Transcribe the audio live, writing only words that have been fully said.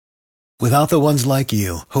Without the ones like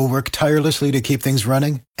you, who work tirelessly to keep things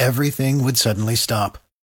running, everything would suddenly stop.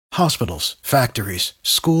 Hospitals, factories,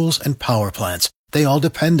 schools, and power plants, they all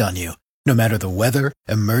depend on you. No matter the weather,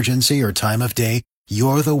 emergency, or time of day,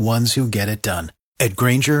 you're the ones who get it done. At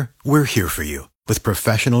Grainger, we're here for you with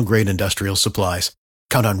professional-grade industrial supplies.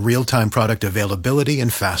 Count on real-time product availability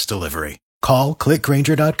and fast delivery. Call, click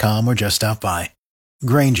Grainger.com, or just stop by.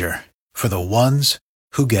 Grainger, for the ones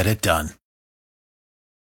who get it done.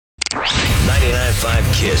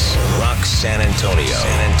 99.5 KISS, Rock San Antonio.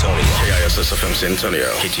 San Antonio. KISS FM San Antonio.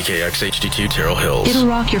 KTKX HD2 Terrell Hills. It'll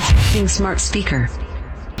rock your f***ing smart speaker.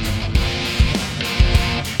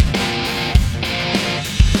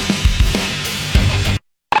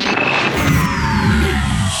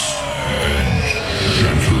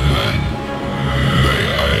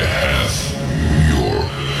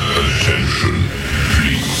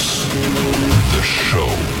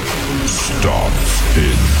 Starts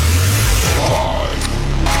in 5,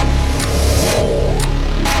 4,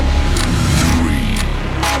 3,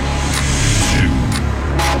 2,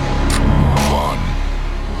 1,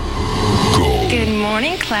 go. Good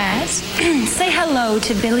morning, class. Say hello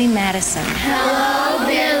to Billy Madison. Hello,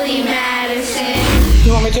 Billy Madison.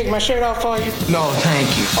 You want me to take my shirt off for you? No, thank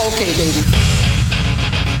you. Okay, baby.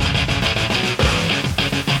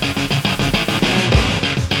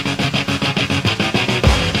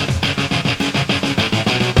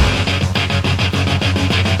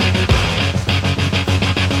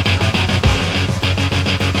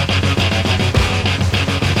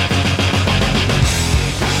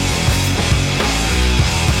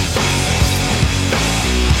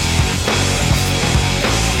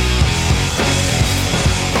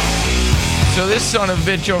 So this son of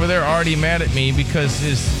a bitch over there already mad at me because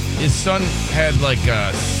his son had like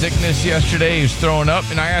a sickness yesterday. He was throwing up,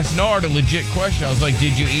 and I asked Nard a legit question. I was like,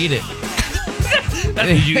 "Did you eat it?"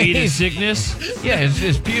 Did you eat his sickness? Yeah,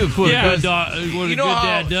 his puke. Yeah, what a good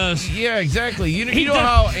dad does. Yeah, exactly. You know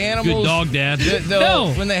how animals, good dog dad.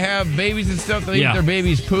 When they have babies and stuff, they eat their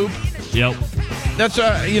baby's poop. Yep. That's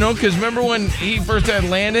because remember when he first had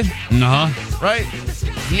Landon? Right?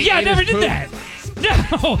 I never did that.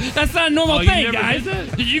 No, that's not a normal thing, guys.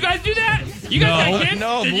 Did you guys do that? You guys got kids?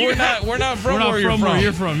 No, we're not from where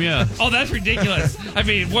you're from. Yeah. Oh, that's ridiculous. I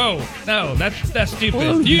mean, whoa. No, that's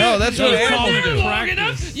stupid. That's what animals do. Long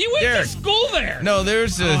enough? You went to school there. No,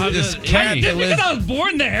 there's this cat that lives. Because I was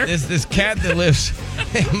born there. This cat that lives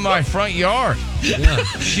in my front yard. Yeah.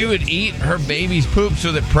 She would eat her baby's poop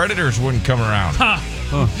so that predators wouldn't come around.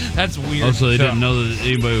 That's weird. Also, they didn't know that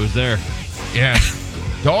anybody was there. Yeah.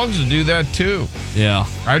 Dogs will do that too. Yeah.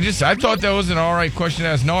 I thought that was an all right question to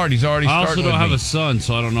ask Nard. He's already starting. I also don't have a son,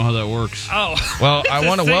 so I don't know how that works. Oh. Well, I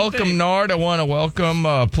want to welcome Nard. I want to welcome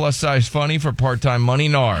Plus Size Funny for Part-Time Money,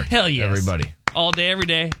 Nard. Hell yes. Everybody. All day, every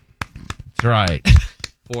day. That's right.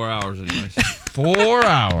 4 hours anyways. 4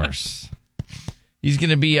 hours. He's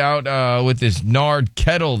going to be out with this Nard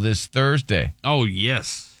kettle this Thursday. Oh,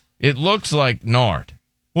 yes. It looks like Nard.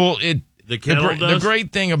 Well, the kettle the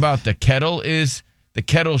great thing about the kettle is the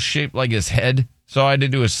kettle's shaped like his head, so all I had to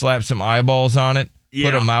do is slap some eyeballs on it,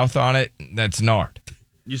 put a mouth on it. That's Nard.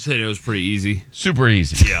 You said it was pretty easy. Super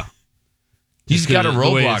easy. Yeah. He's got a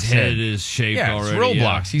Roblox his head is shaped already. It's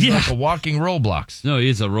Roblox. Yeah. He's like a walking Roblox. No,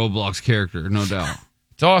 he's a Roblox character, no doubt.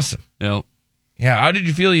 It's awesome. Yep. Yeah, how did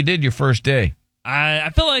you feel you did your first day? I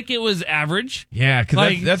feel like it was average. Yeah,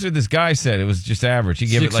 because that's what this guy said. It was just average. He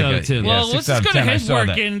gave it like 6 out of 10. Well, 6 let's out just of go to 10. his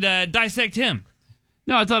work and dissect him.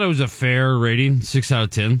 No, I thought it was a fair rating, 6 out of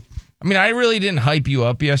 10. I mean, I really didn't hype you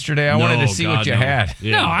up yesterday. I wanted to see what you had.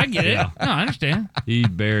 Yeah. No, I get it. No, I understand. He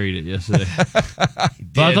buried it yesterday.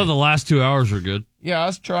 But I thought the last 2 hours were good. Yeah, I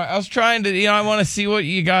was trying to, I want to see what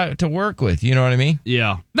you got to work with. You know what I mean?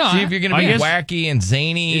 Yeah. No, see if you're going to be wacky and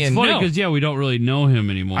zany. It's funny because, we don't really know him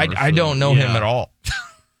anymore. I don't know him at all.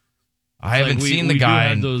 I haven't seen the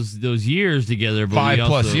guy in those years together. But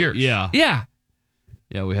 5+ years. Yeah. Yeah.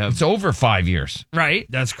 Yeah, we have. It's over 5 years. Right.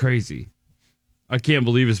 That's crazy. I can't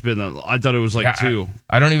believe it's been that. I thought it was like 2.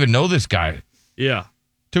 I don't even know this guy. Yeah.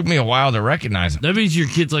 Took me a while to recognize him. That means your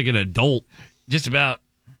kid's like an adult. Just about.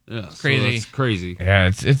 Yeah. Crazy. So that's crazy.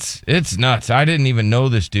 Yeah, it's nuts. I didn't even know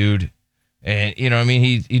this dude. And, you know what I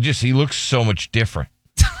mean? He looks so much different.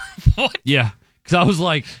 What? Yeah. Because I was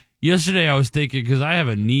like, yesterday I was thinking, because I have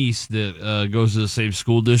a niece that goes to the same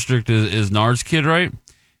school district as Nard's kid, right?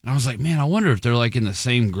 And I was like, man, I wonder if they're like in the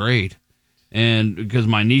same grade. And because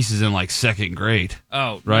my niece is in like 2nd grade.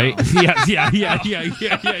 Oh, right? No. Yeah.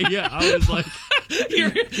 I was like,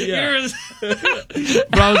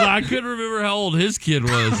 But I couldn't remember how old his kid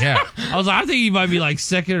was. Yeah. I was like, I think he might be like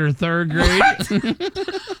second or third grade.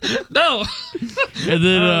 No. And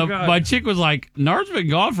then my chick was like, Nard's been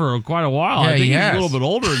gone for quite a while. Yeah, I think he he's has. a little bit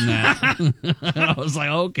older than that. And I was like,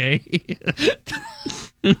 okay.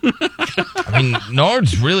 I mean,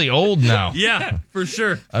 Nard's really old now. Yeah, for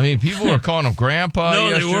sure. I mean, people were calling him Grandpa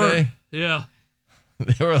yesterday. They were. Yeah.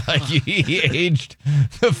 They were like, he aged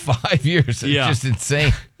 5 years. It's just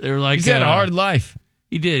insane. They were like, he's had a hard life.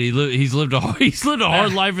 He did. He's lived a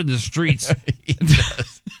hard life in the streets. He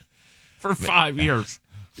does. For 5 years.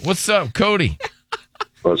 What's up, Cody?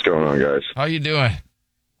 What's going on, guys? How you doing?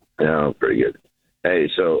 Yeah, I'm pretty good. Hey,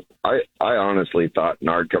 so I honestly thought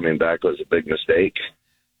Nard coming back was a big mistake.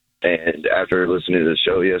 And after listening to the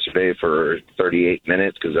show yesterday for 38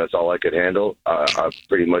 minutes, because that's all I could handle, I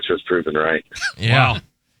pretty much was proven right. Yeah. Wow.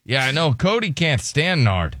 Yeah, I know. Cody can't stand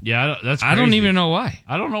Nard. Yeah, that's crazy. I don't even know why.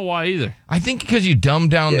 I don't know why either. I think because you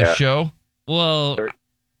dumbed down the show. Well,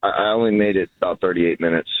 I only made it about 38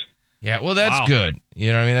 minutes. Yeah, well, that's good.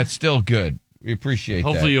 You know what I mean? That's still good. We appreciate that.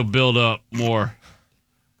 Hopefully you'll build up more.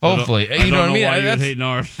 Hopefully. I you know what I mean? Why you hate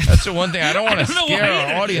Nard. That's the one thing. I don't want to scare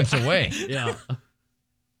our audience away. Yeah.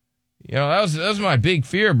 You know, that was my big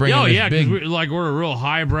fear bringing this big... we're a real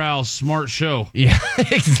highbrow, smart show. Yeah,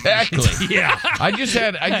 exactly. Yeah. I just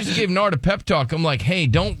gave Nard a pep talk. I'm like, hey,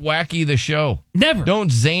 don't wacky the show. Never.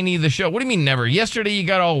 Don't zany the show. What do you mean never? Yesterday you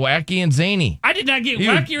got all wacky and zany. I did not get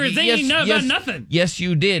wacky or zany about nothing. Yes,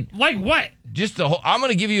 you did. Like what? Just the whole... I'm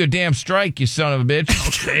going to give you a damn strike, you son of a bitch.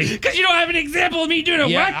 Okay. Because you don't have an example of me doing a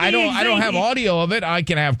wacky I don't have audio of it. I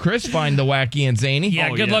can have Chris find the wacky and zany. Yeah,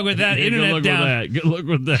 good luck with that. Internet down. Good luck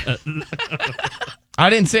with that. I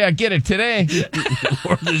didn't say I get it today.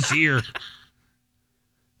 Or this year.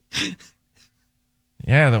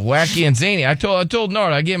 Yeah, the wacky and zany. I told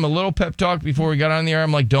Nard, I gave him a little pep talk before we got on the air.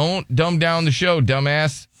 I'm like, don't dumb down the show,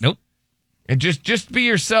 dumbass. Nope. And just be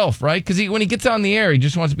yourself, right? Because when he gets on the air, he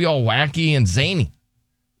just wants to be all wacky and zany.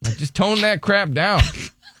 Like, just tone that crap down.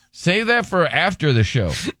 Save that for after the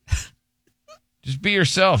show. Just be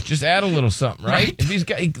yourself. Just add a little something, right? If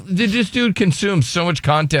this dude consumes so much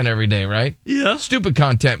content every day, right? Yeah. Stupid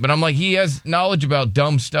content, but I'm like, he has knowledge about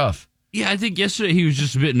dumb stuff. Yeah, I think yesterday he was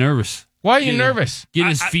just a bit nervous. Why are you nervous? Getting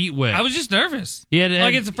his feet wet. I was just nervous.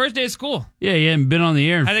 Like it's the first day of school. Yeah, he hadn't been on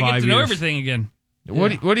the air in 5 years. I didn't get to know everything again.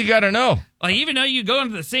 What do you got to know? Like, even though you go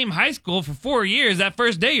into the same high school for 4 years, that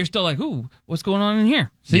first day you're still like, ooh, what's going on in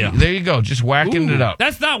here? See, there you go. Just whacking it up.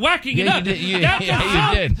 That's not whacking it up. You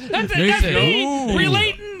did. That's me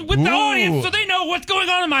relating with the audience so they know what's going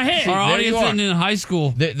on in my head. Our audience isn't in high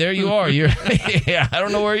school. There you are. Yeah, I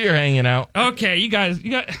don't know where you're hanging out. Okay, you guys,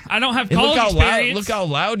 I don't have college experience. Look how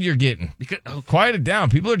loud you're getting. Quiet it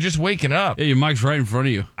down. People are just waking up. Yeah, your mic's right in front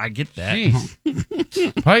of you. I get that.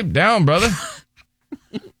 Jeez. Pipe down, brother.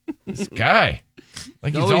 This guy.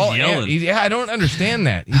 Like he's all yelling. I don't understand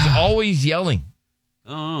that. He's always yelling.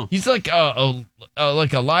 Oh. He's like a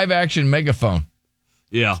live action megaphone.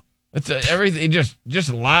 Yeah. It's everything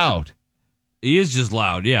just loud. He is just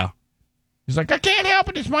loud, yeah. He's like, I can't help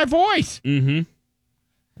it, it's my voice. Mm-hmm.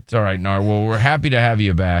 It's all right, Nar. Well, we're happy to have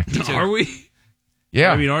you back. Are we?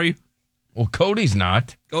 Yeah. I mean, are you? Well, Cody's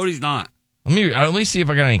not. Cody's not. Let me see if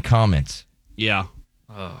I got any comments. Yeah.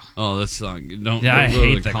 Oh, that's not good. Don't I go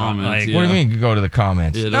hate to the the comments. What do you mean go to the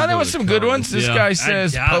comments? Yeah, no, there was some good ones. This guy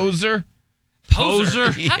says poser.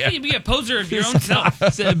 Poser? Yeah. How can you be a poser of your own self?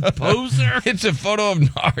 Said poser. It's a photo of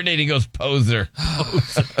Nard and he goes poser.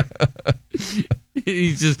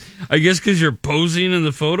 He's just, I guess because you're posing in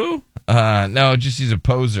the photo? No, just he's a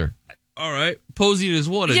poser. All right. Posing is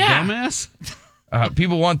what, a dumbass?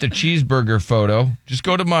 People want the cheeseburger photo. Just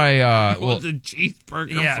go to my the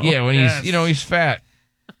cheeseburger photo. Yeah, when he's fat.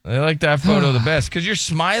 They like that photo the best because you're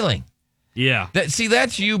smiling. Yeah.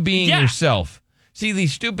 That's you being yourself. See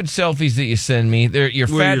these stupid selfies that you send me. You're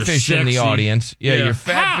fat-fishing the audience. Yeah, you're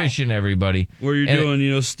fat-fishing everyody. Where you're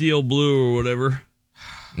doing, steel blue or whatever.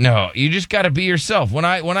 No, you just got to be yourself. When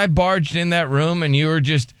I barged in that room and you were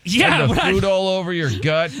just had the food all over your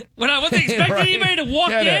gut. When I wasn't expecting anybody to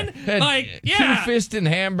walk in, two-fisting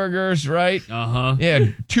hamburgers, right? Uh-huh. Yeah,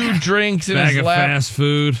 2 drinks in his lap. Bag of fast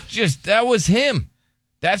food. Just, that was him.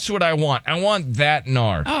 That's what I want. I want that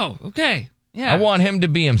Nard. Oh, okay. Yeah. I want him to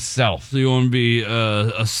be himself. So you want to be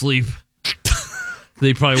asleep?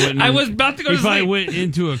 They probably went. I was about to go to sleep. He probably went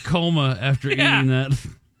into a coma after eating that.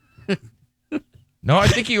 No, I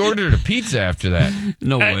think he ordered a pizza after that.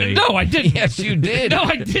 No way. No, I didn't. Yes, you did. No,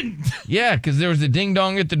 I didn't. Yeah, because there was a ding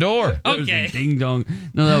dong at the door. Okay. Ding dong.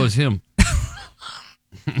 No, that was him.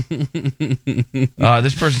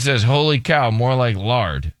 This person says, "Holy cow, more like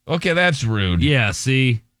lard." Okay, that's rude. Yeah,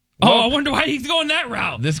 see. I wonder why he's going that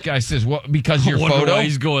route. This guy says, "What? Because your I wonder photo?" why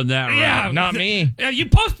he's going that route. Yeah, Not me. Yeah, you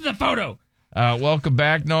posted the photo. Welcome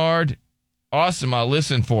back, Nard. Awesome. I'll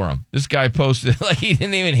listen for him. This guy posted like he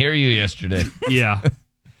didn't even hear you yesterday. Yeah.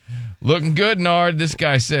 Looking good, Nard. This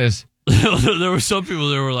guy says. There were some people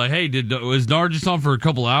that were like, "Hey, was Nard just on for a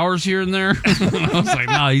couple hours here and there?" I was like,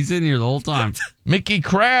 "No, he's in here the whole time." Mickey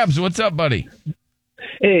Krabs, what's up, buddy?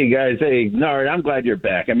 Hey guys, hey Nard, I'm glad you're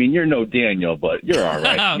back. I mean, you're no Daniel, but you're all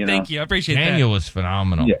right. Thank you, I appreciate that. Daniel was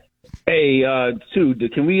phenomenal. Yeah. Hey, Sue,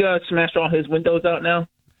 can we smash all his windows out now?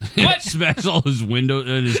 What? Smash all his windows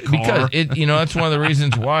in his car? Because that's one of the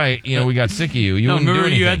reasons why we got sick of you. You wouldn't remember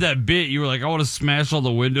do you anything. had that bit. You were like, "I want to smash all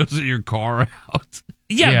the windows in your car out."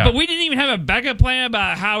 Yeah, but we didn't even have a backup plan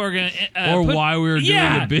about how we're going to... or why we were doing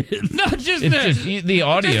the bit. No, just the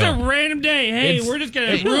audio. Just a random day. Hey, we're just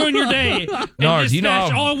going to ruin your day. Nard, just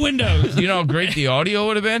smash all windows. You know how great the audio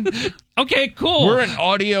would have been? Okay, cool. We're an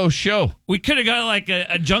audio show. We could have got like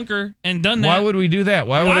a junker and done that. Why would we do that?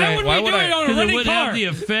 Why would we do it on a Because it running would car? have the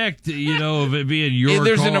effect, of it being your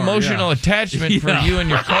There's car. an emotional attachment for you and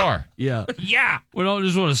your car. Yeah. Yeah. We don't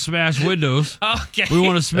just want to smash windows. Okay. We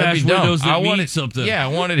want to smash windows that mean something. Yeah, I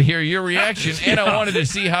wanted to hear your reaction, and I wanted to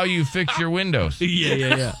see how you fix your windows.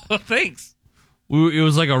 Yeah. Well, thanks. It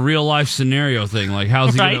was like a real life scenario thing. Like,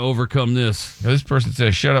 how's he going to overcome this? This person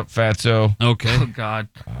says, "Shut up, fatso." Okay. Oh, God.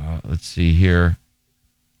 Let's see here.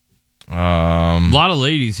 A lot of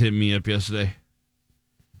ladies hit me up yesterday.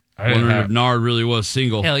 Wondering if Nard really was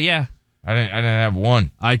single. Hell yeah. I didn't have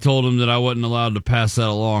one. I told him that I wasn't allowed to pass that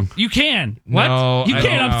along. You can. What? No, you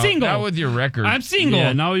can't. I'm single. Not with your record. I'm single.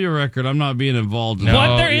 Yeah, not with your record. I'm not being involved in No. that.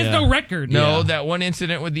 What? There is no record. No, that one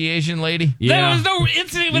incident with the Asian lady. Yeah. There was no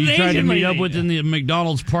incident with you the tried Asian to meet lady. up with in the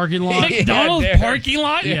McDonald's parking lot. McDonald's Derek. parking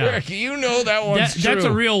lot? Derek, you know that one's true. That's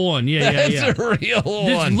a real one. Yeah, That's a real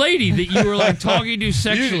This one. lady that you were like talking to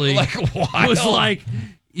sexually wild. was like,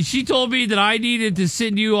 she told me that I needed to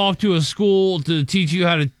send you off to a school to teach you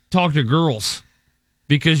how to talk to girls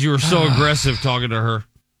because you were so aggressive talking to her.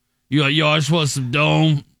 You're like, "Yo, I just want some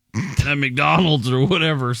dome at McDonald's or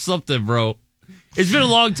whatever, something, bro." It's been a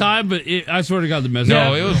long time, but I swear to God, the message.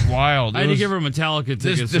 No, it was wild. I had to give her Metallica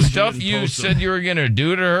tickets. The stuff you said you were going to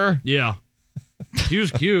do to her. Yeah. She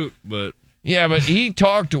was cute, but... Yeah, but he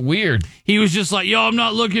talked weird. He was just like, "Yo, I'm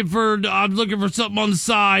looking for something on the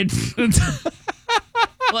side."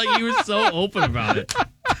 Like, he was so open about it.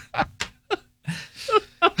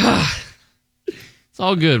 It's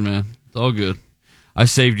all good, man. It's all good. I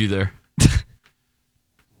saved you there.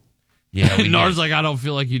 Yeah. Nard's like, "I don't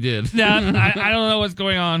feel like you did." Nah, I don't know what's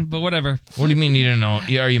going on, but whatever. What do you mean you don't know?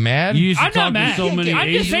 Are you mad? You used to I'm talk not mad. to so many I'm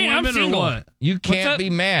just Asian saying I'm women or single. what? You can't up? be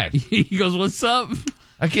mad. He goes, "What's up?"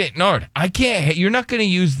 I can't, Nard. I can't. You're not going to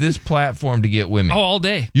use this platform to get women. Oh, all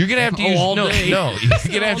day. You're going to have to use all no. day. No, you're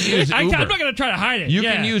going to have to use Uber. I'm not going to try to hide it. You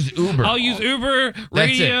Yeah. can use Uber. I'll use Uber, That's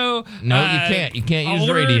radio. it. No, you can't. You can't I'll use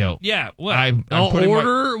order- radio. Yeah. What? I'm I'll putting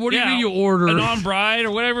order? What do you mean you order? An on bride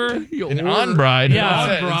or whatever. An on bride.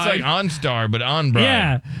 Yeah, It's like OnStar, but on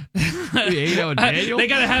bride. Yeah. You know, Daniel? They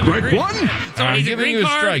got to have a green one. I'm giving you a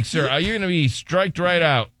strike, sir. You're going to be striked right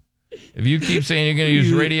out if you keep saying you're going to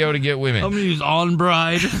use radio to get women. I'm going to use On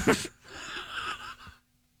Bride.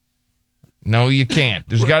 No, you can't.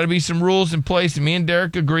 There's got to be some rules in place, and me and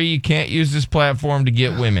Derek agree you can't use this platform to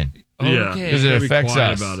get women. Yeah, because it affects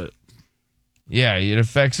us. About it. Yeah, it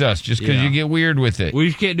affects us just because you get weird with it. We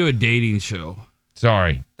just can't do a dating show.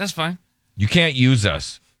 Sorry. That's fine. You can't use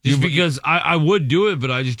us. Just because I would do it, but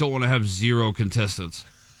I just don't want to have zero contestants.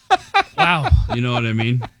 Wow. You know what I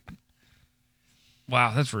mean?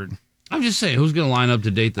 Wow, that's rude. I'm just saying, who's going to line up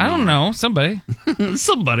to date them? I don't know. Somebody.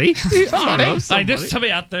 Somebody. Like, there's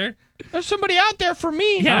somebody out there. There's somebody out there for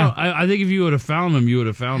me. Yeah. I think if you would have found them, you would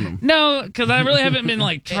have found them. No, because I really haven't been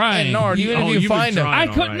like trying. And Nard, even if you find them, I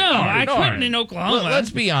couldn't. No, I couldn't in Oklahoma. Let's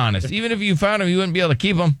be honest. Even if you found them, you wouldn't be able to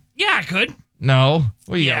keep them. Yeah, I could. No.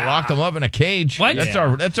 Well, you gotta lock them up in a cage. What?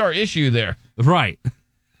 That's our issue there. Right.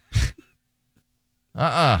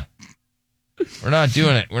 We're not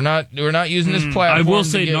doing it. We're not using this platform. I will to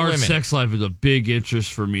say get Nard's women. sex life is a big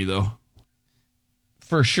interest for me, though.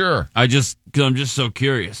 For sure. Because I'm just so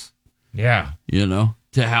curious. Yeah. You know,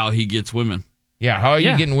 to how he gets women. Yeah. How are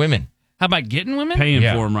you getting women? How about getting women? Paying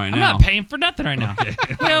for them right I'm now. not paying for nothing right now.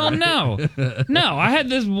 Hell no. No, I had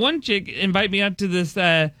this one chick invite me out to this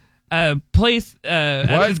place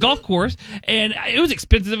at this golf course, and it was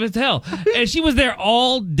expensive as hell. And she was there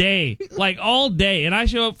all day, like all day. And I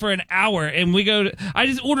show up for an hour, and I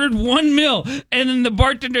just ordered one meal, and then the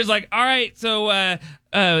bartender's like, "All right, so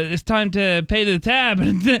it's time to pay the tab.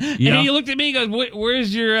 And he looked at me and goes,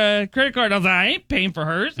 where's your credit card? I was like, I ain't paying for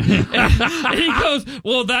hers. and he goes,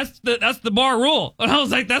 well, that's the bar rule. And I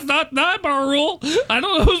was like, that's not bar rule. I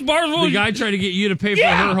don't know whose bar rule. The guy tried to get you to pay for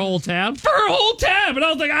her whole tab? For her whole tab. And I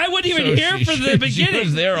was like, I wasn't even here for the beginning. She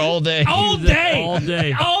was there all day. All day. All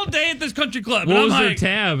day. All day at this country club. What was her their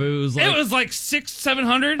tab? It was like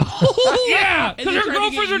 $600-700. Yeah. Because her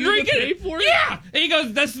girlfriends were drinking. Yeah. And he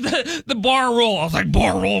goes, that's the bar rule. I was like,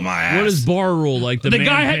 bar rule my ass. What is bar rule? Like the man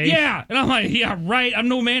guy had, pays? yeah. And I'm like, yeah, right. I'm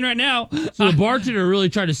no man right now. So the bartender really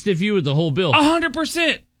tried to stiff you with the whole bill.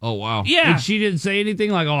 100%. Oh, wow. Yeah. And she didn't say anything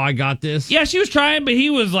like, oh, I got this? Yeah, she was trying, but he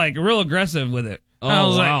was like real aggressive with it. Oh, I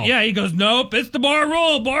was wow. like, yeah, he goes, nope, it's the bar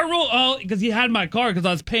rule. Oh, because he had my card because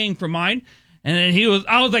I was paying for mine. And then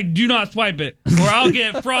I was like, do not swipe it or I'll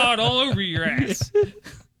get fraud all over your ass.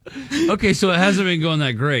 Okay, so it hasn't been going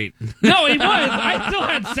that great. No, it was. I still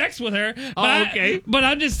had sex with her. But okay. But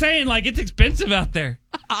I'm just saying, like, it's expensive out there.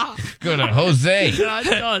 Go to Jose. I still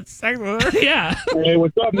had sex with her. Yeah. Hey,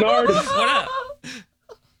 what's up, Nard? What up?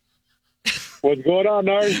 What's going on,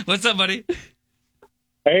 Nard? What's up, buddy?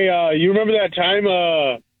 Hey, you remember that time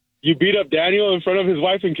you beat up Daniel in front of his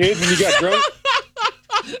wife and kids when you got drunk?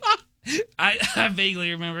 I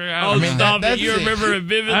vaguely remember. Stop it. You remember it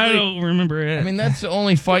vividly? I don't remember it. I mean, that's the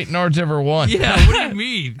only fight Nard's ever won. Yeah, what do you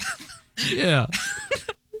mean? Yeah.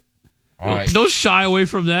 All right. Don't shy away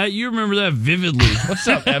from that. You remember that vividly. What's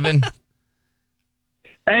up, Evan?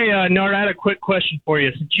 Hey, Nard, I had a quick question for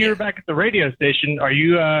you. Since you're back at the radio station, are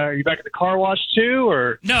you back at the car wash too,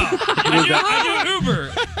 or no? I do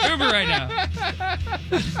Uber right now.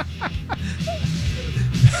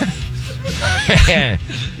 Man,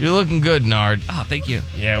 you're looking good, Nard. Oh, thank you.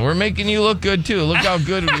 Yeah, we're making you look good too. Look how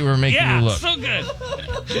good we were making you look. So good.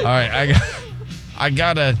 All right, I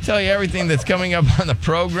gotta tell you everything that's coming up on the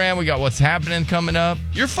program. We got what's happening coming up.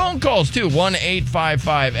 Your phone calls too.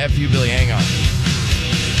 1-855-FU-Billy. Hang on.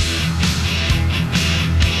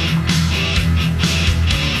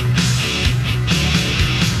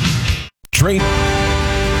 Drink.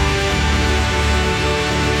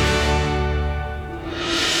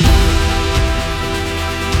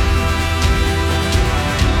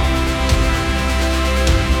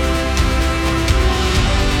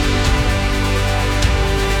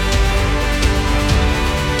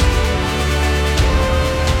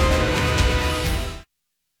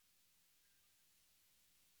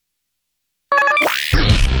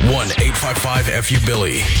 One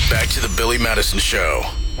 855-FU-Billy. Back to the Billy Madison Show.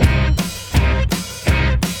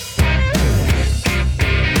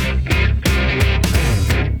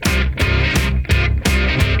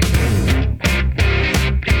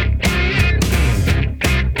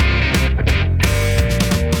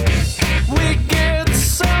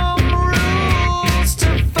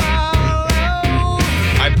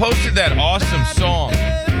 I posted that awesome song. You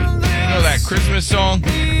know that Christmas song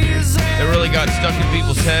that really got stuck in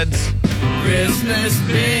people's heads? Christmas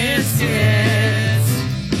biscuits.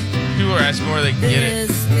 People were asking where they can get it.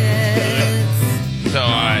 So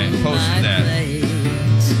I posted that.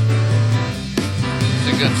 It's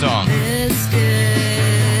a good song. Biscuits.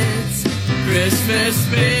 Christmas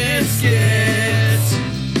biscuits.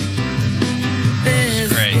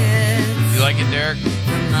 It's great. You like it, Derek?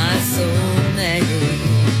 My soulmate.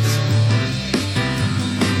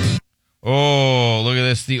 Oh, look at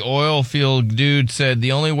this. The oil field dude said,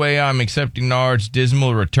 the only way I'm accepting Nard's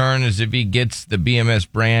dismal return is if he gets the BMS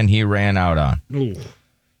brand he ran out on. Ooh.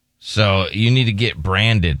 So you need to get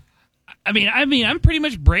branded. I mean, I'm pretty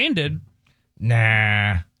much branded.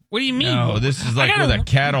 Nah. What do you mean? No, this is like with a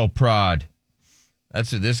cattle prod.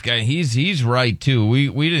 That's what this guy. He's right too.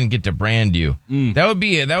 We didn't get to brand you. That would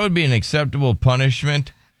be an acceptable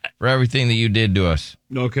punishment for everything that you did to us.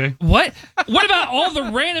 Okay. What? What about all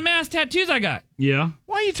the random ass tattoos I got? Yeah.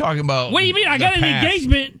 Why are you talking about? What do you mean? I got an past?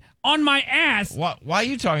 engagement on my ass. Why are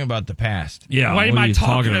you talking about the past? Yeah. Why am I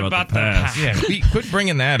talking about the past? Yeah. Quit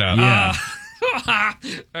bringing that up. Yeah.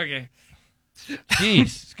 Okay. Jeez,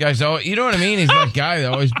 this guy's you know what I mean? He's that guy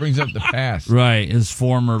that always brings up the past. Right. His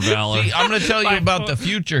former valor. See, I'm going to tell you about the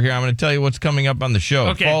future here. I'm going to tell you what's coming up on the show.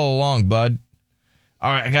 Okay. Follow along, bud.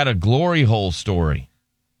 All right, I got a glory hole story.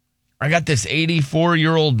 I got this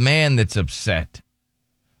 84-year-old man that's upset.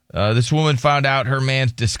 This woman found out her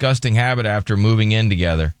man's disgusting habit after moving in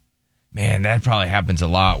together. Man, that probably happens a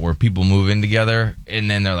lot where people move in together and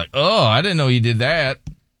then they're like, oh, I didn't know you did that.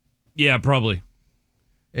 Yeah, probably.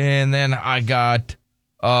 And then I got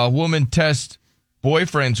a woman test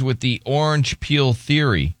boyfriends with the orange peel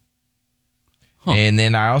theory. Huh. And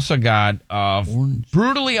then I also got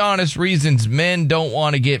brutally honest reasons men don't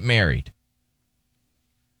want to get married.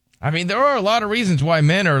 I mean, there are a lot of reasons why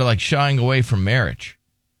men are like shying away from marriage.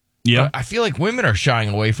 Yeah. But I feel like women are shying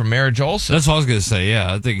away from marriage also. That's what I was going to say.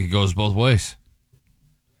 Yeah, I think it goes both ways.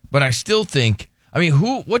 But I still think, I mean,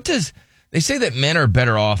 they say that men are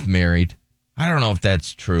better off married. I don't know if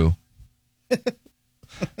that's true. I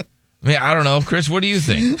mean, I don't know. Chris, what do you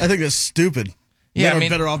think? I think that's stupid. Yeah, Men are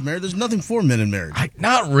better off married. There's nothing for men in marriage.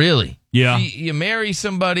 Not really. Yeah. You marry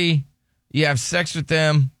somebody, you have sex with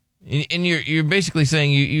them, and you're basically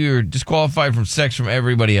saying you're disqualified from sex from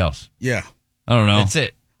everybody else. Yeah. I don't know. That's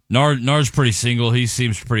it. Nard's pretty single. He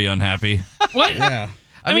seems pretty unhappy. What? Yeah.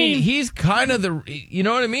 I mean, he's kind of you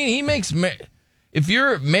know what I mean? He makes, if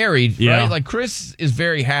you're married, right? Like Chris is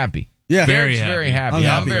very happy. Yeah. Very happy.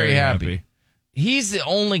 I'm very happy. He's the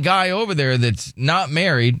only guy over there that's not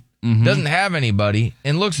married, doesn't have anybody,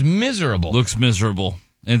 and looks miserable. Looks miserable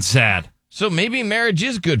and sad. So maybe marriage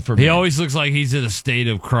is good for me. He always looks like he's in a state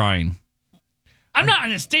of crying. I'm not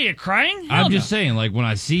in a state of crying. I'm just saying, like, when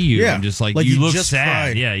I see you, I'm just like you look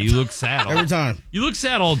sad. Cried. Yeah, you look sad. Every time. You look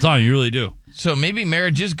sad all the time. You really do. So maybe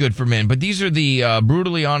marriage is good for men, but these are the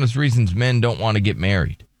brutally honest reasons men don't want to get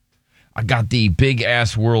married. I got the big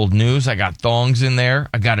ass world news. I got thongs in there.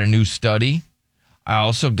 I got a new study. I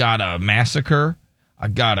also got a massacre. I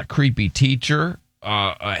got a creepy teacher,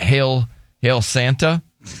 a hail Santa,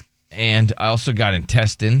 and I also got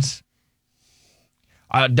intestines.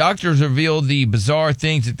 Doctors reveal the bizarre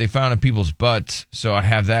things that they found in people's butts, so I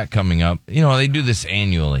have that coming up. You know, they do this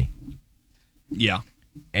annually. Yeah.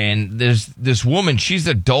 And there's this woman, she's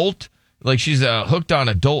adult, like she's hooked on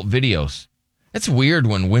adult videos. It's weird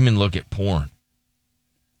when women look at porn.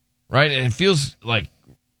 Right? And it feels like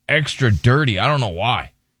extra dirty. I don't know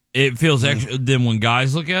why. It feels extra than when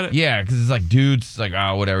guys look at it? Yeah, because it's like dudes, it's like,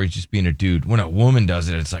 oh, whatever, he's just being a dude. When a woman does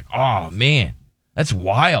it, it's like, oh, man, that's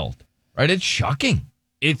wild. Right? It's shocking.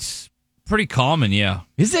 It's pretty common, yeah.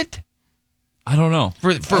 Is it? I don't know.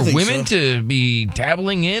 For women to be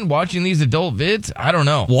dabbling in, watching these adult vids? I don't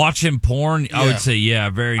know. Watching porn, I would say, yeah,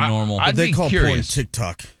 very normal. I'd they be call curious. porn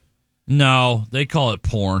TikTok. No, they call it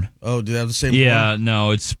porn. Oh, do they have the same Yeah, porn?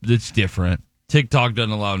 no, it's different. TikTok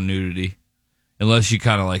doesn't allow nudity unless you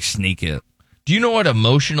kind of like sneak it. Do you know what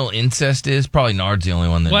emotional incest is? Probably Nard's the only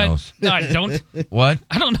one that What? knows. No, I don't. What?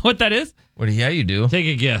 I don't know what that is. Yeah, you do. Take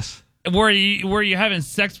a guess. Were you having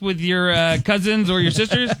sex with your cousins or your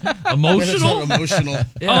sisters? Emotional? That's not emotional.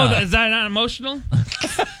 Oh, is that not emotional?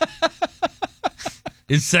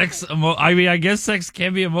 Is sex? I mean, I guess sex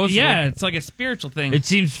can be emotional. Yeah, it's like a spiritual thing. It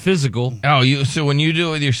seems physical. Oh, so when you do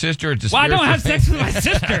it with your sister, it's a Well, I don't spiritual have thing? sex with my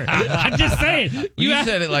sister. I'm just saying. You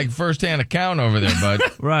said it like firsthand account over there, bud.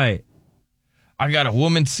 Right. I got a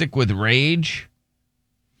woman sick with rage.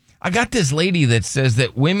 I got this lady that says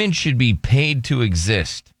that women should be paid to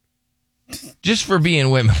exist. Just for being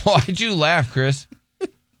women. Why'd you laugh, Chris?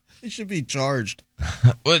 They should be charged.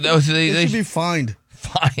 Well, no, so They should be fined.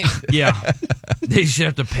 Fined. Yeah. They should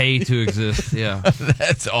have to pay to exist. Yeah.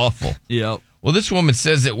 That's awful. Yep. Well, this woman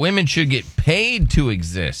says that women should get paid to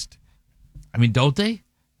exist. I mean, don't they?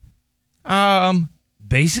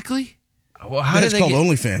 Basically? Well, how do It's they called get,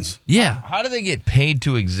 OnlyFans. Yeah. how do they get paid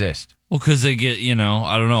to exist? Well, because they get,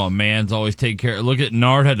 I don't know, a man's always taking care. Look at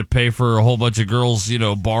Nard had to pay for a whole bunch of girls,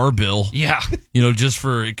 bar bill. Yeah. Just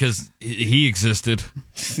for, because he existed.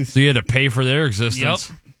 So you had to pay for their existence.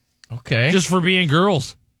 Yep. Okay. Just for being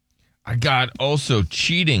girls. I got also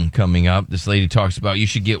cheating coming up. This lady talks about you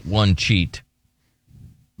should get one cheat.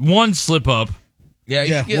 One slip up. Yeah, you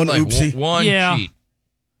Yeah, should get one like oopsie. one Yeah. cheat.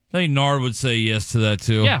 I think Nard would say yes to that,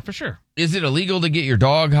 too. Yeah, for sure. Is it illegal to get your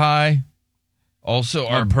dog high? Also,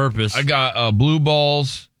 On purpose. I got blue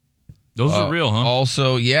balls. Those are real, huh?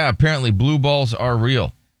 Also, yeah, apparently blue balls are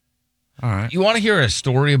real. All right. You want to hear a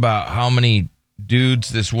story about how many dudes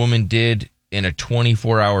this woman did in a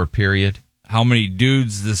 24-hour period? How many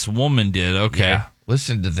dudes this woman did? Okay. Yeah.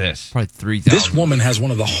 Listen to this. Probably 3,000. This woman has one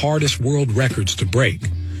of the hardest world records to break.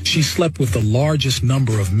 She slept with the largest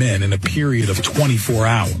number of men in a period of 24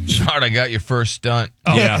 hours. Nard, I got your first stunt.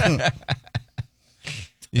 Oh. Yeah.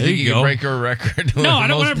 You There think you you go. can break her record? No, I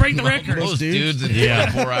don't want to break the record. Most dudes in Yeah.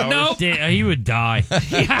 24 hours. No. Damn, he would die.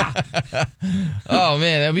 Yeah. Oh,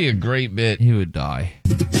 man, that'd be a great bit. He would die.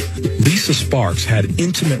 Lisa Sparks had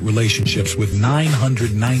intimate relationships with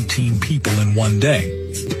 919 people in one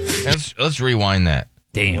day. Let's rewind that.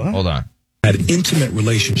 Damn. Hold on. Had intimate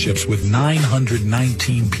relationships with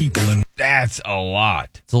 919 people in That's a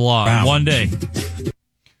lot. It's a lot. Wow. One day.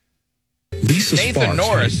 Lisa Nathan Sparks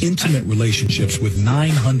Norris. had intimate relationships with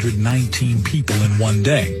 919 people in one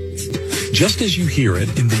day. Just as you hear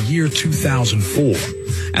it, in the year 2004,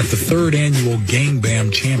 at the 3rd annual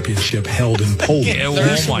Gangbam Championship held in Poland.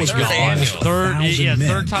 This oh my was God. almost 1,000 men,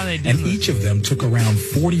 third time they did and this. each of them took around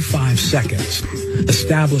 45 seconds,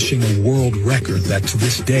 establishing a world record that to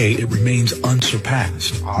this day it remains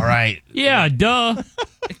unsurpassed. All right. Yeah, duh. Who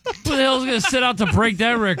the hell's going to set out to break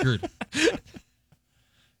that record?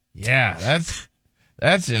 Yeah,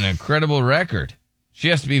 that's an incredible record. She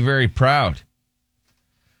has to be very proud.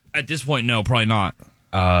 At this point, no, probably not.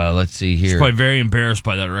 Let's see here. She's probably very embarrassed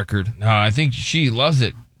by that record. No, I think she loves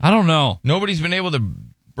it. I don't know. Nobody's been able to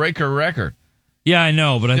break her record. Yeah, I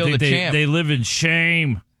know, but Still I think the champ. they live in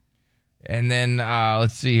shame. And then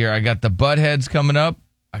let's see here. I got the Buttheads coming up.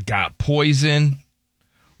 I got Poison.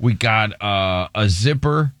 We got a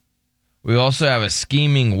Zipper. We also have a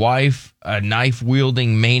scheming wife, a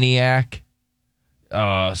knife-wielding maniac,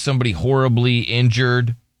 somebody horribly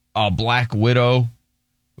injured, a Black Widow.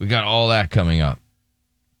 We got all that coming up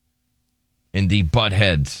in the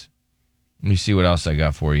Buttheads. Let me see what else I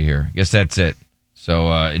got for you here. I guess that's it.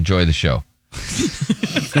 So enjoy the show.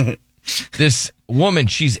 This woman,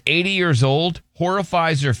 she's 80 years old,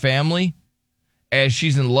 horrifies her family as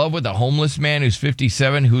she's in love with a homeless man who's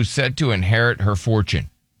 57 who's set to inherit her fortune.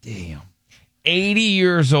 Damn. 80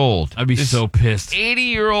 years old. I'd be so pissed.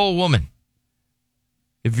 80-year-old woman.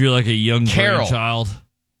 If you're like a young Carol. child.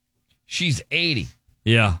 She's 80.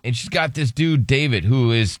 Yeah. And she's got this dude, David,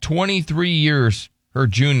 who is 23 years her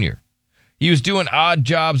junior. He was doing odd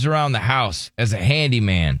jobs around the house as a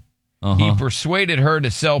handyman. He persuaded her to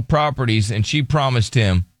sell properties, and she promised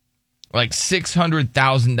him like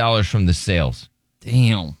 $600,000 from the sales.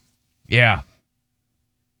 Damn. Yeah.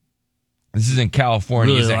 This is in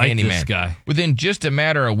California. Really He's a like handyman. this guy. Within just a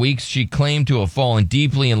matter of weeks, she claimed to have fallen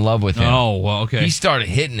deeply in love with him. Oh, well, okay. He started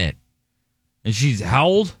hitting it. And she's how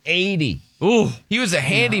old? 80. Ooh. He was a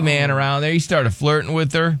handyman around there. He started flirting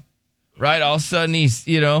with her. Right? All of a sudden, he's,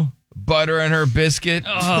 buttering her biscuit.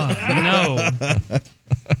 Oh, no.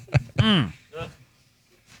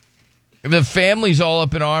 The family's all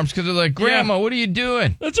up in arms because they're like, Grandma, what are you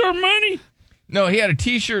doing? That's our money. No, he had a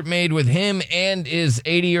T-shirt made with him and his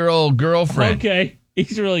 80-year-old girlfriend. Okay.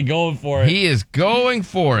 He's really going for it. He is going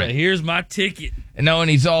for it. Here's my ticket. And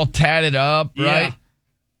he's all tatted up, right?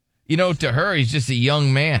 Yeah. To her, he's just a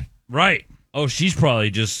young man. Right. Oh, she's probably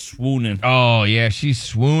just swooning. Oh, yeah, she's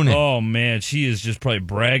swooning. Oh, man, she is just probably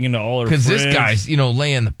bragging to all her friends. Because this guy's,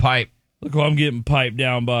 laying the pipe. Look who I'm getting piped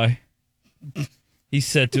down by. He's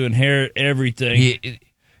set to inherit everything.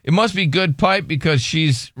 It must be good pipe because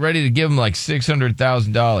she's ready to give him like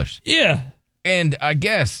 $600,000. Yeah. And I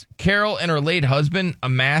guess Carol and her late husband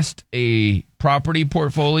amassed a property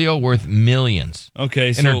portfolio worth millions.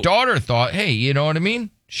 Okay, and her daughter thought, hey, you know what I mean?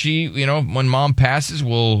 She, when mom passes,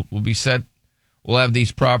 we'll be set. We'll have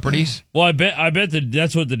these properties. Well, I bet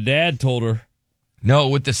that's what the dad told her. No,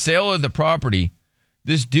 with the sale of the property,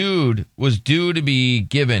 this dude was due to be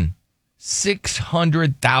given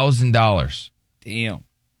 $600,000.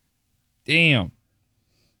 Damn.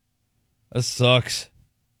 That sucks.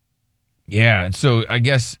 Yeah, and so I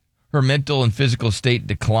guess her mental and physical state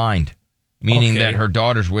declined, meaning that her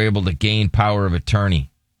daughters were able to gain power of attorney.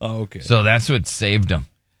 Oh, okay. So that's what saved him.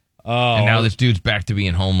 Oh. And now this dude's back to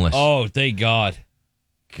being homeless. Oh, thank God.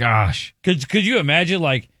 Gosh. Could you imagine,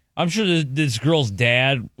 I'm sure this girl's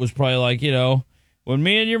dad was probably like, when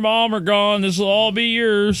me and your mom are gone, this will all be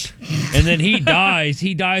yours. And then he dies.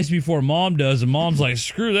 He dies before mom does. And mom's like,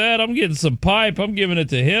 screw that. I'm getting some pipe. I'm giving it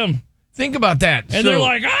to him. Think about that. And they're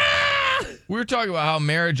like, ah! We were talking about how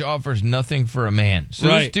marriage offers nothing for a man. So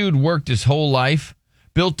Right. this dude worked his whole life,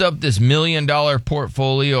 built up this $1 million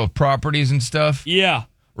portfolio of properties and stuff. Yeah.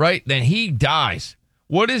 Right? Then he dies.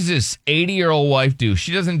 What does this 80-year-old wife do?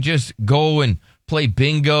 She doesn't just go and play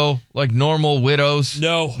bingo like normal widows.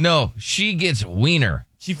 No, she gets wiener.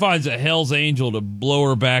 She finds a Hell's Angel to blow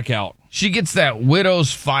her back out. She gets that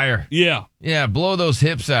widow's fire. Yeah. Yeah, blow those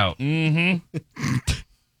hips out. Mm-hmm.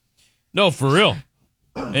 No, for real.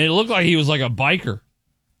 And it looked like he was like a biker.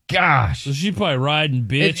 Gosh. So she's probably riding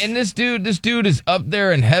bitch. And this dude is up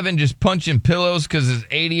there in heaven just punching pillows because his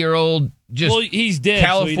 80-year-old he's dead.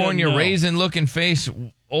 California so raisin looking face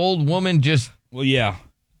old woman just. Well, yeah.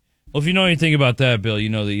 Well, if you know anything about that, Bill, you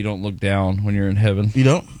know that you don't look down when you're in heaven. You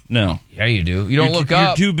don't? No. Yeah, you do. You don't look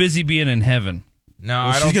up. You're too busy being in heaven. No,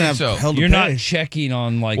 I don't think so. You're not checking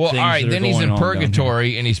on things all right, that are then he's going in on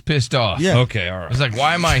purgatory and he's pissed off. Yeah. Okay, all right. It's like,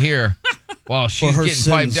 why am I here? Well, she's her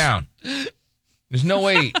getting piped sins. down. There's no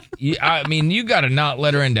way. You got to not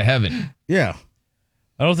let her into heaven. Yeah.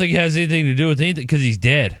 I don't think it has anything to do with anything because he's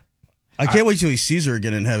dead. I can't wait till he sees her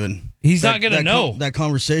again in heaven. He's not going to know. That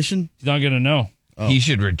conversation? He's not going to know. Oh. He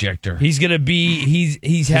should reject her. He's going to be, he's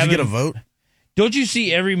Does having. he get a vote? Don't you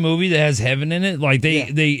see every movie that has heaven in it? Like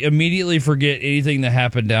they immediately forget anything that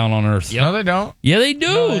happened down on Earth. No, they don't. Yeah, they do.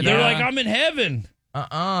 No, They're yeah. like, I'm in heaven.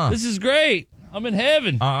 This is great. I'm in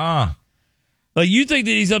heaven. Like you think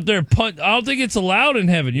that he's up there I don't think it's allowed in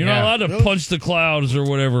heaven. You're not allowed to punch the clouds or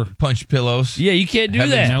whatever. Punch pillows. Yeah, you can't do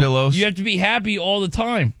Heaven's that. pillows. You have to be happy all the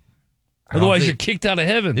time. Otherwise, you're kicked out of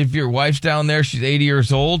heaven. If your wife's down there, she's 80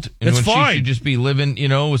 years old. And That's when fine. She should just be living,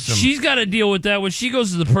 with some. She's got to deal with that when she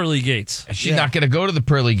goes to the pearly gates. She's not going to go to the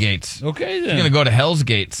pearly gates. Okay, then. She's going to go to hell's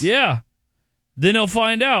gates. Yeah. Then they'll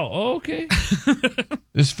find out. Oh, okay.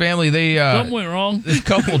 This family, Something went wrong. This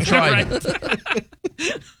couple tried.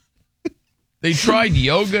 They tried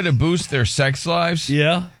yoga to boost their sex lives.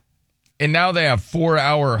 Yeah. And now they have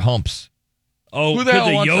 4-hour humps. Oh, Who the hell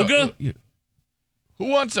the wants yoga? Who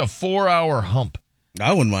wants a 4-hour hump?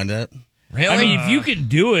 I wouldn't mind that. Really? I mean, if you could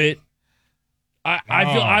do it, I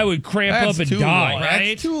feel I would cramp That's up and too die. long. Right?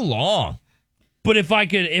 That's too long. But if I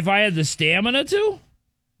had the stamina to,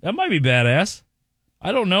 that might be badass.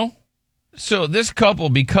 I don't know. So this couple,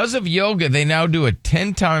 because of yoga, they now do it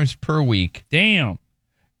 10 times per week. Damn.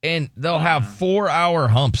 And they'll have 4-hour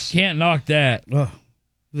humps. Can't knock that. Is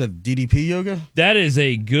that DDP yoga? That is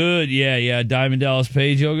a good, Diamond Dallas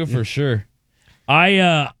Page yoga for sure.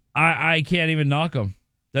 I can't even knock them.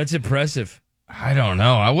 That's impressive. I don't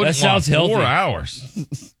know. I wouldn't That sounds want 4 healthy. hours.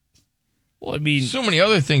 Well, I mean, So many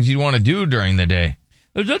other things you'd want to do during the day.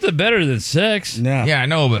 there's nothing better than sex. No. Yeah, I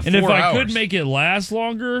know, but And 4 if hours. I could make it last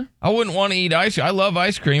longer, I wouldn't want to eat ice cream. I love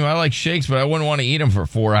ice cream. I like shakes, but I wouldn't want to eat them for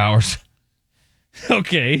 4 hours.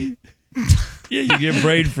 okay. Yeah, you get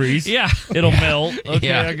brain freeze. Yeah. It'll melt. Okay,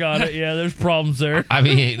 Yeah. I got it. Yeah, there's problems there. I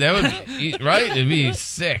mean, that would, right? It'd be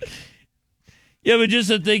sick. Yeah, but just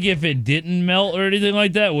to think if it didn't melt or anything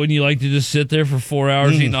like that, wouldn't you like to just sit there for 4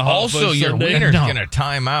 hours eating a hot Also, fudge your sundae? wiener's No. going to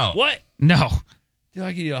time out. What? No. Dude,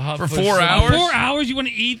 I could eat a hot For fudge 4 sundae. hours? 4 hours? You want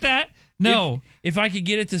to eat that? No. If I could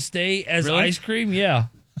get it to stay as Really? ice cream, yeah.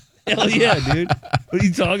 Hell yeah, dude. What are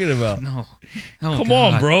you talking about? No. Oh, Come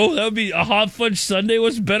God. on, bro. That would be a hot fudge sundae.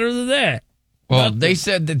 What's better than that? Well, Nothing. they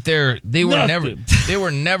said that they were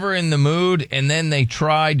Nothing. never in the mood, and then they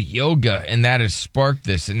tried yoga, and that has sparked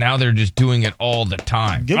this, and now they're just doing it all the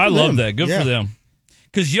time. Good for I love them. that. Good Yeah. for them.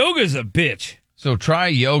 Because yoga's a bitch. So try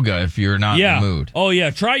yoga if you're not Yeah. in the mood. Oh, yeah.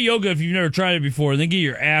 Try yoga if you've never tried it before, and then get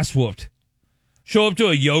your ass whooped. Show up to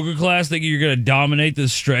a yoga class thinking you're going to dominate the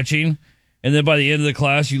stretching, and then by the end of the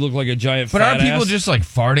class, you look like a giant But fat aren't people ass. just like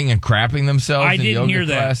farting and crapping themselves I in didn't yoga hear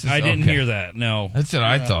that. classes? I didn't Okay. hear that. No. That's what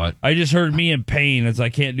I thought. I just heard me in pain as I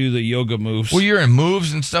can't do the yoga moves. Well, you're in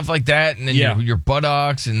moves and stuff like that, and then Yeah. your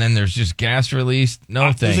buttocks, and then there's just gas release.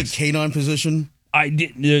 No There's a thanks. canine position. I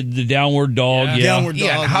did the downward dog. Yeah. Downward dog.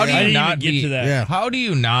 Yeah, how do I you didn't not even get be? to that. Yeah. How do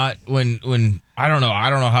you not when I don't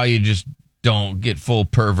know how you just don't get full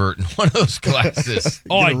pervert in one of those classes?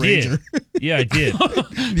 Oh, I Get a did. ranger. Yeah, I did.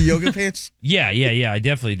 The yoga pants. Yeah, I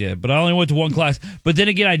definitely did. But I only went to one class. But then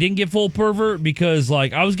again, I didn't get full pervert because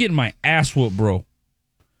like I was getting my ass whooped, bro.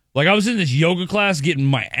 Like I was in this yoga class getting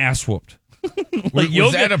my ass whooped. Was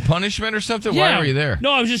yoga- that a punishment or something? Yeah. Why were you there?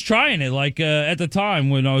 No, I was just trying it. Like at the time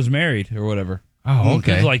when I was married or whatever. Oh,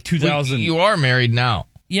 okay. It was like Well, 2000. you are married now.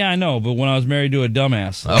 Yeah, I know. But when I was married to a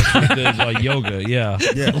dumbass, like, I did, like yoga. Yeah.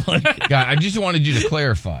 God, I just wanted you to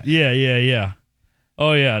clarify. Yeah.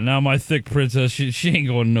 Oh yeah. Now my thick princess, she ain't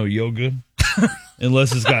going to no yoga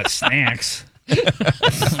unless it's got snacks.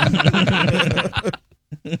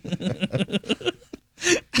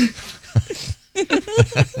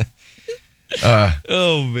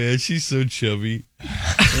 Oh man, she's so chubby.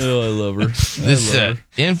 Oh, I love her. This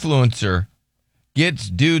influencer gets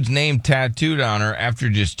dude's name tattooed on her after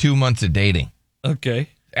just 2 months of dating. Okay.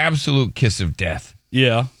 Absolute kiss of death.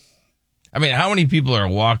 Yeah. I mean, how many people are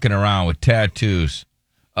walking around with tattoos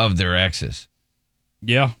of their exes?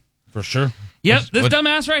 Yeah, for sure. Yep, this what-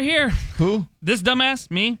 dumbass right here. Who? This dumbass,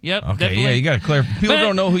 me. Yep. Okay, definitely. yeah, you got to clarify. People But-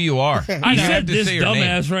 don't know who you are. I You said have to this say your name.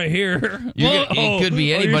 dumbass right here. It could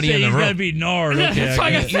be anybody in the He's got to room. be Nard. Okay, That's what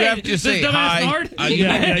I gotta You say. have to This say dumbass hi. Nard? You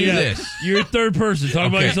have to do this. You're third person. Talk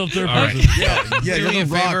about Okay. yourself third All right. person. Yeah, Do you're me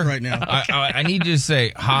the a rock favor. right now. I need you to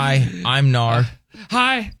say, hi, I'm Nard.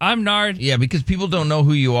 Hi, I'm Nard. Yeah, because people don't know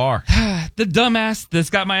who you are. The dumbass that's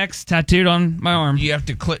got my ex tattooed on my arm. You have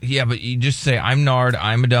to click. Yeah, but you just say, I'm Nard,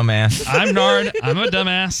 I'm a dumbass, I'm Nard. I'm a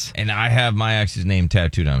dumbass. and I have my ex's name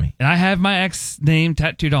tattooed on me. And I have my ex name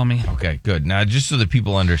tattooed on me. Okay, good. Now, just so that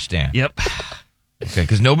people understand. Yep. Okay,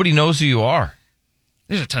 because nobody knows who you are.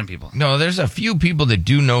 There's a ton of people. No, there's a few people that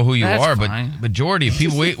do know who you That's are, fine. but majority of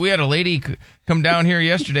people. We had a lady come down here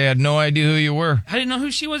yesterday. Had no idea who you were. I didn't know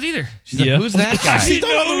who she was either. She's like, "Who's that guy?" She's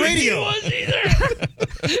not on the radio.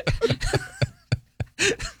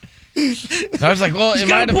 I was like, well, He's it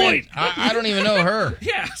got might a have point. been. I don't even know her.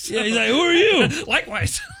 Yeah. Yeah, he's like, who are you?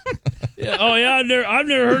 Likewise. Yeah, oh, yeah, I've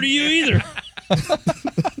never heard of you either.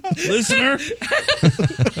 Listener.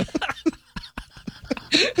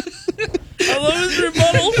 I love his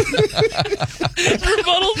rebuttals. His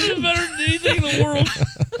rebuttals is better than anything in the world.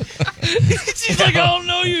 She's like, I don't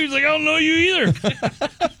know you. He's like, I don't know you either.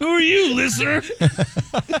 Who are you, listener?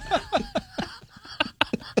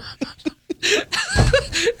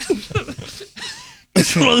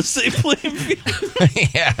 It's on the same playing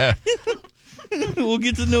field. Yeah. We'll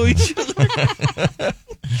get to know each other.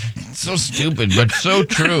 So stupid, but so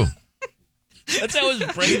true. That's how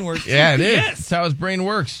his brain works. Yeah, it is. Yes. That's how his brain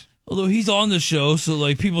works. Although he's on the show, so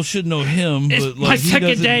like people should know him, It's but my like he second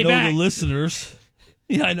doesn't day know back. the listeners.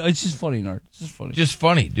 Yeah, I know. It's just funny, Nard. It's just funny. Just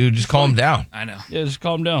funny, dude. Just calm down. I know. Yeah, just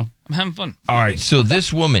calm down. I'm having fun. All right, so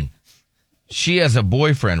this woman, she has a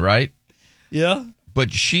boyfriend, right? Yeah.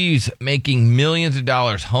 But she's making millions of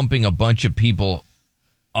dollars humping a bunch of people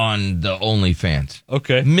on the OnlyFans.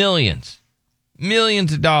 Okay. Millions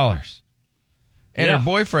of dollars. And Yeah. her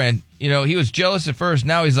boyfriend, you know, he was jealous at first.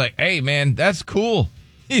 Now he's like, hey, man, that's cool.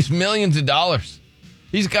 He's millions of dollars.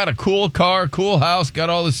 He's got a cool car, cool house, got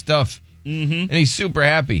all this stuff. Mm-hmm. And he's super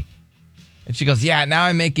happy. And she goes, yeah, now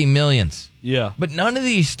I'm making millions. Yeah. But none of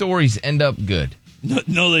these stories end up good,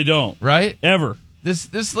 No, they don't. right? Ever.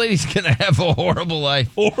 This lady's going to have a horrible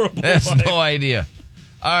life. Horrible. That's life. no idea.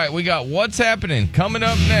 All right, we got What's Happening coming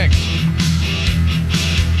up next.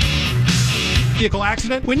 Vehicle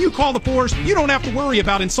accident? When you call the force, you don't have to worry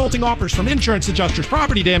about insulting offers from insurance adjusters,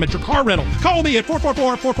 property damage, or car rental. Call me at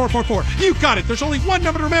 444-4444. You got it. There's only one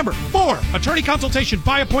number to remember. 4. Attorney consultation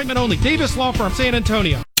by appointment only. Davis Law Firm, San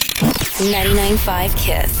Antonio. 99.5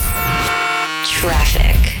 KISS.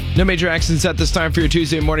 Traffic. No major accidents at this time for your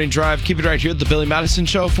Tuesday morning drive. Keep it right here at the Billy Madison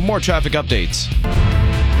Show for more traffic updates.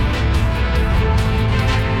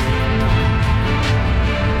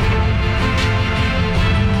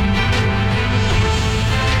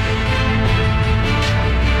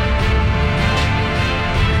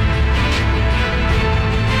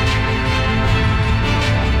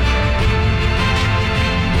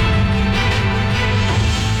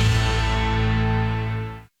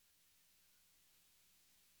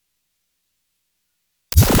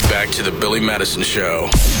 Back to the Billy Madison Show.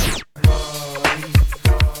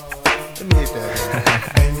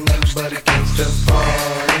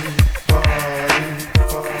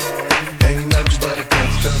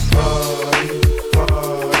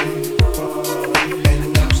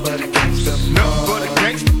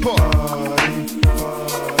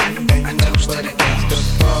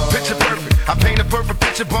 Picture perfect. I paint a perfect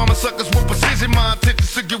picture, bombing suckers with precision. My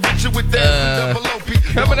intentions to get with you with that.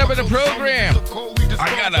 Coming up in the program, I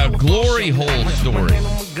got a glory hole story.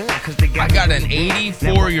 I got an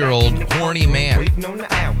 84-year-old horny man.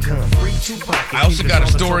 I also got a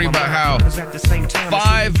story about how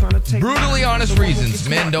 5 brutally honest reasons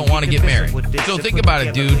men don't want to get married. So think about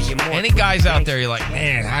it, dudes. Any guys out there, you're like,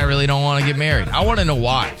 man, I really don't want to get married. I want to know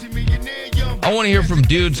why. I want to hear from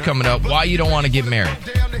dudes coming up why you don't want to get married.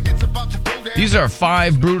 These are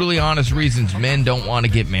 5 brutally honest reasons men don't want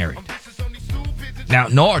to get married. Now,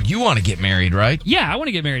 Nord, you want to get married, right? Yeah, I want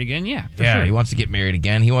to get married again. Yeah, for Yeah, sure. he wants to get married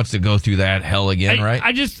again. He wants to go through that hell again, right?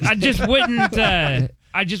 I just wouldn't.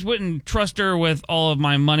 I just wouldn't trust her with all of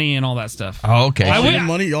my money and all that stuff. Oh, okay. I would,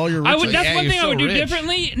 money, all your I would. riches? That's Yeah, one you're thing I so would do rich.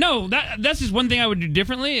 differently. No, that's just one thing I would do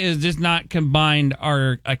differently is just not combine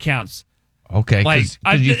our accounts. Okay, Like,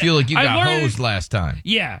 because you feel like you I got learned- hosed last time.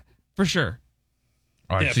 Yeah, for sure.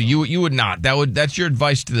 All right, so you would not. That's your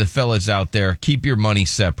advice to the fellas out there. Keep your money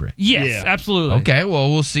separate. Yes, absolutely. Okay,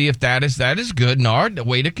 well, we'll see if that is good, Nard. A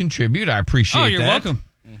way to contribute. I appreciate that. Oh, you're welcome.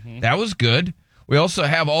 That was good. We also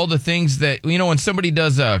have all the things that, you know, when somebody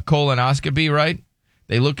does a colonoscopy, right?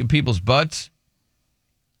 They look at people's butts.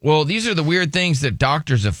 Well, these are the weird things that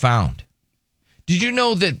doctors have found. Did you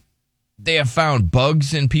know that they have found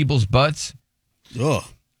bugs in people's butts? Ugh.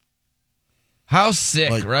 How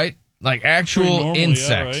sick, right? Like actual normal, yeah,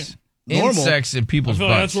 insects. right? Normal. Insects in I people's feel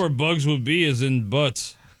like butts. that's where bugs would be, is in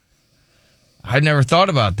butts. I'd never thought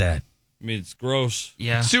about that. I mean, it's gross.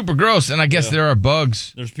 Yeah. Super gross. And I guess there are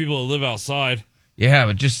bugs. There's people that live outside. Yeah,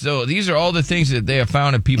 but just so these are all the things that they have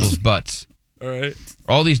found in people's butts. All right.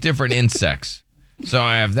 All these different insects. So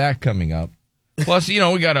I have that coming up. Plus, you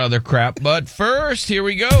know, we got other crap. But first, here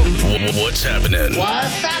we go. What's happening?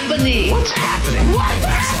 What's happening? What's happening? What's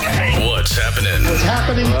happening? What's happening? What's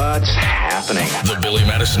happening? What's happening? The Billy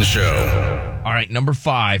Madison Show. All right, number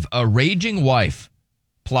 5. A raging wife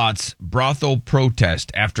plots brothel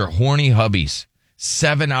protest after horny hubby's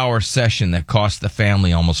 7-hour session that cost the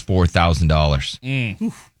family almost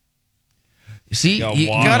 $4,000. See, you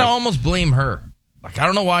gotta almost blame her. Like, I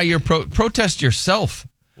don't know why you're protest yourself.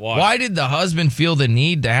 Why did the husband feel the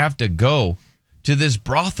need to have to go to this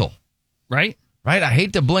brothel? Right? Right? I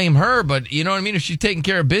hate to blame her, but you know what I mean? If she's taking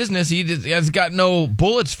care of business, he has got no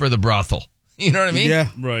bullets for the brothel. You know what I mean? Yeah.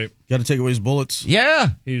 Right. Got to take away his bullets. Yeah.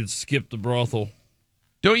 He'd skip the brothel.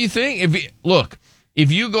 Don't you think?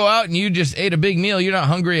 If you go out and you just ate a big meal, you're not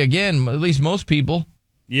hungry again, at least most people.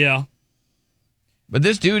 Yeah. But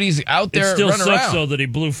this dude, he's out there It still running sucks, around. though, that he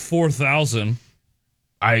blew 4,000.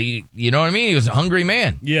 You know what I mean? He was a hungry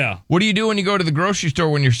man. Yeah. What do you do when you go to the grocery store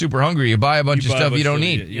when you're super hungry? You buy a bunch of stuff you don't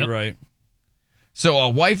need. You're right. So a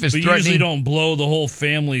wife is But you threatening. usually don't blow the whole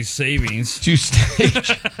family's savings. To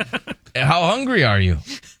stage. How hungry are you?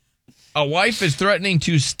 A wife is threatening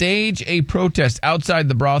to stage a protest outside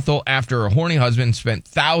the brothel after her horny husband spent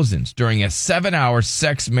thousands during a 7-hour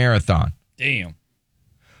sex marathon. Damn.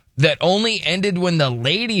 That only ended when the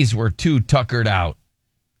ladies were too tuckered out.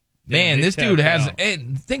 Man, they this dude has. tapped out.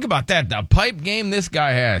 And think about that. The pipe game this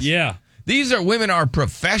guy has. Yeah. These women are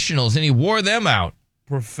professionals, and he wore them out.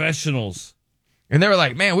 Professionals. And they were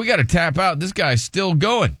like, man, we got to tap out. This guy's still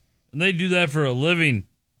going. And they do that for a living.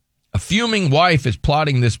 A fuming wife is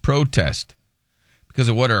plotting this protest because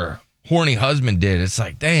of what her horny husband did. It's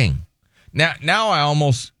like, dang. Now I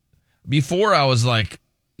almost, before I was like,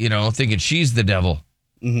 thinking she's the devil.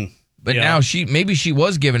 Mm-hmm. But now maybe she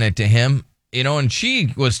was giving it to him, and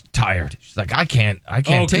she was tired. She's like, I can't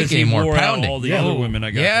take any more pounding. All the other women,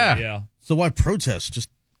 I got. Yeah. So why protest? Just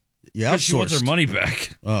Because she wants her money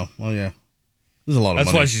back. Oh, well, yeah. There's a lot of money.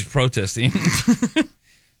 That's why she's protesting.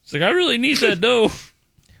 It's like, I really need that dough.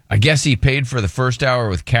 I guess he paid for the first hour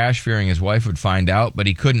with cash, fearing his wife would find out, but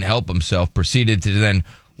he couldn't help himself, proceeded to then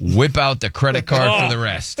whip out the credit card for the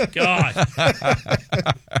rest. God.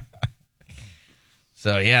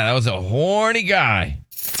 So, yeah, that was a horny guy.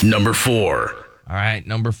 Number 4. All right,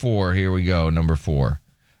 number 4. Here we go. Number 4.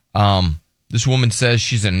 This woman says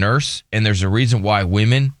she's a nurse, and there's a reason why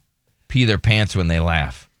women pee their pants when they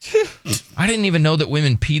laugh. I didn't even know that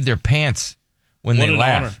women peed their pants when they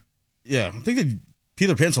laugh. Honor. Yeah, I think they pee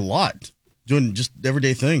their pants a lot, doing just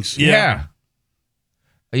everyday things. Yeah.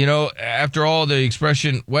 After all, the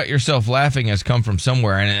expression "wet yourself laughing" has come from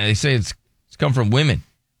somewhere, and they say it's come from women.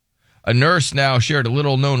 A nurse now shared a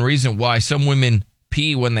little-known reason why some women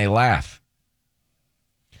pee when they laugh.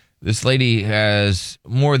 This lady has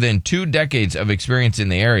more than 2 decades of experience in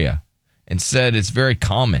the area and said it's very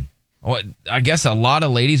common. I guess a lot of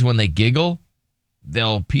ladies, when they giggle,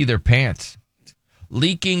 they'll pee their pants.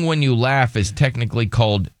 Leaking when you laugh is technically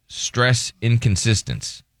called stress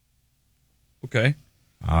inconsistence. Okay.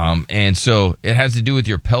 And so it has to do with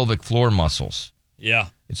your pelvic floor muscles. Yeah.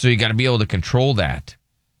 And so you got to be able to control that,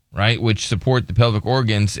 right? Which support the pelvic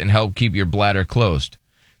organs and help keep your bladder closed.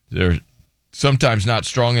 They're sometimes not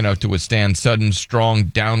strong enough to withstand sudden, strong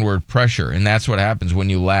downward pressure. And that's what happens when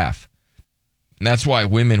you laugh. And that's why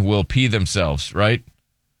women will pee themselves, right?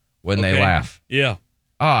 When they laugh. Yeah.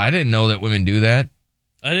 Oh, I didn't know that women do that.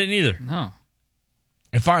 I didn't either. No.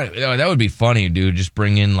 That would be funny, dude. Just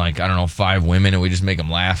bring in 5 women and we just make them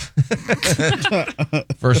laugh.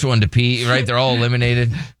 First one to pee, right? They're all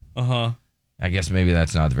eliminated. Uh-huh. I guess maybe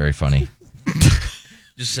that's not very funny.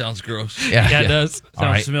 Just sounds gross. Yeah, it does.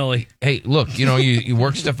 Sounds smelly. Hey, look, you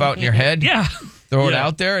work stuff out in your head. Yeah. Throw it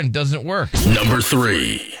out there and it doesn't work. Number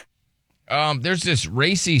 3. There's this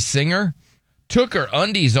racy singer, took her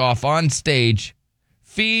undies off on stage,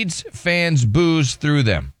 feeds fans booze through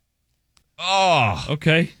them. Oh.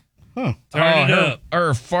 Okay. Huh. Turn it up.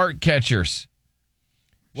 Her fart catchers.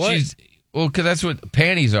 What? Because that's what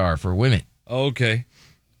panties are for women. Okay.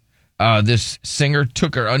 This singer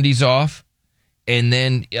took her undies off and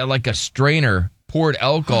then, like a strainer, poured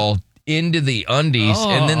alcohol into the undies,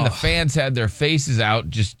 and then the fans had their faces out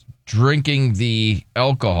just drinking the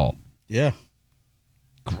alcohol. Yeah.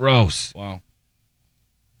 Gross. Wow.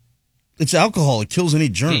 It's alcohol. It kills any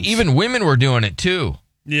germs. Even women were doing it, too.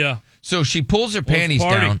 Yeah. So she pulls her panties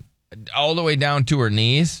down all the way down to her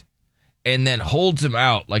knees and then holds them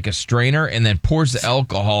out like a strainer and then pours the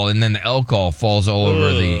alcohol, and then the alcohol falls all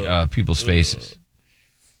over the people's faces.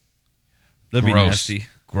 That'd be nasty.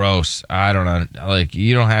 Gross. I don't know.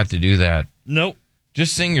 You don't have to do that. Nope.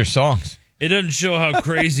 Just sing your songs. It doesn't show how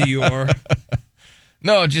crazy you are.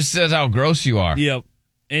 No, it just says how gross you are. Yep.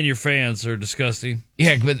 And your fans are disgusting.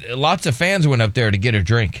 Yeah, but lots of fans went up there to get a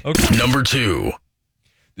drink. Okay. Number 2.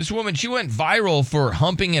 This woman, she went viral for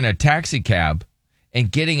humping in a taxi cab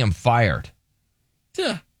and getting him fired.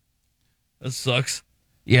 Yeah. That sucks.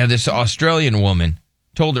 Yeah, this Australian woman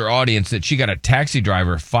told her audience that she got a taxi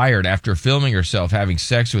driver fired after filming herself having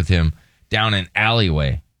sex with him down an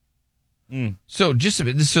alleyway. So just a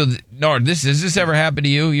bit. Nard, has this ever happened to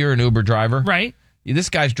you? You're an Uber driver, right? This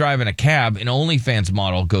guy's driving a cab. An OnlyFans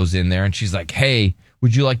model goes in there, and she's like, "Hey,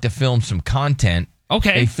 would you like to film some content?"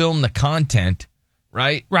 Okay. They film the content,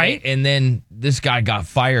 right? Right. And then this guy got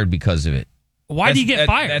fired because of it. Why did he get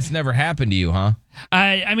fired? That's never happened to you, huh?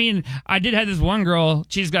 I mean, I did have this one girl.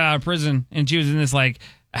 She's got out of prison, and she was in this like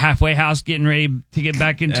halfway house, getting ready to get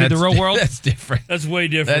back into the real world. That's different. That's way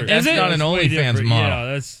different. That's not an OnlyFans model. Yeah,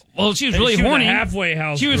 that's. Well, she was really horny. Halfway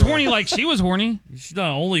house. She was horny like she was horny. She's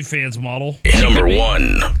not an OnlyFans model. Number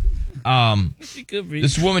 1. She could be.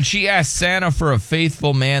 This woman, she asked Santa for a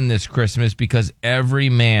faithful man this Christmas because every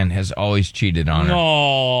man has always cheated on her.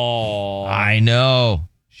 No. I know.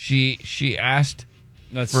 She asked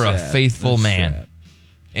for a faithful man,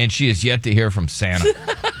 and she has yet to hear from Santa.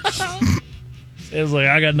 It was like,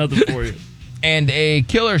 I got nothing for you. And a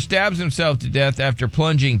killer stabs himself to death after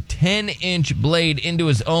plunging 10-inch blade into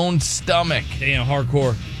his own stomach. Damn,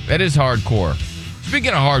 hardcore. That is hardcore. Speaking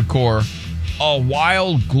of hardcore, a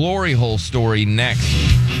wild glory hole story next.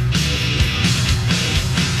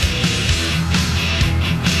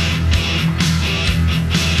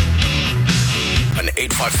 An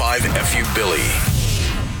 855 FU Billy.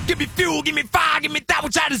 Give me fuel, give me fire, give me that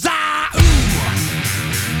which I desire.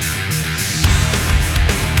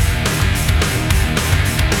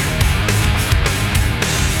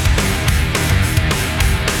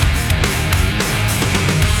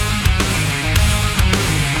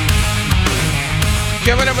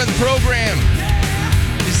 Coming up on the program,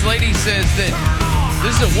 this lady says that,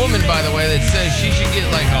 this is a woman, by the way, that says she should get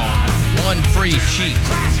like one free cheat.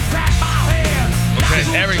 Okay,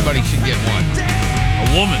 everybody should get one.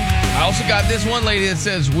 A woman. I also got this one lady that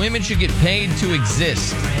says women should get paid to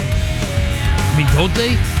exist. I mean, don't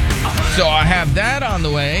they? So I have that on the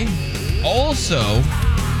way. Also,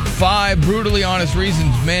 5 brutally honest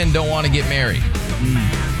reasons men don't want to get married.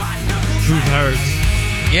 Truth hurts.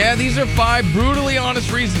 Yeah, these are 5 brutally honest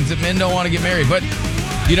reasons that men don't want to get married. But,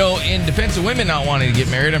 in defense of women not wanting to get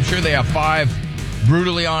married, I'm sure they have 5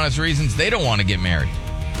 brutally honest reasons they don't want to get married.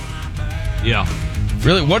 Yeah.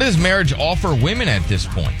 Really, what does marriage offer women at this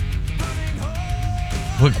point?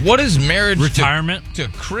 Like, what does marriage retirement to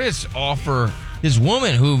Chris offer his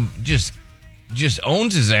woman who just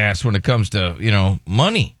owns his ass when it comes to,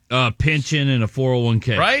 money? Pension and a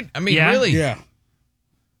 401k. Right? I mean, really? Yeah.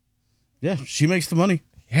 Yeah, she makes the money.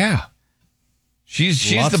 Yeah. She's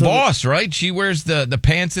the boss, right? She wears the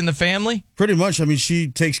pants in the family? Pretty much. I mean, she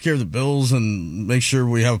takes care of the bills and makes sure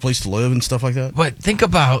we have a place to live and stuff like that. But think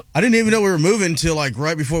about... I didn't even know we were moving until like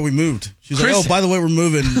right before we moved. She's like, oh, by the way, we're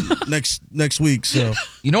moving next week. So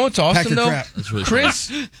you know what's awesome, though? Really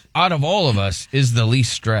Chris, out of all of us, is the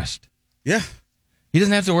least stressed. Yeah. He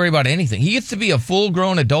doesn't have to worry about anything. He gets to be a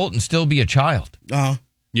full-grown adult and still be a child. Uh-huh.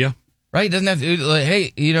 Yeah. Right? He doesn't have to, like,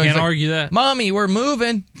 hey, Can't argue that. Mommy, we're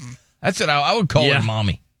moving. That's what I would call her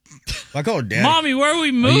Mommy. I call her Daddy. Mommy, where are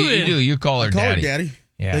we moving? You do. You call her I call Daddy. her Daddy.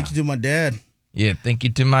 Yeah. Thank you to my dad. Yeah, thank you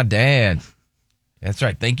to my dad. That's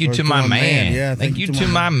right. Thank you to my man. Yeah, thank you to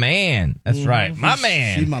my man. That's right. My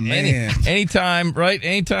man. She's my man.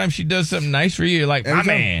 Anytime she does something nice for you, you're like, my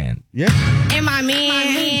man. Yeah. And my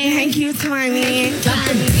man. Thank you to my man.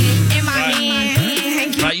 And my man.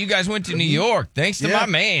 Thank you. Right, you guys went to New York. Thanks to my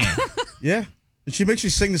man. Yeah. And she makes me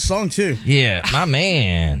sing the song, too. Yeah, my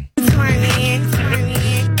man. To my man.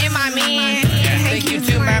 And my man. Thank you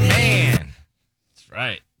to my man. That's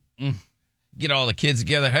right. Get all the kids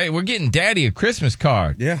together. Hey, we're getting Daddy a Christmas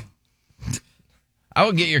card. Yeah. I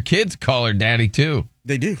would get your kids to call her Daddy, too.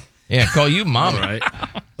 They do. Yeah, call you Mama. Right.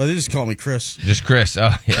 Oh, they just call me Chris. Just Chris.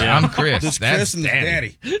 Oh, yeah. I'm Chris. Just That's Chris and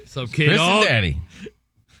Daddy. So Chris and Daddy.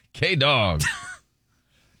 K-Dog.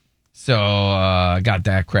 So, I got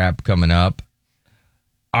that crap coming up.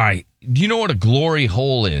 All right. Do you know what a glory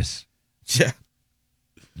hole is? Yeah.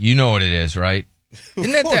 You know what it is, right?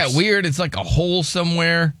 Isn't that course. weird? It's like a hole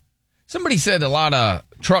somewhere. Somebody said a lot of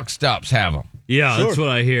truck stops have them. Yeah, that's what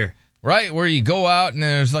I hear. Right? Where you go out and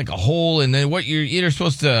there's like a hole, and then what you're either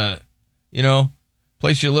supposed to,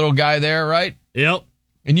 place your little guy there, right? Yep.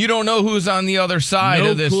 And you don't know who's on the other side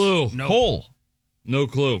of this hole. No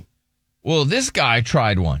clue. Well, this guy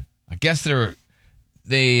tried one. I guess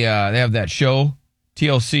they have that show,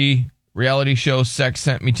 TLC reality show, Sex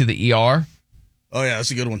Sent Me to the ER. Oh, yeah,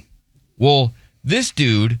 that's a good one. Well, this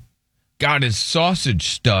dude got his sausage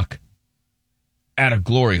stuck at a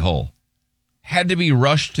glory hole. Had to be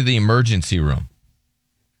rushed to the emergency room.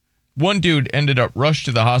 One dude ended up rushed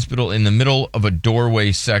to the hospital in the middle of a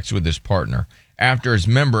doorway sex with his partner after his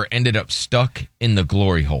member ended up stuck in the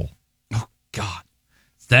glory hole. Oh, God.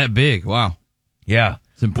 It's that big. Wow. Yeah.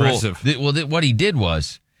 It's impressive. What he did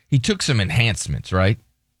was he took some enhancements, right?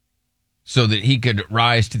 So that he could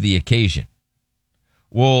rise to the occasion.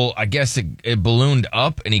 Well, I guess it ballooned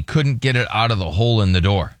up and he couldn't get it out of the hole in the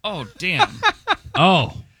door. Oh, damn.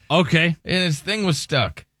 Oh, okay. And his thing was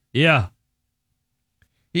stuck. Yeah.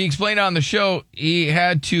 He explained on the show he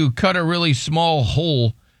had to cut a really small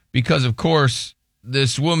hole because, of course,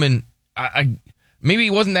 this woman, maybe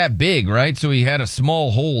he wasn't that big, right? So he had a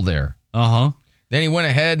small hole there. Uh-huh. Then he went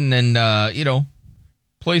ahead and then,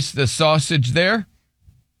 placed the sausage there.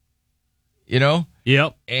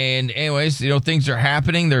 Yep. And anyways, things are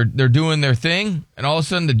happening. They're doing their thing. And all of a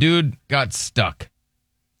sudden, the dude got stuck.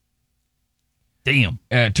 Damn.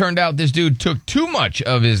 It turned out this dude took too much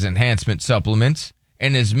of his enhancement supplements,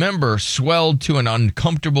 and his member swelled to an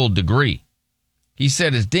uncomfortable degree. He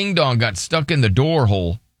said his ding-dong got stuck in the door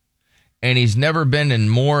hole, and he's never been in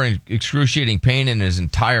more excruciating pain in his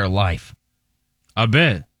entire life. I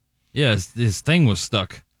bet. Yeah, his thing was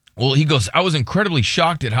stuck. Well, he goes, I was incredibly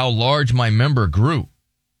shocked at how large my member grew.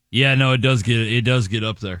 Yeah, no, it does get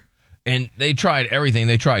up there. And they tried everything.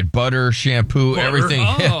 They tried butter, shampoo, everything,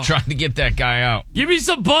 trying to get that guy out. Give me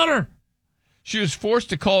some butter. She was forced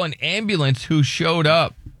to call an ambulance who showed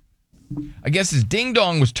up. I guess his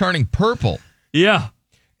ding-dong was turning purple. Yeah.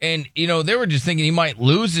 And, they were just thinking he might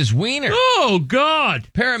lose his wiener. Oh, God.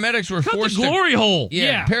 Paramedics were forced the glory hole.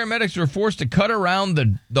 Yeah. Paramedics were forced to cut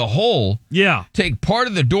around the hole. Yeah. Take part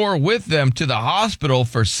of the door with them to the hospital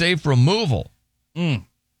for safe removal. Mm.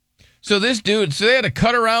 So they had to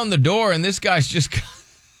cut around the door, and this guy's just...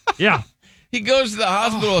 Yeah. He goes to the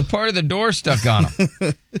hospital with part of the door stuck on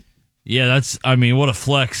him. Yeah, what a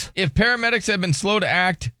flex. If paramedics had been slow to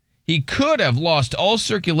act, he could have lost all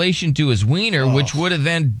circulation to his wiener, which would have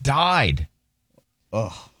then died.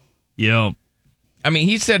 Oh. Yep.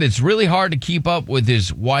 He said it's really hard to keep up with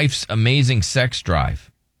his wife's amazing sex drive.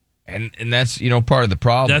 And that's, part of the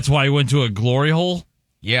problem. That's why he went to a glory hole?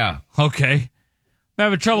 Yeah. Okay. I'm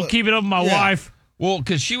having trouble keeping up with my wife. Well,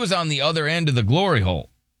 because she was on the other end of the glory hole.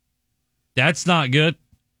 That's not good.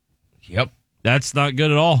 Yep. That's not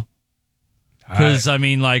good at all. Because,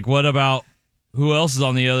 what about who else is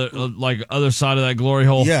on the other side of that glory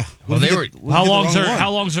hole? Yeah. Well, how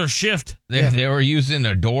long's her shift? They were using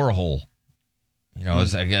a door hole.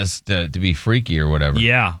 I guess to be freaky or whatever.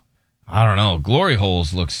 Yeah. I don't know. Glory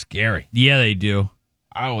holes look scary. Yeah, they do.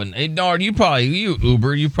 I wouldn't. Hey, Nard, you probably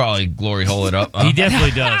glory hole it up. Huh? He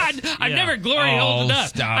definitely does. I've never glory holed it up.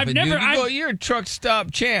 Stop it, dude. You're a truck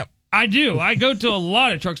stop champ. I do. I go to a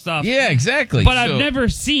lot of truck stops. Yeah, exactly. But I've never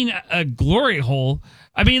seen a glory hole.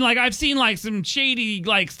 I've seen some shady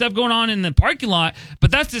stuff going on in the parking lot,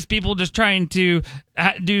 but that's just people just trying to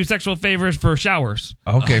do sexual favors for showers.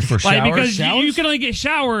 Okay, for showers. Because you can only get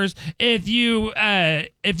showers if you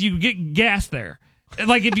get gas there.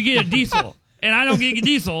 If you get a diesel. And I don't get a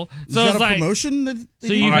diesel. So Is it's that a promotion?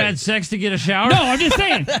 So you've had sex to get a shower? No, I'm just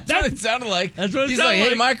saying. That's what it sounded like. That's what it He's sounded like,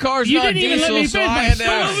 hey, my car's not diesel, so I had to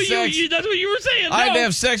have sex. That's what you were saying. I had to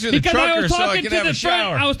have sex with a trucker so I could have a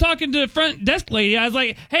shower. I was talking to the front desk lady. I was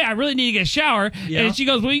like, hey, I really need to get a shower. Yeah. And she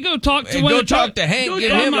goes, well, you go talk to Go talk to Hank,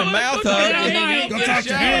 give him a mouth hug, and then go get a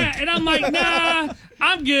shower. And I'm like, nah,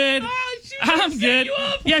 I'm good. I'm good.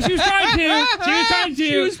 Yeah, she was trying to.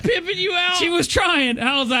 She was pimping you out. She was trying. And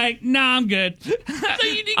I was like, nah, I'm good. So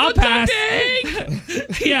you need to I'll go pass. talk to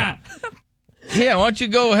Hank. Yeah. Yeah, why don't you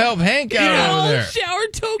go help Hank out over there? Shower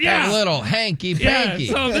token. Yeah. A little hanky-panky.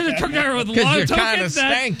 Yeah, so there's a truck driver with a lot Because of you're tokens. kind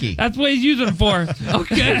of stanky. That's what he's using them for.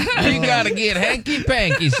 Okay. You got to get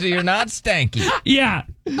hanky-panky so you're not stanky. Yeah.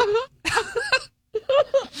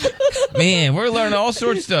 Man, we're learning all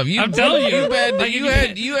sorts of stuff. I'm telling you. You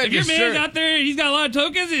had if your man's out there, he's got a lot of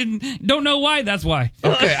tokens and don't know why, that's why.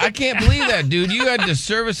 Okay, I can't believe that, dude. You had to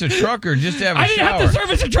service a trucker just to have a shower. I didn't have to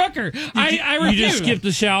service a trucker. I refused. You just skipped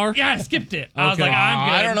the shower? Yeah, I skipped it. I was Okay. like, I'm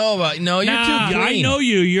good. I don't know about... No, you're too clean. I know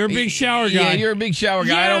you. You're a big shower guy. Yeah, you're a big shower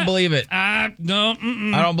guy. I don't believe it. No.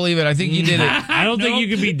 I don't believe it. I think you did it. I don't think you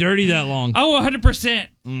can be dirty that long. Oh,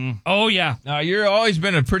 100%. Oh, yeah. No, you're always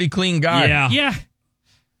been a pretty clean guy. Yeah.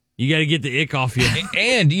 You got to get the ick off you.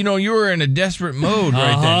 And, you were in a desperate mode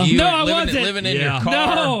right then. You No, were I wasn't. living in your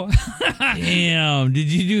car. No. Damn.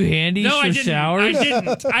 Did you do handies No, for I didn't. showers? I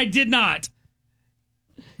didn't. I did not.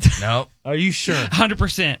 No. Are you sure?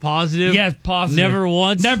 100%. Positive? Yes, positive. Never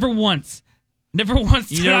once? Never once. Never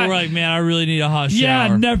once. You never were like, man, I really need a hot shower.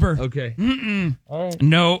 Yeah, never. Okay. Mm-mm. All right.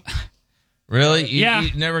 No. Really? Yeah.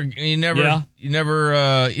 You never,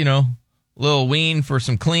 Little wean for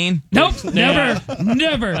some clean? Nope,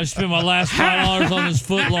 never. I spent my last $5 on this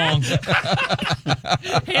foot long.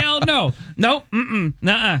 Hell no. Nope,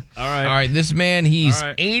 nuh-uh. All right, this man, he's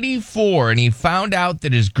 84, and he found out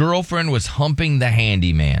that his girlfriend was humping the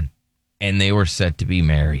handyman, and they were set to be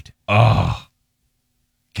married. Oh,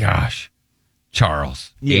 gosh.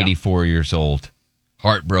 Charles, 84 years old,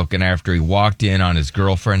 heartbroken after he walked in on his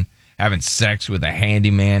girlfriend having sex with a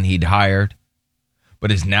handyman he'd hired,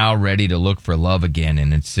 but is now ready to look for love again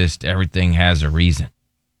and insist everything has a reason.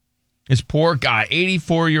 This poor guy,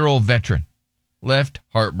 84-year-old veteran, left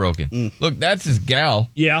heartbroken. Look, that's his gal.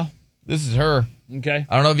 Yeah. This is her. Okay.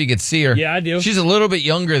 I don't know if you could see her. Yeah, I do. She's a little bit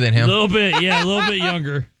younger than him. A little bit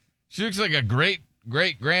younger. She looks like a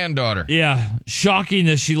great-granddaughter. Yeah, shocking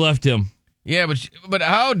that she left him. Yeah, but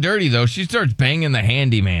how dirty, though? She starts banging the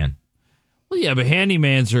handyman. Well, yeah, but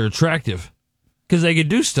handymans are attractive because they can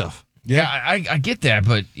do stuff. Yeah, I get that,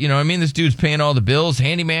 but, you know, I mean, this dude's paying all the bills.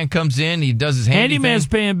 Handyman comes in, he does his handyman's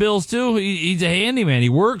paying bills, too. He's a handyman. He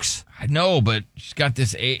works. I know, but she's got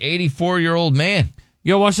this 84-year-old man.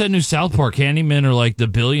 You gotta watch that new South Park. Handymen are like the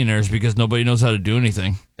billionaires because nobody knows how to do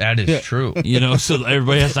anything. That is true. You know, so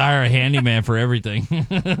everybody has to hire a handyman for everything.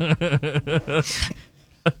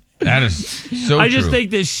 That is so I just true.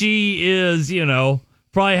 think that she is, you know,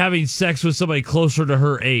 probably having sex with somebody closer to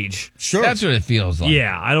her age. Sure. That's what it feels like.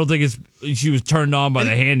 Yeah, I don't think she was turned on by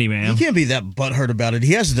the handyman. He can't be that butthurt about it.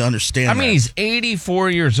 He has to understand I mean, he's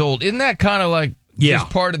 84 years old. Isn't that kind of like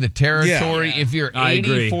just part of the territory? Yeah. If you're I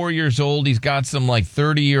agree. 84 years old, he's got some like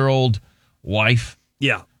 30-year-old wife.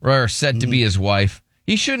 Yeah. Or set to be his wife.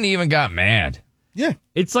 He shouldn't even got mad. Yeah.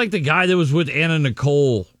 It's like the guy that was with Anna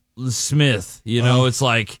Nicole Smith. You know, it's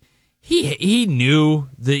like he knew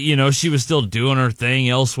that, you know, she was still doing her thing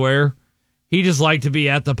elsewhere. He just liked to be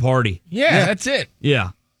at the party. Yeah, that's it. Yeah.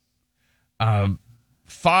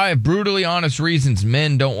 5 brutally honest reasons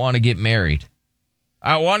men don't want to get married.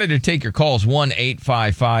 I wanted to take your calls,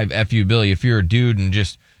 1-855-FU-Billy. If you're a dude and do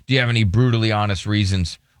you have any brutally honest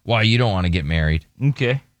reasons why you don't want to get married?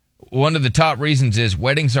 Okay. One of the top reasons is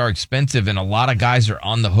weddings are expensive, and a lot of guys are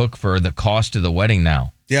on the hook for the cost of the wedding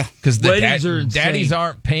now. Yeah. Because the Weddings are insane. daddies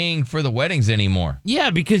aren't paying for the weddings anymore. Yeah,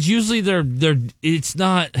 because usually it's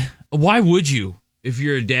not. Why would you if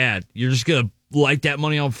you're a dad? You're just gonna light that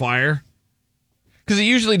money on fire? Because it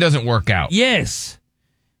usually doesn't work out. Yes.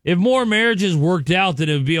 If more marriages worked out, then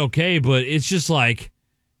it would be okay. But it's just like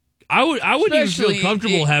I wouldn't even feel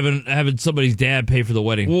comfortable having somebody's dad pay for the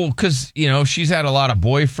wedding. Well, because you know she's had a lot of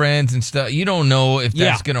boyfriends and stuff. You don't know if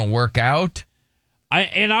that's gonna work out.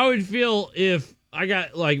 I would feel if I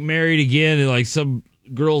got like married again and like some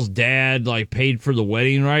girl's dad like paid for the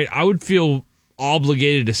wedding, right? I would feel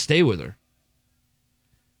obligated to stay with her.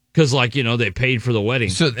 Because, like, you know, they paid for the wedding.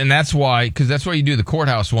 So, and that's why you do the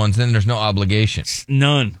courthouse ones, then there's no obligation.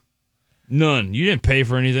 None. You didn't pay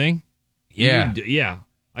for anything. Yeah.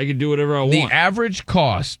 I could do whatever I want. The average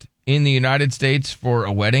cost in the United States for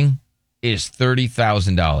a wedding is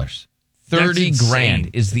 $30,000. 30 grand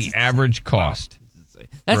is the average cost.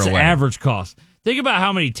 That's the average cost. Think about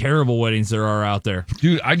how many terrible weddings there are out there.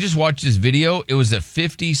 Dude, I just watched this video. It was a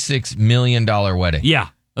 $56 million wedding. Yeah.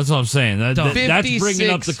 That's what I'm saying. That's bringing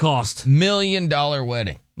up the cost. $56 million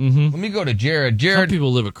wedding. Mm-hmm. Let me go to Jared. Some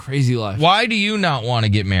people live a crazy life. Why do you not want to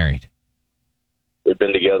get married? We've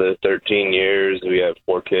been together 13 years. We have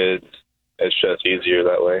 4 kids. It's just easier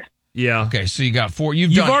that way. Yeah. Okay, so you got 4.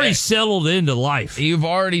 You've already settled into life. You've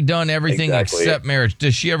already done everything except marriage.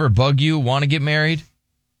 Does she ever bug you, want to get married?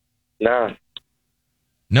 Nah.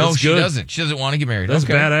 No, That's she good. doesn't. She doesn't want to get married. That's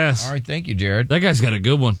okay. badass. All right, thank you, Jared. That guy's got a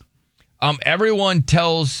good one. Everyone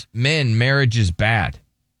tells men marriage is bad.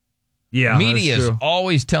 Yeah, media is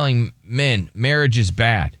always telling men marriage is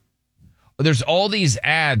bad. There's all these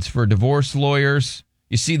ads for divorce lawyers.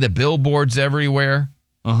 You see the billboards everywhere.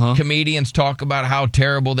 Comedians talk about how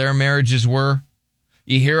terrible their marriages were.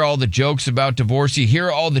 You hear all the jokes about divorce. You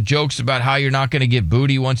hear all the jokes about how you're not going to get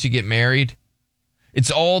booty once you get married.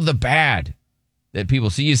 It's all the bad that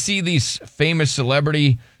people see. You see these famous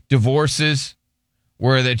celebrity divorces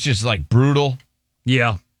where that's just like brutal.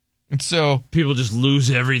 Yeah. And so people just lose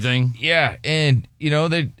everything. Yeah. And, you know,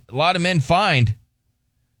 a lot of men find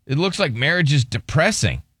it looks like marriage is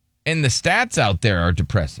depressing. And the stats out there are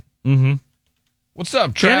depressing. Mm-hmm. What's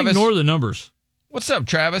up, Travis? Can't ignore the numbers. What's up,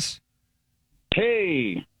 Travis?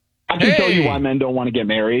 Hey. I can tell you why men don't want to get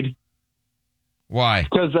married. Why?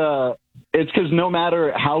 It's because no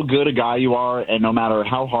matter how good a guy you are and no matter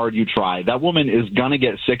how hard you try, that woman is going to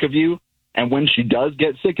get sick of you. And when she does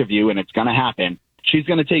get sick of you, and it's going to happen, she's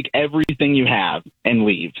going to take everything you have and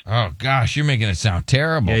leave. Oh, gosh, you're making it sound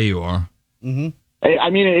terrible. Yeah, you are. Mm-hmm.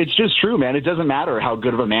 I mean, it's just true, man. It doesn't matter how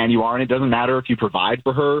good of a man you are, and it doesn't matter if you provide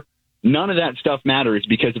for her. None of that stuff matters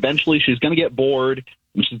because eventually she's going to get bored,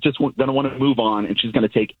 and she's just going to want to move on, and she's going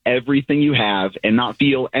to take everything you have and not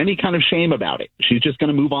feel any kind of shame about it. She's just going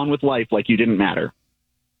to move on with life like you didn't matter.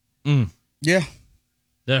 Yeah.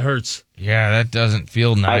 That hurts. Yeah, that doesn't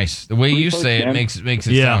feel nice. The way you say it makes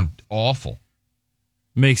it sound awful.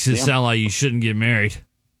 Makes it sound like you shouldn't get married.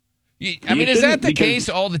 I mean, is that the case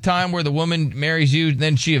all the time where the woman marries you,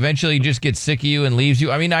 then she eventually just gets sick of you and leaves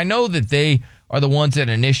you? I mean, I know that they are the ones that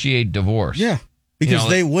initiate divorce. Yeah, because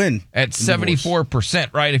they win at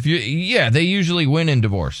 74%, right? They usually win in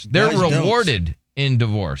divorce. They're rewarded in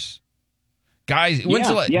divorce. Guys,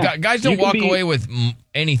 guys don't walk away with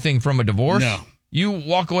anything from a divorce. No. You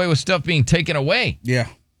walk away with stuff being taken away. Yeah.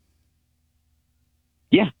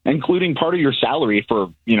 Yeah, including part of your salary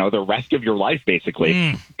for, the rest of your life,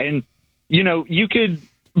 basically. And, you could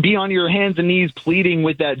be on your hands and knees pleading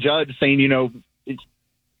with that judge saying,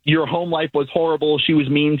 your home life was horrible. She was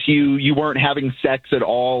mean to you. You weren't having sex at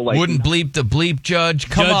all. Like, wouldn't bleep the bleep, Judge.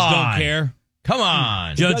 Come on. Judge don't care. Come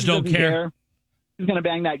on. Judge don't care. He's going to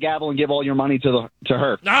bang that gavel and give all your money to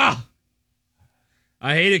her. Ah!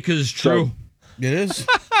 I hate it because it's true. It is.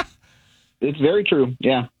 It's very true.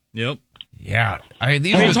 Yeah. Yep. Yeah.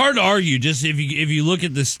 It's hard to argue just if you look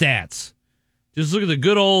at the stats. Just look at the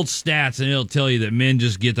good old stats, and it'll tell you that men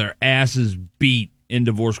just get their asses beat in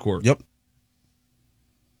divorce court. Yep.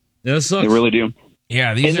 That sucks. They really do.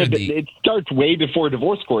 Yeah, it starts way before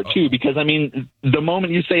divorce court, too, because, I mean, the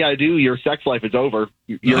moment you say I do, your sex life is over.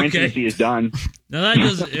 Your intimacy is done. Now, that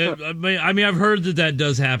does, I mean, I've heard that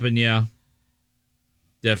does happen, yeah.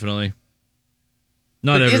 Definitely.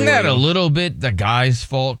 Not everywhere. Isn't that a little bit the guy's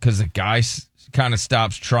fault? Because the guy kind of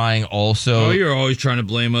stops trying also. Oh, you're always trying to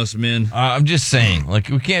blame us men. I'm just saying, like,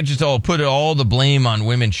 we can't just put all the blame on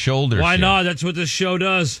women's shoulders. Why here. not? That's what this show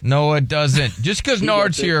does. No, it doesn't. Just because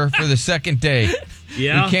Nard's here for the second day, we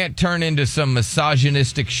can't turn into some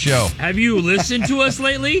misogynistic show. Have you listened to us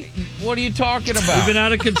lately? What are you talking about? We've been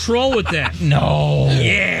out of control with that. No.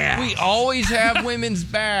 Yeah. We always have women's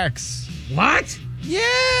backs. What?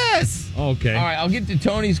 Yes. Okay. All right, I'll get to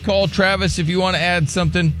Tony's call. Travis, if you want to add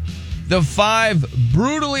something. The 5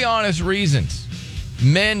 brutally honest reasons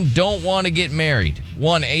men don't want to get married.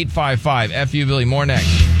 1-855-FU-Billy. More next.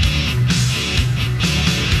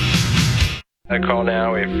 I call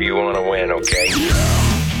now if you want to win, okay?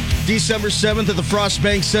 December 7th at the Frost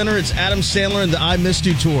Bank Center, it's Adam Sandler and the I Missed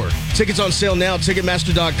You Tour. Tickets on sale now,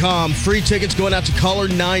 Ticketmaster.com. Free tickets going out to caller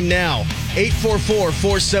 9 now.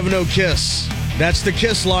 844-470-KISS. That's the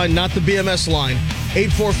KISS line, not the BMS line.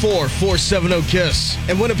 844-470-KISS.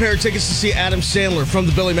 And win a pair of tickets to see Adam Sandler from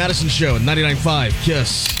the Billy Madison Show at 99.5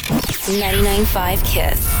 KISS. 99.5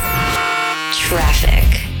 KISS. Traffic.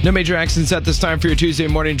 No major accidents at this time for your Tuesday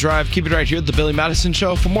morning drive. Keep it right here at the Billy Madison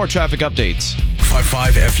Show for more traffic updates.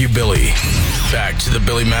 55 FU Billy. Back to the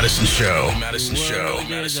Billy Madison Show. Madison Show.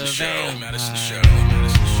 Madison Show. Madison Show.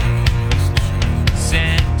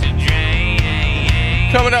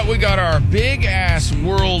 Coming up, we got our big-ass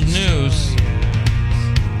world news.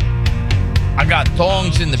 I got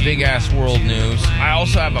thongs in the big-ass world news. I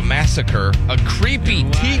also have a massacre, a creepy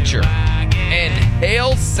teacher, and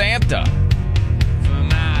Hail Santa.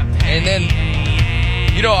 And then,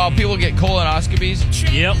 you know how people get colonoscopies?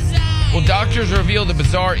 Yep. Well, doctors reveal the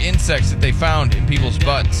bizarre insects that they found in people's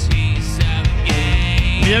butts.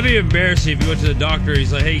 That'd be embarrassing if you went to the doctor.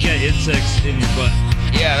 He's like, hey, you got insects in your butt.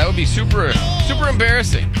 Yeah, that would be super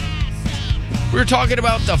embarrassing. We were talking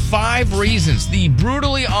about the 5 reasons, the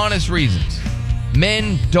brutally honest reasons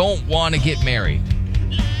men don't want to get married.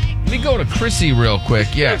 Let me go to Chrissy real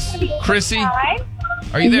quick. Yes. Chrissy? Hi.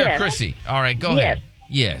 Are you there, Yes. Chrissy? All right, go ahead.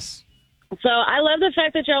 Yes. So I love the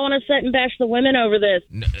fact that y'all want to sit and bash the women over this.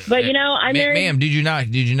 But, I married... Ma'am, did you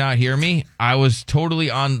not hear me? I was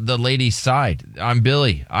totally on the lady's side. I'm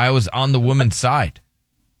Billy. I was on the woman's side.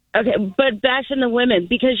 Okay, but bashing the women,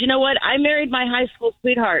 because you know what? I married my high school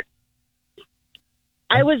sweetheart.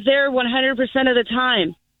 I was there 100% of the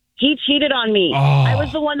time. He cheated on me. Oh. I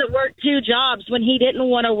was the one that worked 2 jobs when he didn't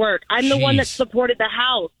want to work. I'm the one that supported the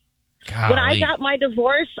house. Golly. When I got my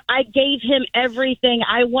divorce, I gave him everything.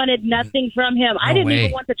 I wanted nothing from him. I didn't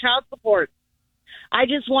even want the child support. I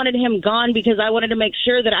just wanted him gone because I wanted to make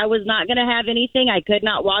sure that I was not going to have anything I could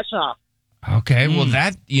not wash off. Okay, well,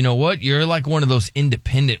 that, you know what? You're like one of those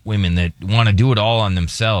independent women that want to do it all on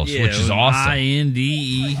themselves, which is awesome.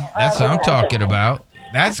 INDE. That's what I'm talking about.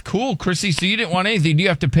 That's cool, Chrissy. So you didn't want anything. Do you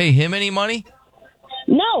have to pay him any money?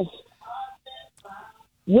 No.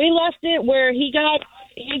 We left it where he got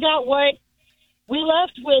what we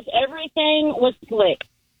left with. Everything was split.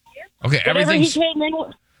 Okay, Whatever everything's... he came in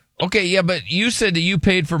with. Okay, yeah, but you said that you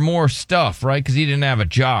paid for more stuff, right? Because he didn't have a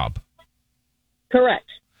job. Correct.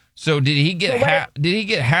 So did he get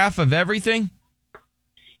half of everything?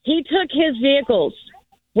 He took his vehicles,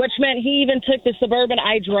 which meant he even took the Suburban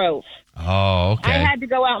I drove. Oh, okay. I had to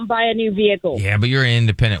go out and buy a new vehicle. Yeah, but you're an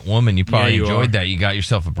independent woman. You probably you enjoyed are. that. You got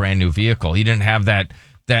yourself a brand new vehicle. You didn't have that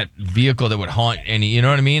vehicle that would haunt any. You know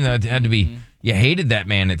what I mean? That had to be. You hated that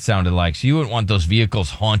man. It sounded like, so you wouldn't want those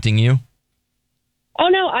vehicles haunting you. Oh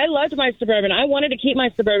no, I loved my Suburban. I wanted to keep my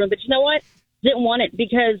Suburban, but you know what? Didn't want it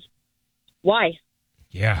because why?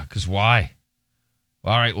 Yeah, because why?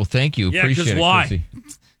 All right. Well, thank you. Yeah, Appreciate 'cause it. why? Chrissy.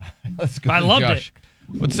 Let's go. I to loved Josh.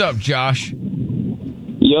 What's up, Josh?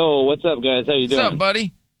 Yo, what's up, guys? How you doing? What's up,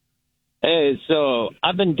 buddy? Hey, so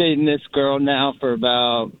I've been dating this girl now for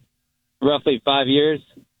about roughly 5 years,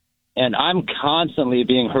 and I'm constantly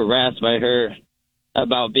being harassed by her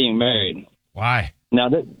about being married. Why? Now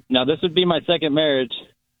this would be my second marriage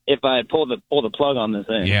if I pull the plug on this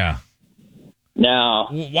thing. Yeah. Now,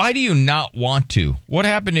 Why do you not want to? What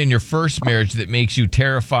happened in your first marriage that makes you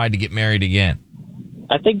terrified to get married again?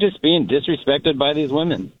 I think just being disrespected by these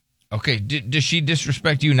women. Okay. Does she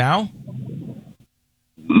disrespect you now?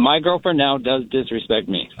 My girlfriend now does disrespect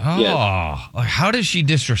me. Oh, Yes. how does she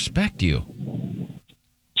disrespect you?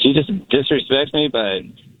 She just disrespects me by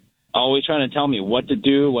always trying to tell me what to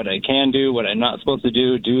do, what I can do, what I'm not supposed to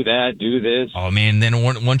do that, do this. Oh, man, then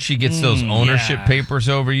once she gets those ownership papers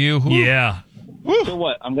over you, Yeah. So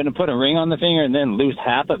what? I'm going to put a ring on the finger and then lose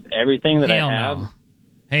half of everything that Hell I have? no.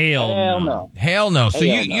 Hell no. Hell no. So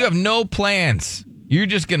Hell you have no plans. You're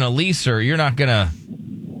just going to lease her. You're not going to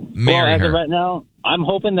Well, marry as her. of right now, I'm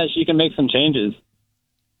hoping that she can make some changes.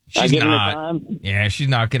 I She's give her not. time. Yeah, she's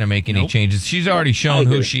not going to make any changes. She's already shown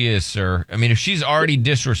who she is, sir. I mean, if she's already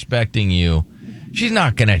disrespecting you, she's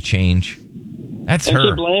not going to change. That's And her.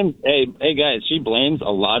 she blames, hey guys, she blames a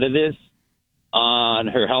lot of this on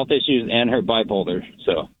her health issues and her bipolar.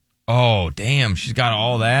 So Oh, damn. She's got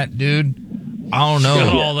all that, dude. I don't know.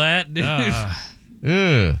 Got all that, dude.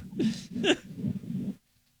 Ugh.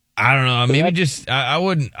 I don't know. Maybe just I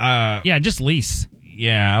wouldn't. Yeah, just lease.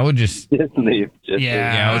 Yeah, I would just leave.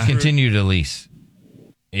 I would continue to lease.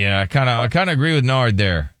 Yeah, I kind of agree with Nard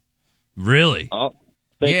there. Really? Oh,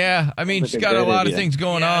 yeah, I mean, she's got a lot of things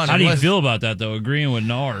going on. How do you feel about that, though, agreeing with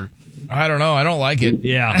Nard? I don't know. I don't like it.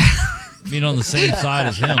 Yeah. Being on the same side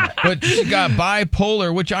as him. But she's got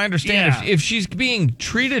bipolar, which I understand. Yeah. If she's being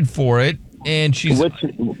treated for it and she's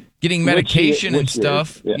getting medication and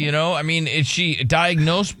stuff, you know, I mean, is she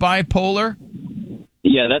diagnosed bipolar?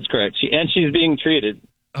 Yeah, that's correct. She's being treated.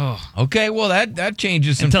 Oh, okay. Well, that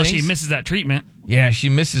changes some Until things. she misses that treatment. Yeah, she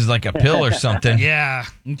misses like a pill or something. Yeah.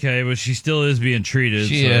 Okay, but she still is being treated,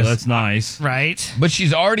 She so is. that's nice. Right. But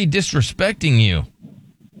she's already disrespecting you.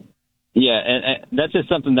 Yeah, and that's just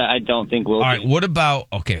something that I don't think will. All right, what about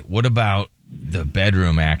the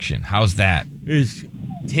bedroom action? How's that? It's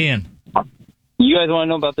 10. You guys want to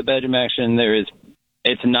know about the bedroom action?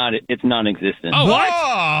 It's non-existent. Oh,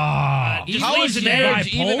 what? Just How is leave it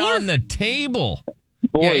marriage bipolar? even on the table?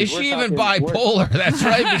 Boys, yeah, is we're she even talking- bipolar? That's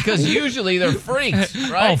right, because usually they're freaks,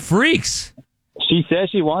 right? Oh, freaks. She says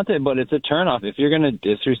she wants it, but it's a turnoff. If you're going to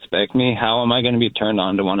disrespect me, how am I going to be turned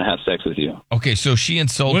on to want to have sex with you? Okay, so she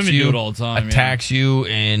insults Women you, do it all the time, attacks you,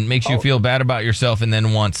 and makes you feel bad about yourself, and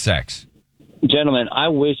then wants sex. Gentlemen, I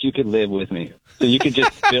wish you could live with me so you could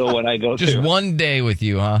just feel what I go Just through. one day with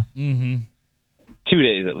you, huh? Mm-hmm. 2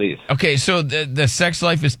 days at least. Okay, so the sex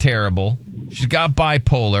life is terrible. She's got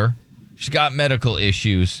bipolar. She's got medical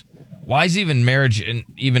issues. Why is even marriage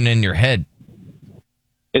even in your head?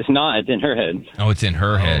 It's not. It's in her head. Oh, it's in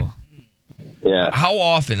her head. Yeah. How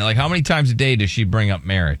often? Like, how many times a day does she bring up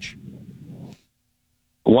marriage?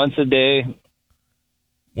 Once a day.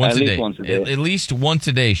 Once At a least day. once a day. At least once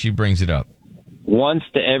a day she brings it up. Once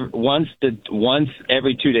every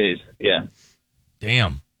 2 days. Yeah.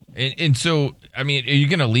 Damn. And so, I mean, are you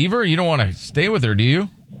going to leave her? You don't want to stay with her, do you?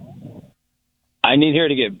 I need her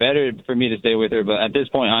to get better for me to stay with her, but at this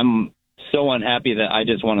point, I'm so unhappy that I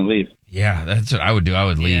just want to leave. Yeah, that's what I would do. I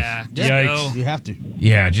would leave. Yeah. Yikes. You have to.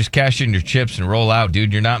 Yeah, just cash in your chips and roll out,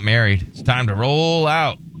 dude. You're not married. It's time to roll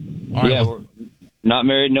out. All right, Yeah, well- we're not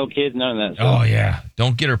married, no kids, none of that. So. oh, yeah.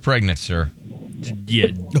 Don't get her pregnant, sir. Yeah.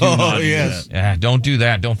 Oh, yes. Yeah, don't do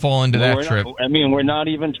that. Don't fall into Well, that trip. we're not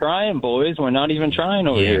even trying, boys. We're not even trying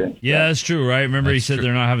over here. Yeah, that's true, right? Remember he That's said true.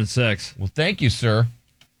 they're not having sex. Well, thank you, sir.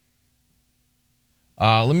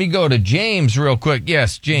 Let me go to James real quick.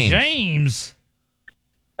 Yes, James. James.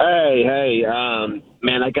 Hey,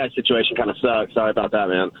 man, that guy's situation kind of sucks. Sorry about that,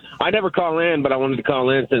 man. I never call in, but I wanted to call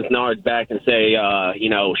in since Nard's back and say,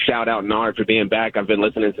 shout out Nard for being back. I've been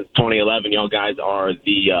listening since 2011. Y'all guys are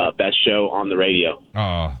the best show on the radio.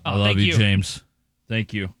 I love you, James.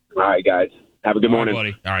 Thank you. All right, guys. Have a good morning.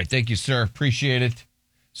 Buddy. All right, thank you, sir. Appreciate it.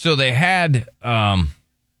 So they had, like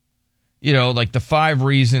the 5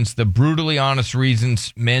 reasons, the brutally honest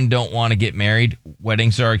reasons men don't want to get married.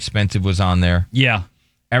 Weddings are expensive was on there. Yeah.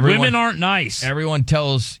 Women aren't nice. Everyone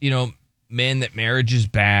tells, men that marriage is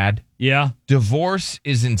bad. Yeah. Divorce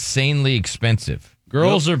is insanely expensive.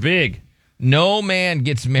 Girls are big. No man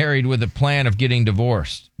gets married with a plan of getting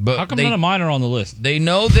divorced. But how come none of mine are on the list? They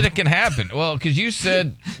know that it can happen. Well, because you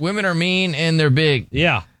said women are mean and they're big.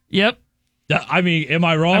 Yeah. Yep. I mean, am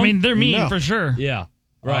I wrong? I mean, they're mean for sure. Yeah.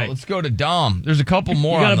 Right. Let's go to Dom. There's a couple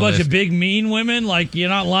more. You got on a the bunch list. of big mean women. Like you're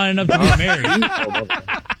not lining up to get married.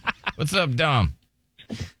 What's up, Dom?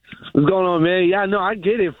 What's going on, man? Yeah, no, I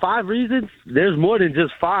get it. 5 reasons? There's more than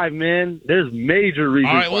just 5, man. There's major reasons.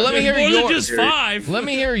 All right, well, let me hear more your... than just 5. Let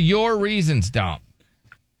me hear your reasons, Dom.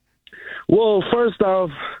 Well, first off,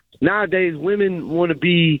 nowadays women want to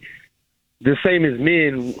be the same as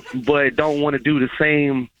men, but don't want to do the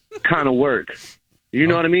same kind of work. You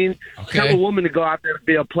know what I mean? Okay. Tell a woman to go out there to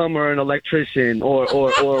be a plumber or an electrician or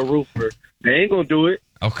a roofer. They ain't going to do it.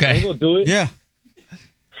 Okay. They ain't going to do it. Yeah.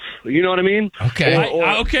 You know what I mean? Okay.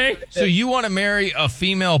 Okay. So you want to marry a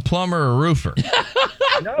female plumber or roofer?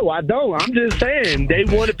 No, I don't. I'm just saying they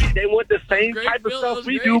want the same type of stuff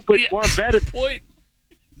we do, but want better.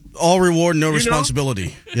 All reward, no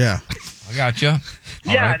responsibility. Yeah. I got you.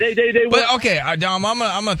 Yeah, right. they But okay, Dom, I'm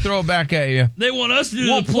gonna throw it back at you. They want us to do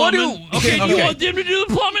the plumbing. Okay, you want them to do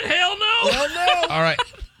the plumbing? Hell no. Hell no. All right.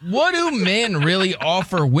 What do men really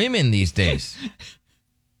offer women these days?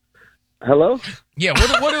 Hello? Yeah,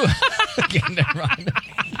 what do okay, never mind.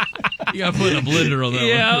 You gotta put a blender on that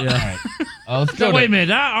one. All right. Let's go So to- wait a minute,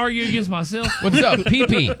 did I argue against myself? What's up,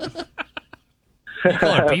 Pee-Pee? You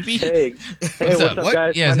call her Pee-Pee? Hey, What's up?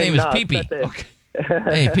 guys? Yeah, his My name is name's Pee-Pee. Nas. Okay.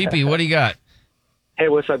 Hey, Pee-Pee, what do you got? Hey,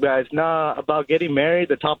 what's up, guys? Nah, about getting married,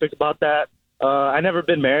 the topic about that. I never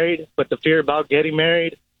been married, but the fear about getting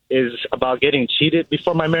married is about getting cheated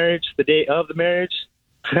before my marriage, the day of the marriage.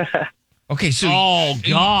 Okay, so oh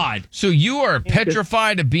God, so you are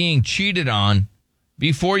petrified of being cheated on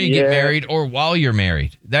before you get married or while you're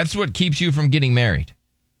married. That's what keeps you from getting married.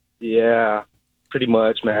 Yeah, pretty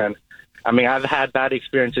much, man. I mean, I've had bad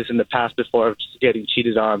experiences in the past before getting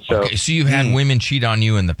cheated on. So, Okay, so you've had women cheat on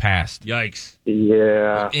you in the past. Yikes.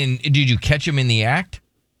 Yeah. And did you catch them in the act?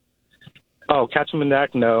 Oh, catch them in the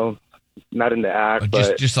act? No, not in the act.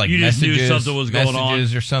 but Just like you just messages, knew something was going on?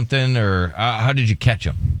 messages or something, or how did you catch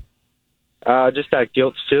them? just that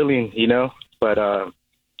guilt feeling, you know. But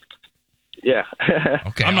yeah.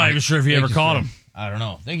 Okay, I'm not even sure if you Thank ever you, caught sir. him. I don't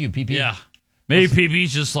know. Thank you, PP. Yeah. Maybe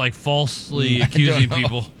PP's just like falsely I don't accusing know.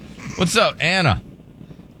 people. What's up, Anna?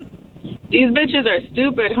 These bitches are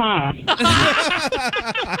stupid, huh?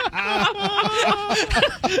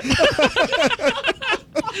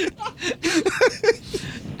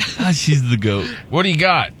 She's the goat. What do you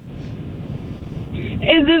got?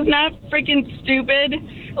 Is this not freaking stupid?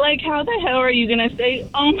 Like, how the hell are you going to say,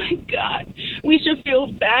 oh, my God, we should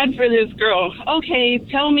feel bad for this girl? Okay,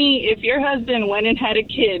 tell me if your husband went and had a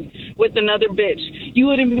kid with another bitch, you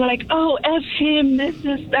wouldn't be like, oh, F him, this,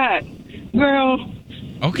 that. Girl.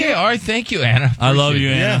 Okay, all right. Thank you, Anna. I love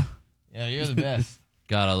Appreciate you, it. Anna. Yeah, you're the best.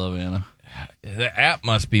 God, I love Anna. The app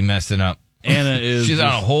must be messing up. Anna is. She's on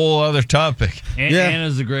a whole other topic.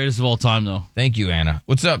 Anna's the greatest of all time, though. Thank you, Anna.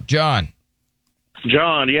 What's up, John?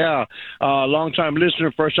 John, yeah, long-time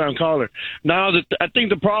listener, first-time caller. Now, I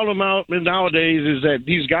think the problem out nowadays is that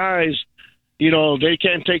these guys, they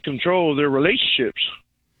can't take control of their relationships.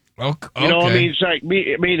 Okay. You know, I mean, it's like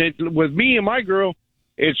me. I mean, with me and my girl,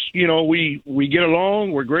 it's we get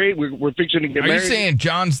along, we're great, we're fixing to get Are married. you saying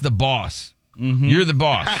John's the boss? Mm-hmm. You're the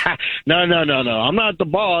boss. No. I'm not the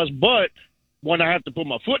boss, but when I have to put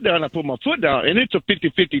my foot down, I put my foot down, and it's a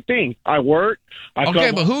 50-50 thing. I work.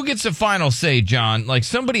 Okay, but who gets the final say, John? Like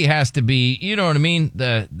somebody has to be, you know what I mean,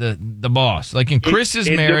 the boss. Like in Chris's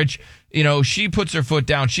marriage, she puts her foot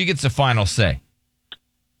down, she gets the final say.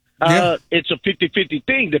 It's a 50-50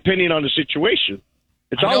 thing, depending on the situation.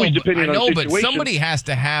 It's always depending on the situation. But somebody has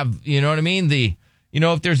to have, you know what I mean?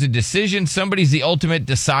 If there's a decision, somebody's the ultimate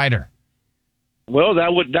decider. Well,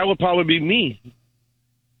 that would probably be me.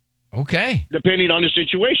 Okay. Depending on the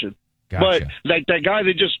situation. Gotcha. But like that guy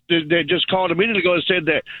that just called a minute ago and said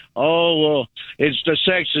that, it's the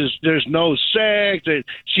sex there's no sex, that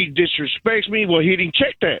she disrespects me. Well, he didn't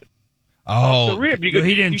check that. Oh, the rib.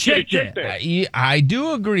 You should check that. I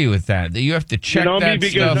do agree with that. That you have to check You know what I that mean?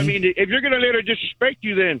 Because stuff. I mean, if you're gonna let her disrespect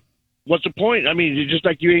you, then what's the point? I mean, it's just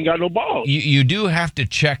like you ain't got no balls. You do have to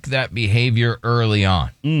check that behavior early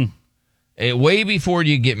on. Way before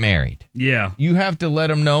you get married. Yeah. You have to let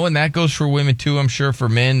them know, and that goes for women too, I'm sure, for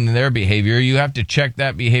men and their behavior. You have to check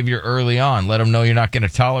that behavior early on. Let them know you're not going to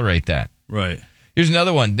tolerate that. Right. Here's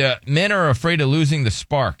another one. The men are afraid of losing the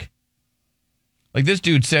spark. Like this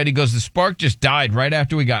dude said, he goes, the spark just died right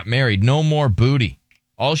after we got married. No more booty.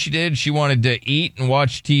 All she did, she wanted to eat and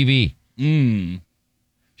watch TV.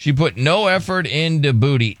 She put no effort into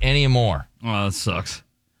booty anymore. Oh, that sucks.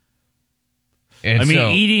 And I mean, so-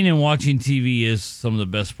 eating and watching TV is some of the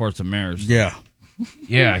best parts of marriage. Yeah.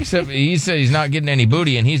 Yeah, except he said he's not getting any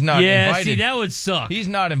booty, and he's not Yeah, invited. see, that would suck. He's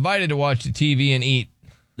not invited to watch the TV and eat.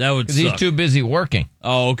 That would Because he's suck. too busy working.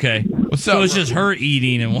 Oh, okay. What's So up, it's just her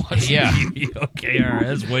eating and watching Yeah. TV. Okay, all right.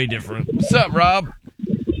 That's way different. What's up, Rob?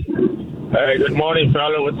 Hey, good morning,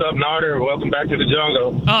 fella. What's up, Narder? Welcome back to the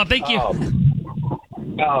jungle. Oh, thank you.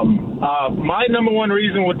 My number one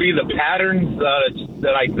reason would be the patterns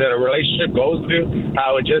that a relationship goes through,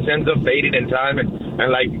 how it just ends up fading in time, and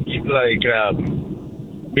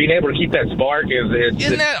being able to keep that spark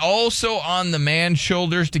Isn't that also on the man's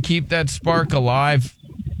shoulders to keep that spark alive?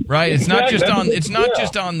 Right? It's not just on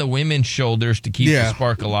just on the women's shoulders to keep the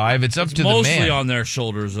spark alive. It's up to the man. Mostly on their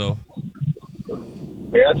shoulders, though.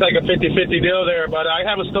 Yeah, it's like a 50-50 deal there. But I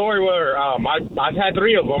have a story where I've had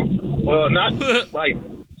 3 of them. Well, not like,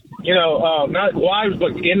 not wives,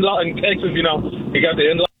 but in-law in Texas, you got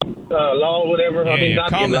the in-law law or whatever. Yeah, I mean, not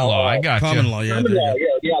the common in-law law. I got Common you. law, yeah.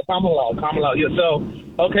 Common law. Yeah. So,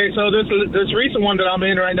 okay, so this recent one that I'm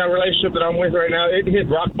in right now, relationship that I'm with right now, it hit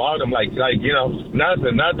rock bottom. Like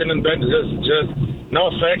nothing in bed, just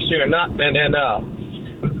no affection and not.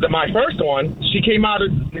 And my first one, she came out.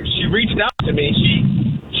 She reached out to me.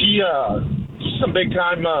 She's some big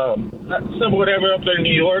time, some whatever up there in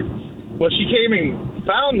New York. Well, she came and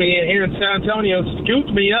found me here in San Antonio, scooped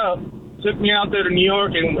me up, took me out there to New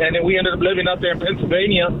York, and then we ended up living up there in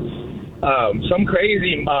Pennsylvania. Some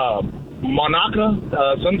crazy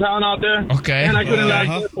Monaca, some town out there. Okay. And I couldn't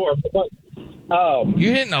like it for her. But,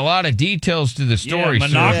 You're hitting a lot of details to the story, Yeah,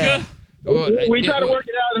 sir. Monaca? we try to work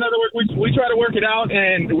it out. In other words, we try to work it out,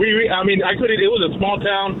 and I couldn't. It was a small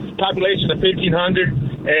town, population of 1,500,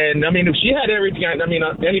 and I mean, she had everything. I mean,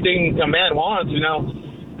 anything a man wants,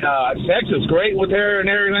 sex was great with her and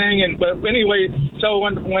everything. But anyway, so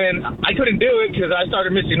when I couldn't do it because I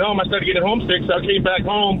started missing home, I started getting homesick, so I came back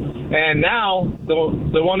home, and now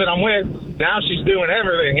the one that I'm with, now she's doing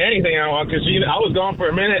anything I want because I was gone for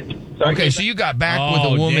a minute. So you got back with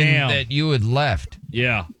a woman that you had left.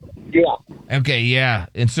 Yeah. Yeah. Okay, yeah.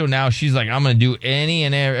 And so now she's like, I'm going to do any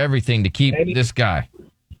and everything to keep this guy.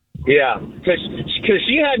 Yeah, because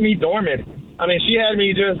she had me dormant. I mean, she had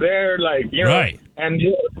me just there, like, Right. And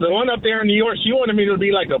the one up there in New York, she wanted me to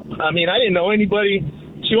be like I didn't know anybody.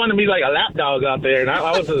 She wanted me like a lap dog out there, and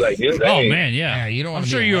I was just like, hey. Oh, man, yeah. you don't I'm wanna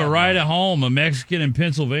sure be a you were lap right at home, a Mexican in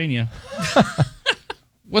Pennsylvania.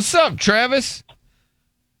 What's up, Travis?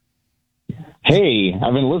 Hey,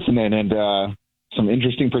 I've been listening and some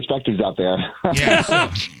interesting perspectives out there. Yeah. So,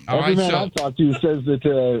 Every man I've talked to says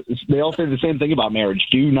that they all say the same thing about marriage.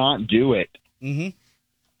 Do not do it. Mm-hmm.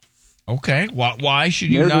 Okay. Why should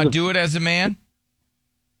you Marriage not is a- do it as a man?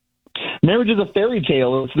 Marriage is a fairy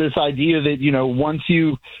tale. It's this idea that, once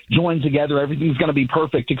you join together, everything's going to be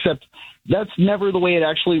perfect, except that's never the way it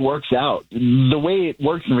actually works out. The way it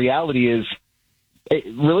works in reality is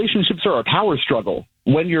relationships are a power struggle.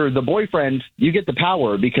 When you're the boyfriend, you get the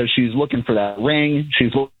power because she's looking for that ring,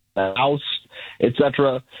 she's looking for that house,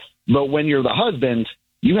 etc. But when you're the husband,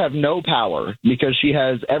 you have no power because she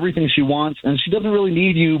has everything she wants, and she doesn't really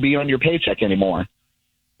need you beyond your paycheck anymore.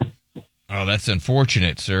 Oh, that's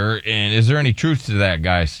unfortunate, sir. And is there any truth to that,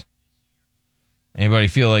 guys? Anybody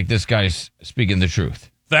feel like this guy's speaking the truth?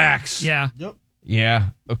 Facts. Yeah. Yep. Yeah.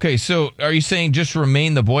 Okay, so are you saying just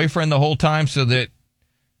remain the boyfriend the whole time so that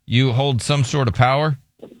you hold some sort of power?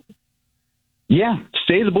 Yeah,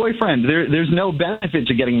 stay the boyfriend. There's no benefit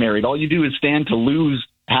to getting married. All you do is stand to lose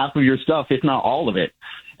half of your stuff, if not all of it.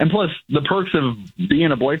 And plus, the perks of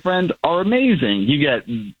being a boyfriend are amazing. You get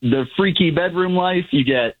the freaky bedroom life. You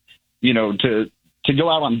get, to go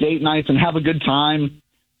out on date nights and have a good time.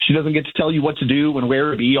 She doesn't get to tell you what to do and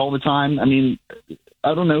where to be all the time. I mean,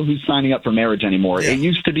 I don't know who's signing up for marriage anymore. Yeah. It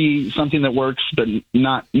used to be something that works, but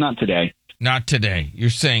not today. Not today. You're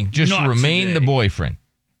saying just Not remain today. the boyfriend.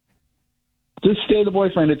 Just stay the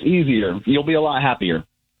boyfriend. It's easier. You'll be a lot happier.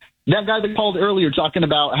 That guy that called earlier talking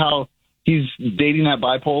about how he's dating that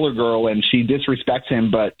bipolar girl and she disrespects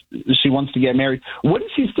him, but she wants to get married. What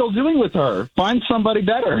is he still doing with her? Find somebody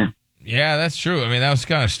better. Yeah, that's true. I mean, that was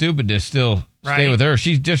kind of stupid to still stay with her.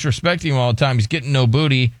 She's disrespecting him all the time. He's getting no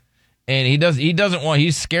booty, and he doesn't want.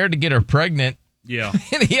 He's scared to get her pregnant. Yeah.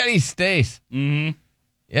 And yet he stays. Mm-hmm.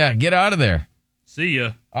 Yeah, get out of there. See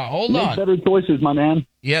ya. Hold Make on. better choices, my man.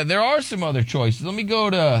 Yeah, there are some other choices. Let me go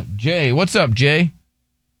to Jay. What's up, Jay?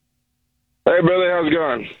 Hey, Billy, how's it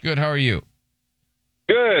going? Good. How are you?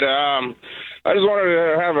 Good. I just wanted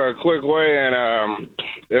to have a quick way, and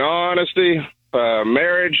in all honesty,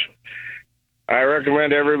 marriage, I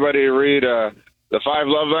recommend everybody read the 5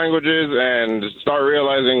 love languages and start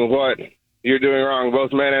realizing what you're doing wrong,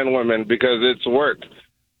 both men and women, because it's work.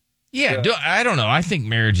 Yeah, I don't know. I think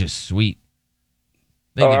marriage is sweet.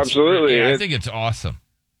 Absolutely. Yeah, I think it's awesome.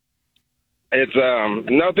 It's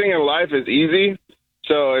nothing in life is easy.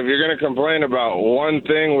 So if you're going to complain about one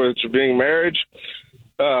thing, which being marriage,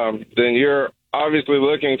 then you're obviously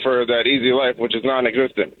looking for that easy life, which is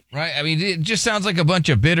non-existent. Right? I mean, it just sounds like a bunch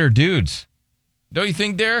of bitter dudes. Don't you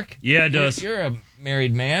think, Derek? Yeah, it does. You're a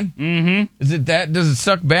married man. Mm-hmm. Is it that? Does it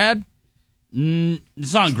suck bad?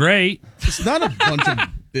 It's not great. It's not a bunch of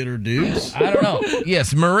bitter dudes. I don't know.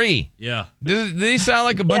 Yes, Marie. Yeah. Do these sound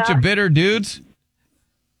like a bunch of bitter dudes?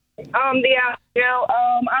 Yeah,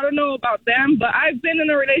 I don't know about them, but I've been in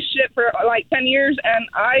a relationship for like 10 years, and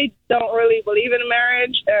I don't really believe in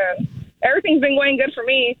marriage, and everything's been going good for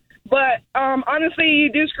me. But honestly,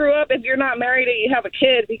 you do screw up if you're not married and you have a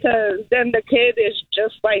kid, because then the kid is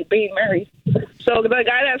just like being married. So the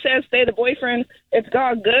guy that says stay the boyfriend, it's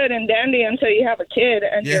all good and dandy until you have a kid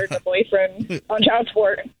and you're the boyfriend on child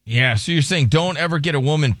support. Yeah, so you're saying don't ever get a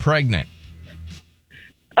woman pregnant.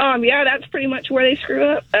 Yeah, that's pretty much where they screw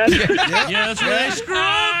up. Yeah, that's where they screw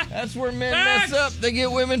up. That's where men mess up. They get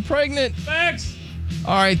women pregnant. Facts.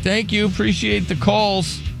 All right, thank you. Appreciate the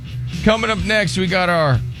calls. Coming up next, we got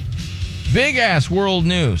our big-ass world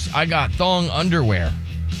news. I got thong underwear.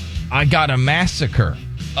 I got a massacre.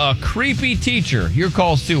 A creepy teacher. Your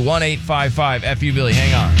calls to 1-855-FU-BILLY.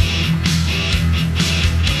 Hang on.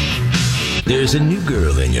 There's a new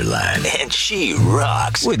girl in your life, and she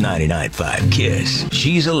rocks with 99.5 KISS.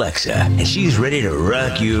 She's Alexa, and she's ready to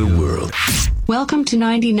rock your world. Welcome to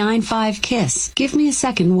 99.5 KISS. Give me a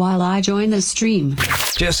second while I join the stream.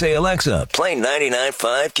 Just say, Alexa, play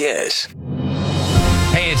 99.5 KISS.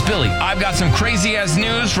 Hey, it's Billy. I've got some crazy-ass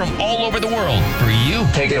news from all over the world for you.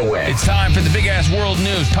 Take it away. It's time for the big-ass world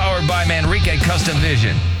news powered by Manrique Custom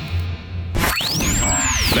Vision.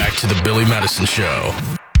 Back to the Billy Madison Show.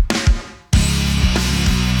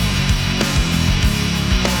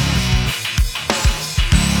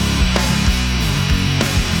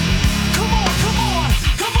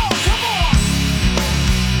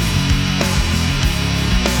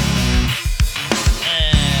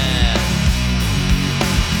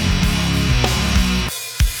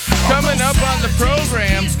 Coming up on the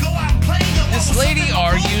program, this lady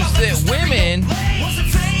argues that women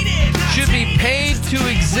should be paid to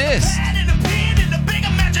exist.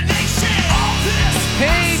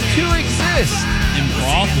 Paid to exist. In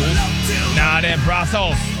brothels? Not in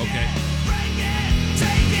brothels. Okay.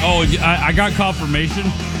 Oh, I got confirmation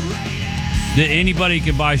that anybody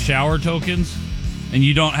can buy shower tokens, and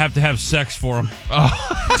you don't have to have sex for them.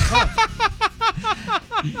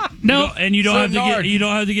 No, and you don't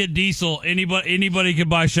have to get diesel. Anybody can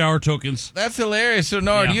buy shower tokens. That's hilarious. So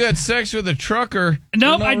Nard, you had sex with a trucker.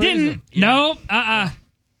 Nope, I didn't. No, I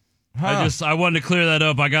wanted to clear that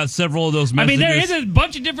up. I got several of those messages. I mean, there is a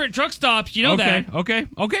bunch of different truck stops. You know that. Okay.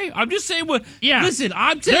 I'm just saying what. Yeah. Listen,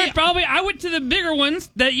 I'm telling you. Probably. I went to the bigger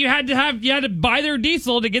ones that you had to buy their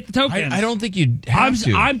diesel to get the tokens. I don't think you'd have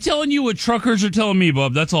to. I'm telling you what truckers are telling me,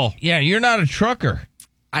 bub. That's all. Yeah, you're not a trucker.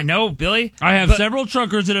 I know, Billy. I have several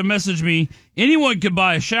truckers that have messaged me. Anyone can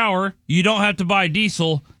buy a shower. You don't have to buy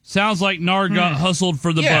diesel. Sounds like Nard got hustled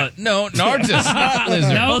for the butt. No, Nard's a snot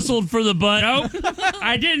lizard. Hustled for the butt. Nope.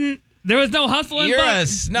 I didn't. There was no hustling You're butt. a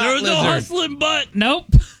snot There was lizard. no hustling butt. Nope.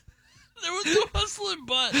 There was no hustling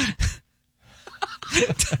butt.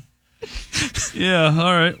 Yeah,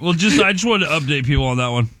 all right. Well, I just wanted to update people on that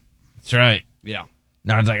one. That's right. Yeah.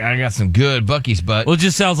 Nard's like, I got some good Bucky's butt. Well, it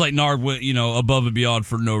just sounds like Nard went, above and beyond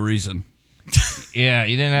for no reason. Yeah,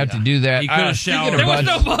 you didn't have to do that. He could have showered. There was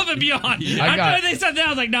no above and beyond. Yeah. After they said that, I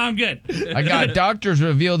was like, no, I'm good. I got doctors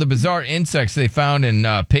reveal the bizarre insects they found in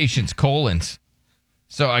patients' colons.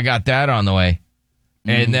 So I got that on the way.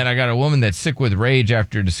 And then I got a woman that's sick with rage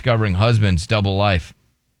after discovering husband's double life.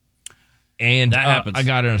 And that happens. I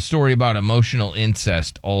got a story about emotional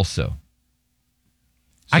incest also.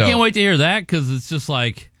 I can't wait to hear that because it's just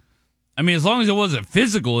like, I mean, as long as it wasn't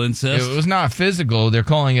physical incest. It was not physical. They're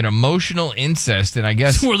calling it emotional incest, and I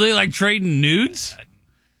guess were they like trading nudes?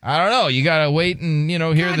 I don't know. You gotta wait and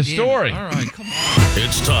hear the story. All right, come on.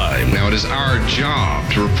 It's time. Now it is our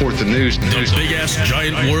job to report the news. The big ass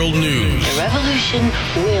giant world news. The revolution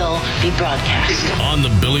will be broadcast On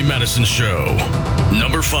the Billy Madison Show.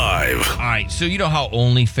 Number 5. All right, so you know how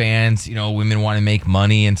OnlyFans, women want to make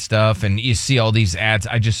money and stuff, and you see all these ads.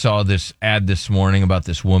 I just saw this ad this morning about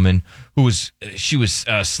this woman who was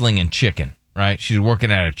slinging chicken, right? She's working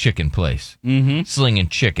at a chicken place, slinging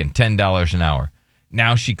chicken, $10 an hour.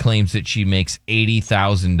 Now she claims that she makes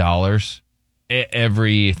 $80,000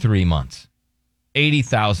 every 3 months.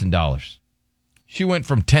 $80,000. She went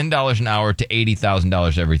from $10 an hour to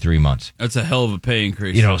 $80,000 every 3 months. That's a hell of a pay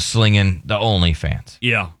increase. Slinging the OnlyFans.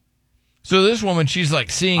 Yeah. So this woman, she's like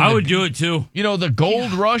seeing. I would do it too. The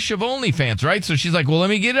gold rush of OnlyFans, right? So she's like, well, let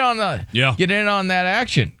me get in on that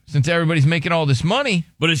action since everybody's making all this money.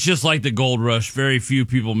 But it's just like the gold rush. Very few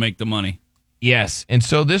people make the money. Yes, and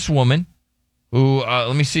so this woman, who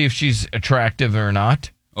let me see if she's attractive or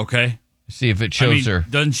not. Okay. See if it shows her.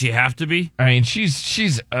 Doesn't she have to be? I mean,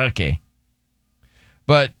 she's okay.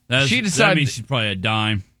 But she decided that means she's probably a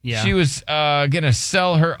dime. Yeah. She was gonna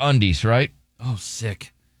sell her undies, right? Oh,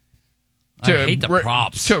 sick. I hate the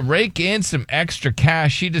props. To rake in some extra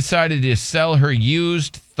cash, she decided to sell her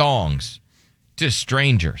used thongs to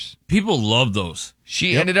strangers. People love those.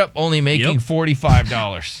 She ended up only making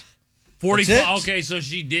 $45. 45. Okay, so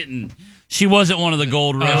she didn't. She wasn't one of the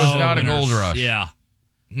gold rush. It was not a gold rush. Yeah.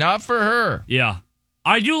 Not for her. Yeah.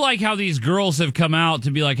 I do like how these girls have come out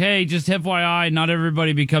to be like, hey, just FYI, not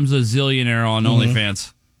everybody becomes a zillionaire on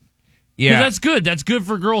OnlyFans. Yeah. That's good. That's good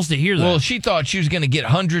for girls to hear that. Well, she thought she was going to get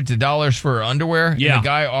hundreds of dollars for her underwear, and the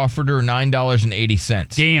guy offered her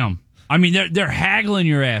 $9.80. Damn. I mean, they're haggling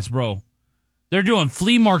your ass, bro. They're doing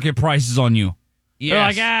flea market prices on you.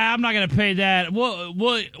 Yes. They're like, I'm not going to pay that. What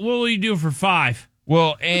will you do for $5?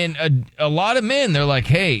 Well, and a lot of men, they're like,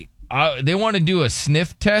 hey, they want to do a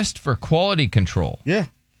sniff test for quality control. Yeah.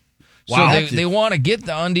 So they want to get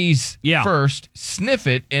the undies first, sniff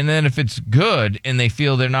it, and then if it's good and they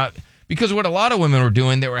feel they're not... Because what a lot of women were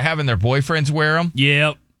doing, they were having their boyfriends wear them.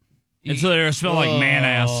 Yep. And so they smell like man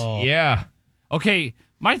ass. Yeah. Okay,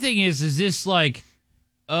 my thing is this like...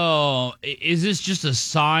 is this just a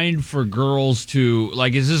sign for girls to...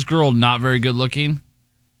 Like, is this girl not very good looking?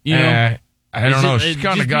 You know? I don't know. She's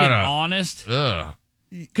kind of got a... honest? Ugh.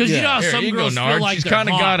 Because you know how some girls feel like she's they're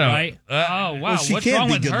hot, got a, right? Oh, wow. Well, she what's can't wrong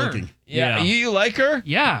be with good her? looking. Yeah. You like her?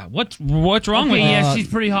 Yeah. What's wrong with her? Yeah, she's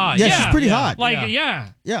pretty hot. Yeah, she's pretty hot. Like, yeah.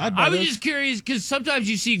 I was just curious because sometimes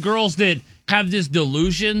you see girls that have this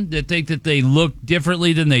delusion that think that they look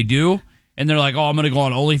differently than they do. And they're like, oh, I'm going to go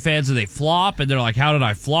on OnlyFans, and they flop. And they're like, how did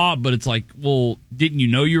I flop? But it's like, well, didn't you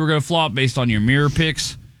know you were going to flop based on your mirror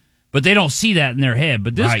pics? But they don't see that in their head.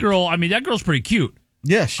 But this girl, I mean, that girl's pretty cute.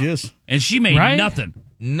 Yeah, she is. And she made nothing.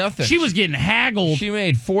 Nothing. She was getting haggled. She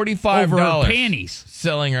made $45 over her panties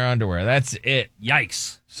selling her underwear. That's it.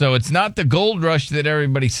 Yikes. So it's not the gold rush that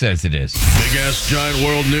everybody says it is. Big ass giant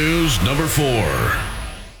world news number 4.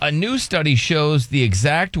 A new study shows the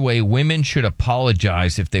exact way women should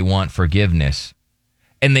apologize if they want forgiveness.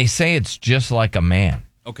 And they say it's just like a man.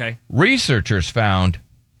 Okay. Researchers found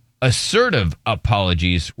assertive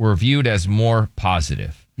apologies were viewed as more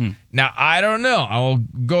positive. Now, I don't know. I will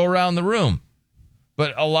go around the room.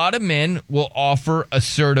 But a lot of men will offer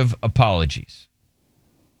assertive apologies.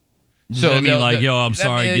 Does that mean like, yo, I'm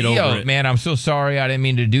sorry, get over it? Man, I'm so sorry. I didn't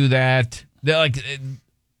mean to do that. They're like,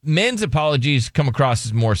 men's apologies come across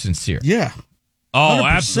as more sincere. Yeah. Oh, 100%.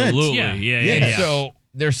 absolutely. Yeah. So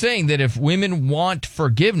they're saying that if women want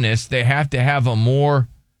forgiveness, they have to have a more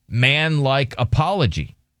man-like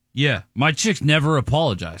apology. Yeah. My chick's never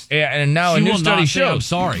apologized. Yeah, and now she a new will study not shows. say I'm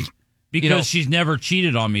sorry. Because she's never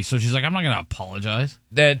cheated on me. So she's like, I'm not going to apologize.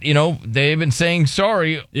 That, they've been saying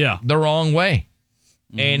sorry the wrong way.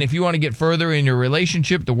 And if you want to get further in your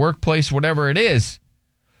relationship, the workplace, whatever it is,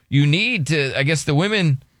 you need to, I guess the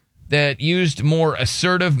women that used more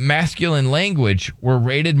assertive masculine language were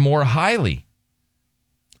rated more highly.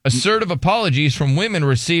 Assertive apologies from women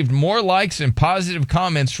received more likes and positive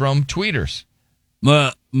comments from tweeters.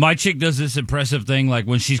 My chick does this impressive thing, like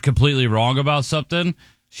when she's completely wrong about something,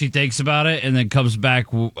 she thinks about it and then comes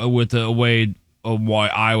back with a way of why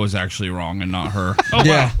I was actually wrong and not her. Oh,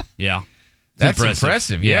 yeah. wow. Yeah. That's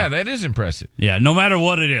impressive. Yeah, that is impressive. Yeah, no matter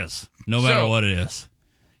what it is. No matter what it is.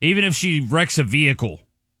 Even if she wrecks a vehicle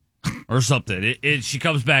or something, she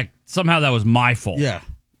comes back, somehow that was my fault. Yeah.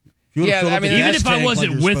 Yeah, I mean, even if I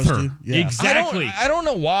wasn't with her. Yeah. Exactly. I don't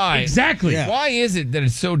know why. Exactly. Yeah. Why is it that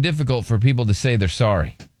it's so difficult for people to say they're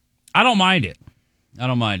sorry? I don't mind it.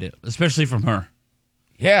 Especially from her.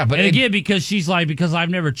 Yeah, but and again, because she's like, because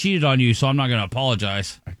I've never cheated on you, so I'm not going to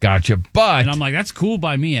apologize. Gotcha. But and I'm like, that's cool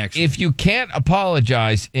by me, actually. If you can't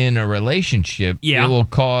apologize in a relationship, it will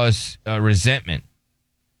cause resentment.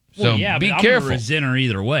 So be careful. I'm resent her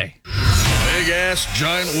either way. Big ass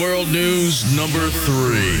giant world news number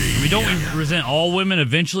 3. We don't resent all women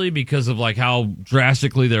eventually because of like how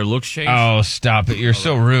drastically their looks change. Oh, stop it! You're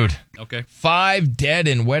so rude. Okay. 5 dead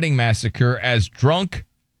in wedding massacre as drunk,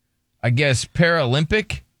 I guess,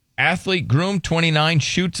 Paralympic athlete groom 29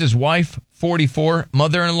 shoots his wife 44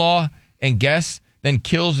 mother-in-law and guests, then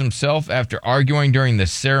kills himself after arguing during the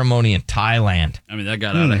ceremony in Thailand. I mean, that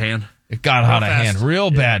got out of hand. It got out of hand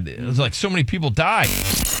real bad. It was like so many people died.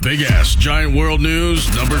 Big ass giant world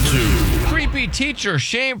news number 2. Creepy teacher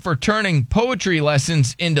shamed for turning poetry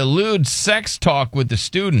lessons into lewd sex talk with the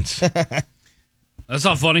students. That's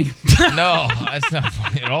not funny. No, that's not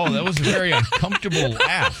funny at all. That was a very uncomfortable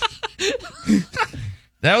laugh.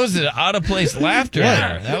 That was an out of place laughter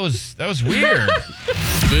there. That was weird.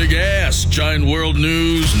 Big ass giant world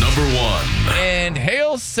news number 1. And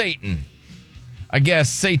hail Satan. I guess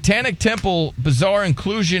Satanic Temple bizarre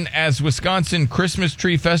inclusion as Wisconsin Christmas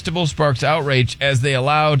tree festival sparks outrage as they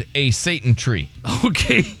allowed a Satan tree.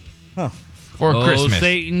 Okay. For Christmas.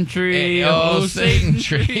 Satan tree. Oh, Satan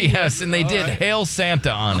tree. Yes, and they did Hail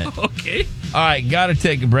Santa on it. Okay. All right, got to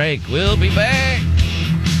take a break. We'll be back.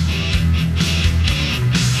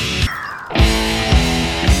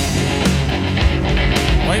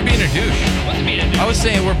 Why are you being a douche? I was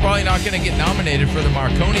saying we're probably not going to get nominated for the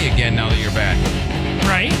Marconi again now that you're back.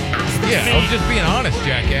 Right? Yeah, I was just being honest,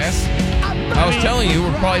 jackass. I was telling you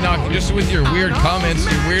we're probably not, just with your weird comments,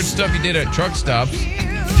 your weird stuff you did at truck stops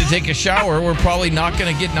to take a shower, we're probably not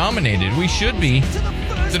going to get nominated. We should be.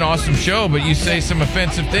 It's an awesome show, but you say some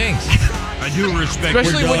offensive things. I do respect your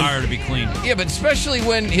desire to be clean. Yeah, but especially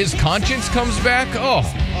when his conscience comes back,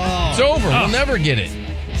 it's over. We'll never get it.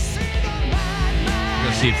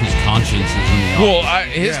 Let's see if his conscience is in the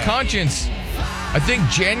his conscience, I think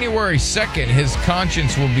January 2nd, his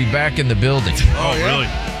conscience will be back in the building. Oh, really?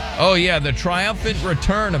 Oh, yeah, the triumphant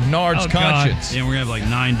return of Nard's conscience. Yeah, we're going to have like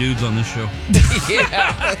 9 dudes on this show.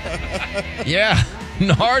 Yeah,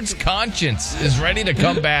 Nard's conscience is ready to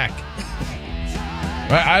come back.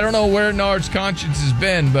 Right, I don't know where Nard's conscience has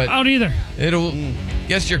been, but I don't either.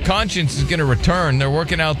 Guess your conscience is going to return. They're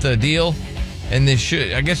working out the deal. And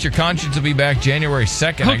I guess your conscience will be back January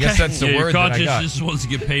 2nd. Okay. I guess that's the word that I got. Your conscience just wants to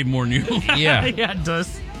get paid more than you. Yeah. Yeah, it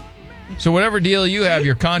does. So whatever deal you have,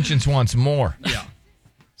 your conscience wants more. Yeah.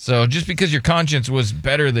 So just because your conscience was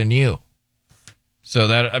better than you. So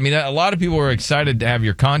a lot of people are excited to have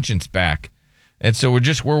your conscience back. And so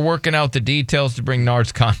we're working out the details to bring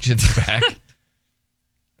Nard's conscience back.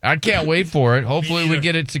 I can't wait for it. Hopefully we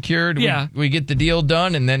get it secured. Yeah. We get the deal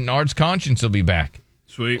done, and then Nard's conscience will be back.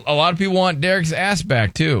 Sweet. A lot of people want Derek's ass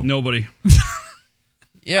back, too. Nobody.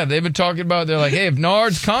 Yeah, they've been talking about, they're like, hey, if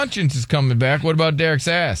Nard's conscience is coming back, what about Derek's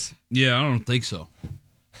ass? Yeah, I don't think so.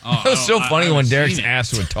 It was so funny when Derek's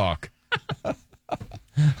ass would talk.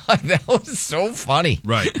 Like, that was so funny.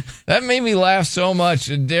 Right. That made me laugh so much.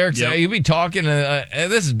 Derek's ass, you'd be talking,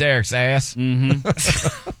 this is Derek's ass. Mm-hmm.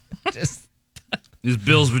 Is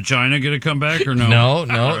Bill's vagina going to come back or no?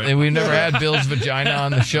 No. Right. We've never had Bill's vagina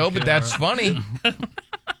on the show, but that's funny.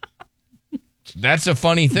 That's a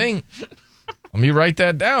funny thing. Let me write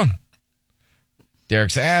that down.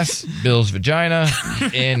 Derek's ass, Bill's vagina,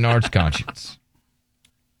 and Nard's conscience.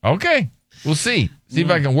 Okay. We'll see. See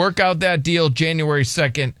if I can work out that deal January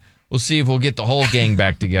 2nd. We'll see if we'll get the whole gang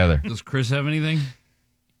back together. Does Chris have anything?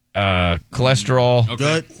 Cholesterol.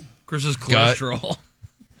 Okay. Chris's cholesterol.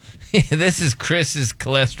 This is Chris's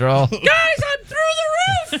cholesterol. Guys, I'm through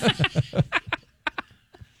the roof.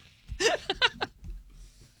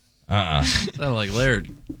 Sounded like Laird.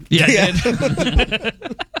 Yeah, it did.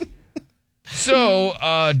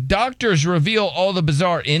 So, doctors reveal all the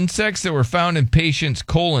bizarre insects that were found in patients'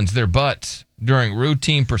 colons, their butts, during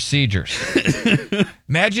routine procedures.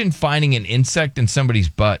 Imagine finding an insect in somebody's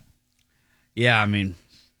butt. Yeah, I mean,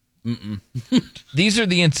 These are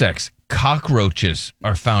the insects. Cockroaches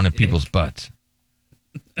are found in people's butts.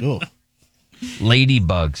 Oh.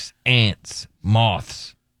 Ladybugs, ants,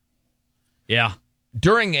 moths. Yeah.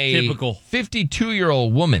 During a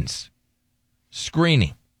 52-year-old woman's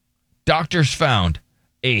screening, doctors found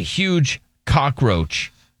a huge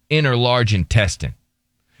cockroach in her large intestine.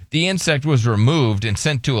 The insect was removed and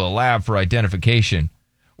sent to a lab for identification,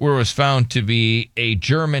 where it was found to be a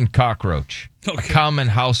German cockroach, a common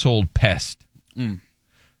household pest.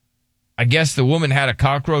 I guess the woman had a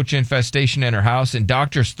cockroach infestation in her house, and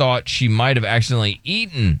doctors thought she might have accidentally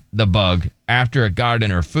eaten the bug after it got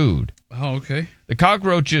in her food. Oh, okay. The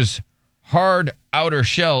cockroach's hard outer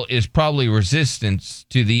shell is probably resistant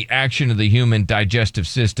to the action of the human digestive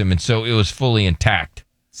system, and so it was fully intact.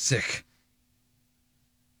 Sick.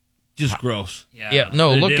 Just gross. Yeah,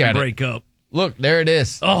 no, look at it. Break up. Look, there it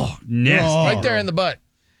is. Oh, nasty. Right there in the butt.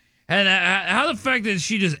 And how the fact that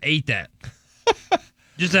she just ate that?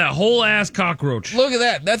 Just that whole ass cockroach. Look at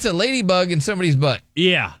that. That's a ladybug in somebody's butt.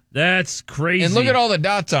 Yeah, that's crazy. And look at all the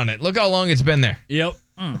dots on it. Look how long it's been there. Yep.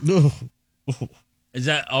 Is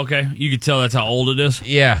that okay? You can tell that's how old it is.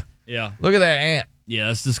 Yeah. Yeah. Look at that ant. Yeah,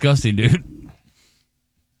 that's disgusting, dude.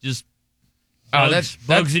 Just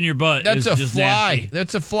bugs in your butt. That's a just fly. Nasty.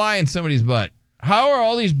 That's a fly in somebody's butt. How are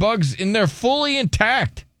all these bugs in there fully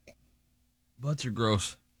intact? Butts are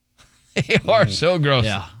gross. They are so gross.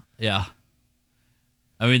 Yeah. Yeah.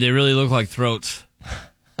 I mean, they really look like throats.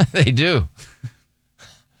 They do.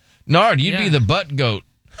 Nard, you'd be the butt goat.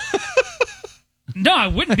 No, I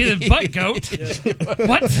wouldn't be the butt goat.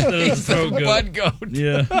 What? He's the butt goat.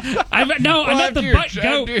 Yeah. I'm not the butt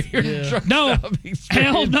goat. No.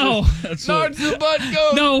 Hell no. Nard's the butt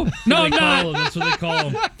goat. No, I'm not. That's what they call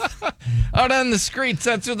them. Out on the streets,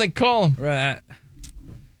 that's what they call him. Right.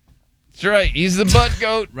 That's right. He's the butt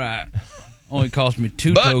goat. Right. Only cost me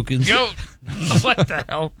 2 butt tokens. Goat. What the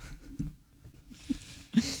hell?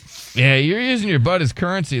 Yeah, you're using your butt as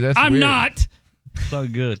currency. That's I'm weird. not. So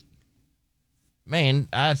good. Man,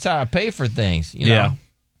 that's how I pay for things. You know?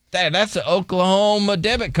 That's an Oklahoma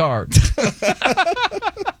debit card.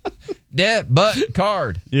 Butt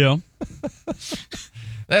card. Yeah.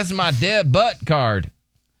 That's my butt card.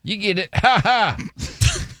 You get it. Ha ha.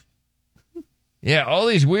 Yeah, all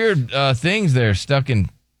these weird things there stuck in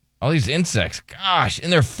all these insects. Gosh,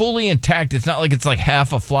 and they're fully intact. It's not like it's like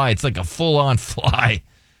half a fly. It's like a full-on fly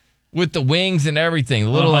with the wings and everything, the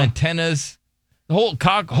little antennas. The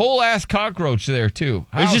whole ass cockroach there too.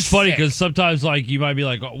 It's just funny because sometimes like you might be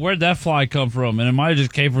like, oh, where'd that fly come from? And it might have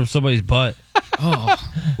just came from somebody's butt.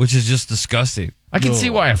 Which is just disgusting. I can see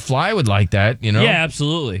why a fly would like that, you know? Yeah,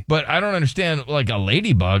 absolutely. But I don't understand, like a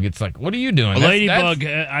ladybug. It's like, what are you doing? A ladybug,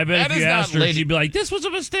 I bet that if you is asked not her, she'd be like, this was a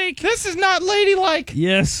mistake. This is not ladylike.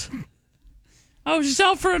 Yes. I was just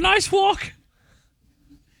out for a nice walk.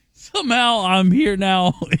 Somehow I'm here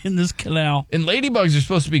now in this canal. And ladybugs are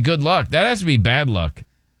supposed to be good luck. That has to be bad luck.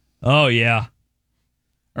 Oh, yeah.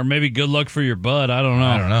 Or maybe good luck for your butt. I don't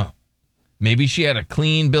know. Maybe she had a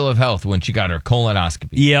clean bill of health when she got her colonoscopy.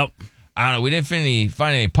 Yep. I don't know. We didn't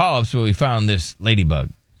find any polyps, but we found this ladybug.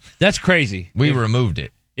 That's crazy. We removed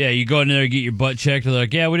it. Yeah, you go in there and get your butt checked. They're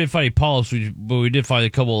like, yeah, we didn't find any polyps, but we did find a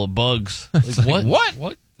couple of bugs. Like,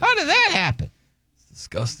 what? How did that happen? It's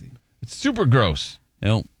disgusting. It's super gross.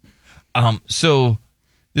 Yep. So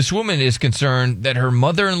this woman is concerned that her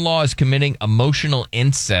mother-in-law is committing emotional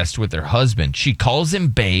incest with her husband. She calls him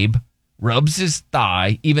babe, rubs his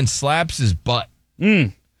thigh, even slaps his butt.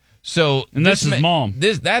 So and that's his mom.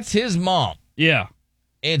 That's his mom. Yeah.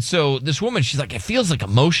 And so this woman, she's like, it feels like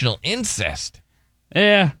emotional incest.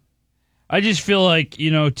 Yeah. I just feel like,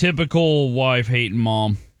 typical wife hating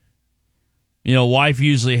mom. Wife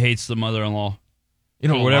usually hates the mother-in-law.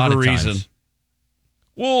 For whatever reason.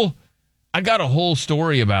 Well, I got a whole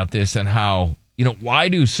story about this and how, why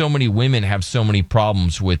do so many women have so many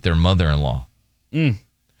problems with their mother-in-law?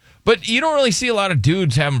 But you don't really see a lot of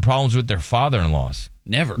dudes having problems with their father-in-laws.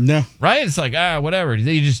 Never. No. Right? It's like, whatever.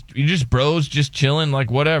 You're just bros, just chilling, like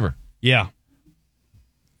whatever. Yeah.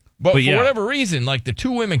 But for whatever reason, like the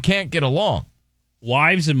two women can't get along.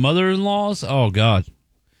 Wives and mother-in-laws? Oh, God.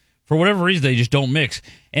 For whatever reason, they just don't mix.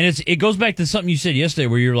 And it goes back to something you said yesterday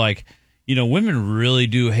where you're like, women really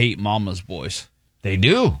do hate mama's boys. They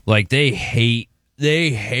do. Like, they hate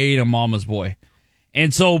a mama's boy.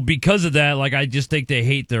 And so because of that, like, I just think they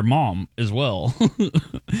hate their mom as well.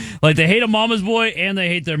 Like, they hate a mama's boy and they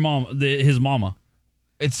hate their his mama.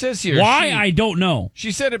 It says here. Why? I don't know.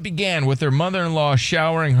 She said it began with her mother-in-law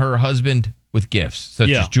showering her husband with gifts, such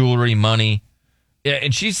as jewelry, money. Yeah,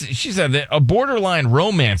 and she said that a borderline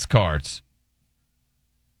romance cards.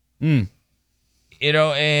 And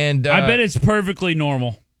I bet it's perfectly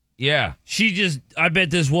normal. Yeah. I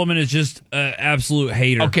bet this woman is just an absolute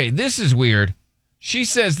hater. Okay, this is weird. She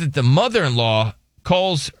says that the mother-in-law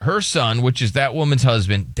calls her son, which is that woman's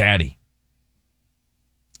husband, daddy.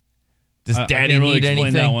 Does daddy really need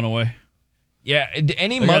anything? That one away. Yeah, I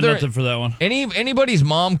got nothing for that one. Anybody's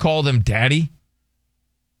mom call them daddy?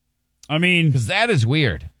 I mean, because that is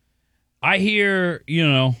weird. I hear,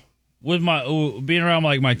 with my being around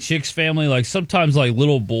like my chick's family, like sometimes like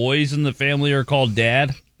little boys in the family are called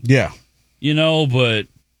dad. Yeah. but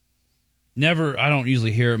never. I don't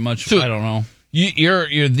usually hear it much. So, I don't know.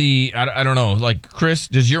 You're the I don't know. Like Chris,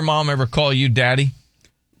 does your mom ever call you daddy?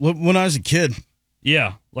 When I was a kid.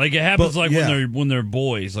 Yeah, like it happens when they're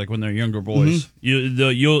boys, like when they're younger boys.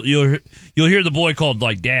 You'll hear the boy called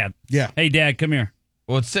like dad. Yeah. Hey, dad, come here.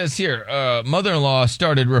 Well, it says here, mother-in-law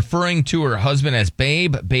started referring to her husband as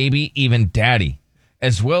babe, baby, even daddy,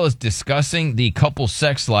 as well as discussing the couple's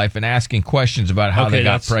sex life and asking questions about how they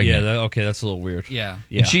got pregnant. Yeah, that's a little weird. Yeah.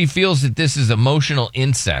 And she feels that this is emotional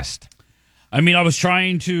incest. I mean, I was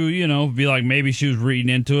trying to, be like, maybe she was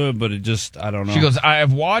reading into it, but it just, I don't know. She goes, I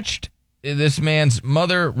have watched this man's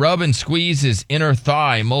mother rub and squeeze his inner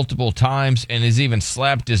thigh multiple times and has even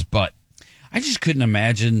slapped his butt. I just couldn't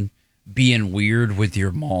imagine being weird with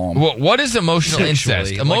your mom. Well, what is emotional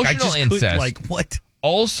incest? Like, Emotional incest, like what?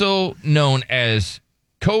 Also known as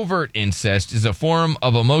covert incest, is a form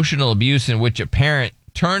of emotional abuse in which a parent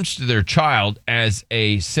turns to their child as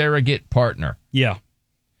a surrogate partner. Yeah.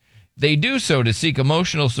 They do so to seek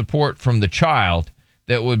emotional support from the child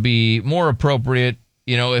that would be more appropriate,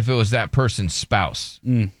 if it was that person's spouse.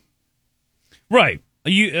 Right.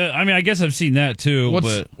 I guess I've seen that too.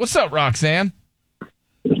 What's up, Roxanne?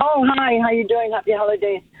 Oh, hi. How you doing? Happy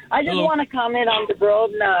holidays. I just want to comment on the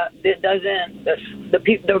world that doesn't,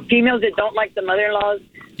 the females that don't like the mother-in-laws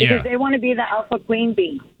because they want to be the alpha queen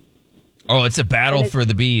bee. Oh, it's a battle for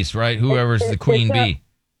the bees, right? Whoever's the queen bee.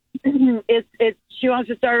 She wants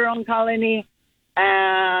to start her own colony,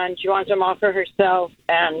 and she wants them all for herself,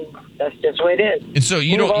 and that's just what it is. And so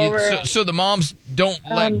so the moms don't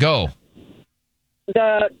let go.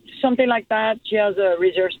 Something like that. She has a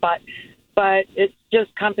reserve spot, but it's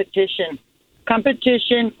just competition.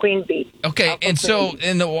 Competition, queen bee. Okay, and so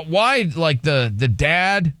why like the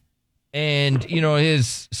dad and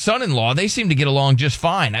his son-in-law, they seem to get along just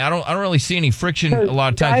fine. I don't really see any friction a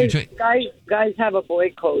lot of times between guys have a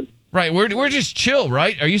boy code. Right, we're just chill,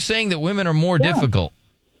 right? Are you saying that women are more difficult?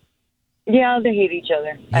 Yeah, they hate each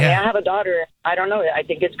other. I mean, I have a daughter. I don't know. I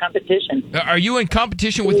think it's competition. Are you in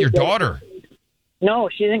competition with your daughter? No,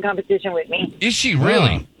 she's in competition with me. Is she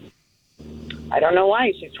really? I don't know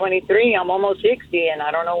why. She's 23. I'm almost 60, and I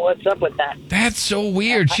don't know what's up with that. That's so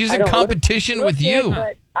weird. She's in competition with you.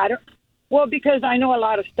 But I don't. Well, because I know a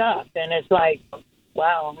lot of stuff, and it's like,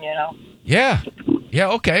 wow, Yeah.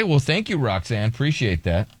 Yeah, okay. Well, thank you, Roxanne. Appreciate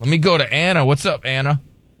that. Let me go to Anna. What's up, Anna?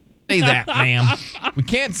 Say that, ma'am. We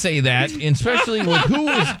can't say that, especially with who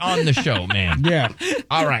is on the show, ma'am. Yeah.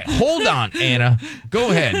 All right. Hold on, Anna. Go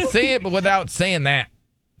ahead. Say it, but without saying that.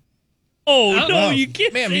 Oh, no, you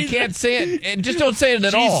can't. Ma'am, you can't say it. And just don't say it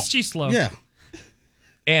at all. She's slow. Yeah.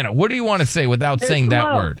 Anna, what do you want to say without saying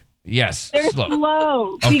that word? Yes. They're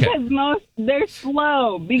slow Okay. because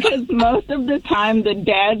most of the time the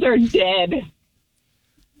dads are dead.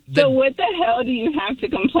 So what the hell do you have to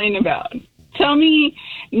complain about? Tell me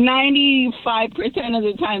 95% of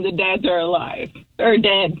the time the dads are alive or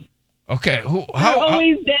dead. Okay. They're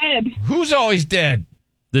always dead. Who's always dead?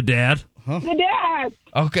 The dad. The dad.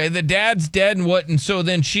 Okay, the dad's dead and what? And so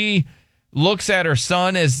then she looks at her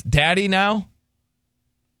son as daddy now?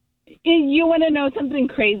 You want to know something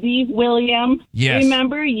crazy, William? Yes.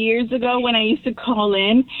 Remember years ago when I used to call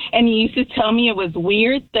in and you used to tell me it was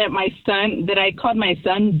weird that I called my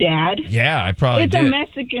son dad? Yeah, I probably did. It's a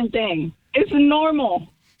Mexican thing. It's normal.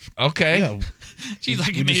 Okay. Yeah. She's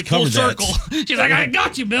like, you made it full circle. She's like, I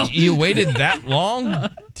got you, Bill. You waited that long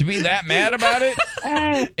to be that mad about it?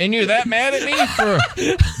 And you're that mad at me for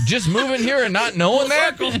just moving here and not knowing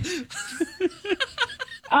that?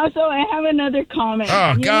 Also, I have another comment.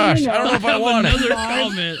 Oh, gosh. I don't know if I want it. Another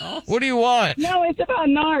comment. What do you want? No, it's about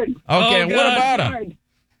Nard. Okay, what about him?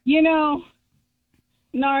 Nard.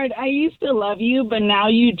 Nard, I used to love you, but now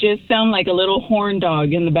you just sound like a little horn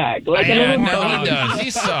dog in the back. Like a little no, dog. he does. He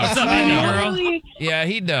sucks. What's up, baby girl? Yeah,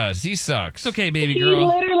 he does. He sucks. It's okay, baby He girl.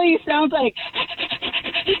 literally sounds like...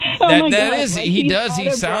 He does.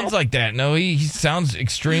 He sounds like that. No, he sounds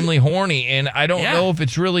extremely horny, and I don't know if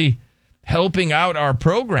it's really helping out our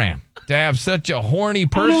program to have such a horny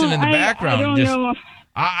person in the background.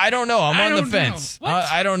 I don't know. I'm on the fence.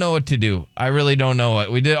 I don't know what to do. I really don't know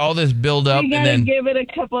what. We did all this build up You and gotta then give it a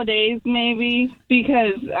couple of days, maybe,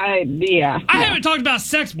 because I haven't talked about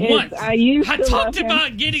sex once. I talked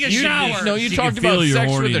about getting a shower. No, you talked about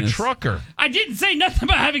sex with a trucker. I didn't say nothing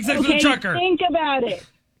about having sex with a trucker. Think about it.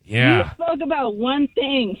 Yeah. You spoke about one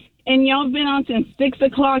thing, and y'all been on since 6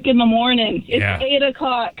 o'clock in the morning. It's 8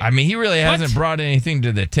 o'clock. I mean, he really hasn't brought anything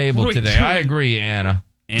to the table today. I agree, Anna.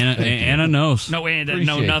 Anna knows. No, Anna, Appreciate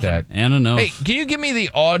no, nothing. that. Anna knows. Hey, can you give me the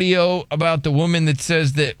audio about the woman that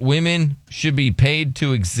says that women should be paid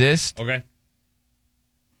to exist? Okay.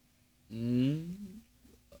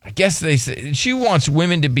 I guess they say she wants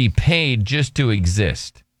women to be paid just to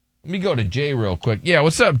exist. Let me go to Jay real quick. Yeah,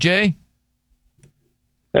 what's up, Jay?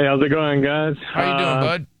 Hey, how's it going, guys? How you doing,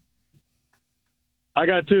 bud? I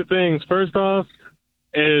got two things. First off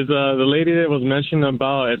is the lady that was mentioned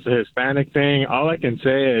about it's a Hispanic thing. All I can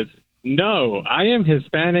say is, no, I am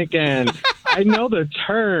Hispanic, and I know the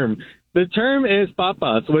term. The term is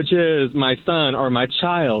papas, which is my son or my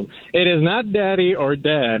child. It is not daddy or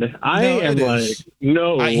dad. I am like,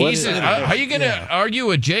 no. How are you going to argue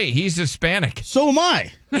with Jay? He's Hispanic. So am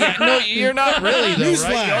I. Yeah, no, you're not really, though,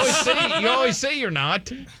 Newsflash. right? You always say you're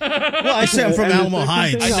not. Well, I say I'm from Alamo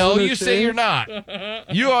Heights. I know you say you're not.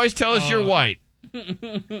 You always tell us you're white.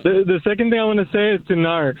 The second thing I want to say is to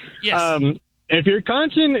Nar. Yes. If your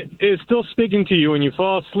conscience is still speaking to you when you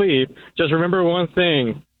fall asleep, just remember one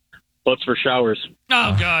thing. Butts for showers.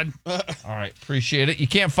 Oh, God. All right, appreciate it. You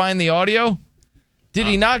can't find the audio? Did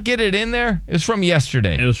he not get it in there? It was from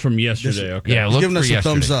yesterday. It was from yesterday, okay. Yeah, He's look giving for us a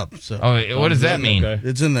yesterday. thumbs up. So. Oh, what does that mean? Okay.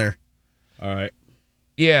 It's in there. All right.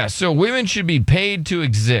 Yeah, so women should be paid to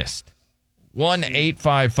exist.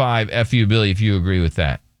 1-855-FU-Billy if you agree with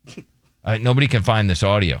that. Nobody can find this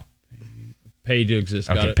audio. Paid to exist.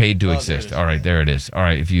 Got Okay, it. paid to exist. All right, there it is. All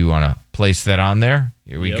right, if you want to place that on there,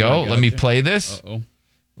 here we Yep, go. I Let me gotcha. play this. Uh-oh.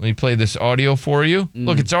 Let me play this audio for you.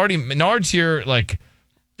 Look, it's already Menard's here. Like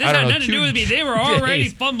This I don't had know, nothing to do with me. They were already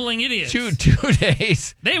days. fumbling idiots. Two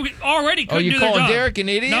days. They already couldn't you do their calling job. Derek an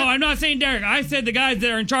idiot? No, I'm not saying Derek. I said the guys that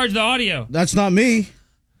are in charge of the audio. That's not me.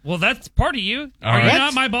 Well, that's part of you. All Are you right.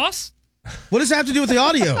 not my boss? What does that have to do with the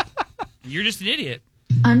audio? You're just an idiot.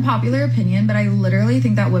 Unpopular opinion, but I literally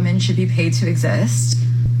think that women should be paid to exist.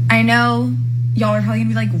 I know y'all are probably gonna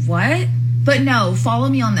be like, what? But no, follow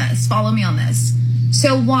me on this. Follow me on this.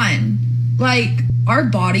 So one, like, our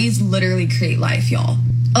bodies literally create life, y'all.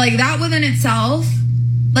 Like, that within itself,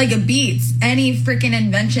 like, it beats any freaking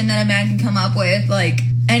invention that a man can come up with. Like,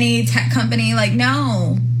 any tech company, like,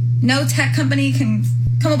 no tech company can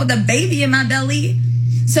come up with a baby in my belly.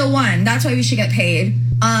 So one, that's why we should get paid.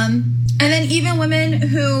 And then even women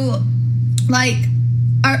who, like,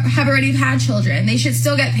 have already had children, they should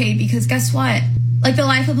still get paid because guess what? Like, the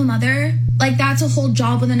life of a mother, like, that's a whole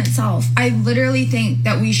job within itself. I literally think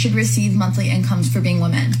that we should receive monthly incomes for being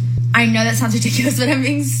women. I know that sounds ridiculous, but I'm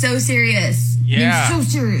being so serious. Yeah. I'm so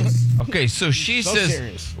serious. Okay, so she So says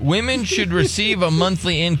serious. women should receive a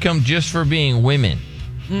monthly income just for being women.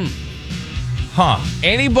 Huh.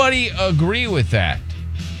 Anybody agree with that?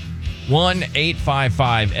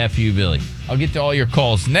 1-855-FU-Billy. I'll get to all your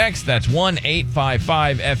calls next. That's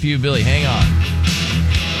 1-855-FU-Billy. Hang on.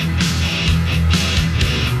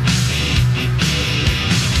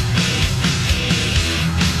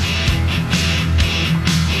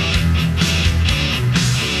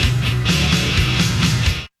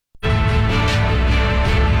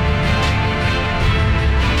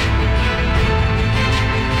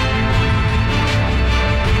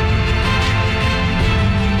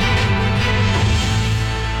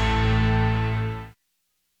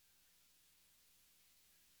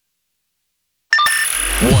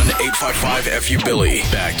 One 855-FU-Billy.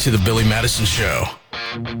 Back to the Billy Madison Show. All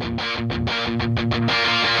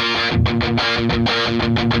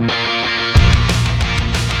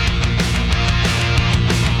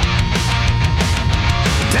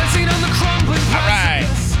right.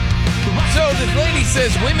 So this lady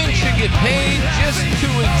says women should get paid just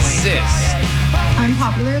to exist.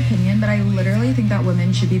 Unpopular opinion, but I literally think that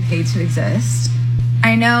women should be paid to exist.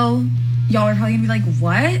 I know y'all are probably gonna be like,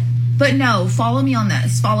 what? But no, follow me on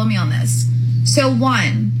this. Follow me on this. So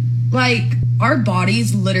one, like, our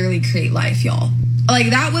bodies literally create life, y'all. Like,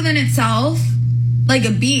 that within itself, like,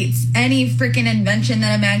 it beats any freaking invention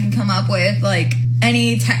that a man can come up with. Like,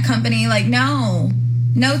 any tech company, like, no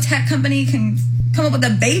tech company can come up with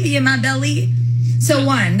a baby in my belly. So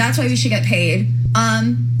one, that's why we should get paid.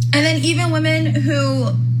 And then even women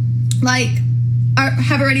who, like,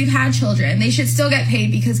 have already had children, they should still get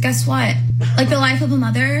paid because guess what? Like, the life of a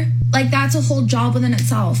mother, like, that's a whole job within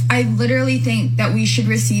itself. I literally think that we should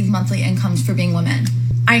receive monthly incomes for being women.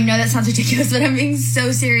 I know that sounds ridiculous, but I'm being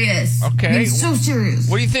so serious. Okay. I'm being so serious.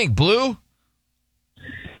 What do you think, Blue?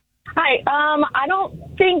 Hi. I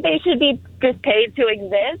don't think they should be just paid to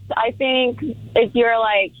exist. I think if you're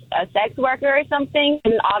like a sex worker or something,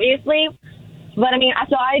 and obviously, but I mean,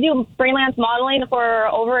 so I do freelance modeling for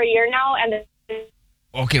over a year now, and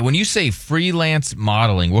Okay, when you say freelance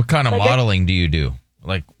modeling, what kind of modeling do you do?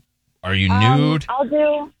 Like, are you nude? I'll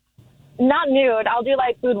do not nude. I'll do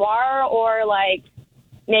like boudoir or like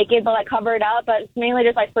naked, but like covered up. But it's mainly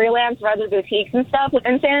just like freelance, rather boutiques and stuff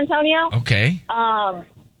within San Antonio. Okay.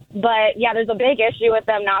 But yeah, there's a big issue with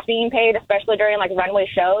them not being paid, especially during like runway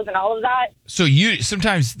shows and all of that. So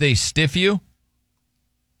sometimes they stiff you?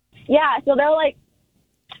 Yeah, so they'll like,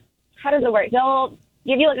 how does it work? They'll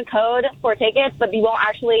give you like a code for tickets, but you won't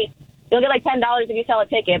actually, you'll get like $10 if you sell a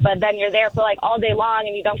ticket, but then you're there for like all day long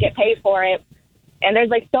and you don't get paid for it. And there's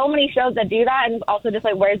like so many shows that do that, and also just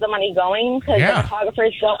like, where's the money going? Because the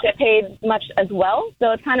photographers don't get paid much as well.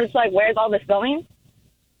 So it's kind of just like, where's all this going?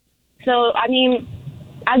 So, I mean,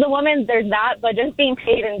 as a woman, there's that, but just being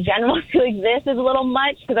paid in general to exist is a little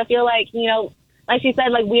much, because I feel like, you know, like she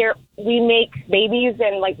said, like we make babies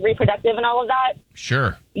and like reproductive and all of that.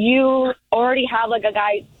 Sure. You already have like a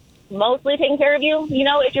guy mostly taking care of you, you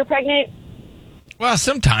know, if you're pregnant. Well,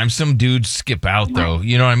 sometimes some dudes skip out, though.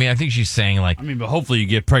 You know what I mean? I think she's saying, like... I mean, but hopefully you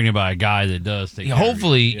get pregnant by a guy that does take care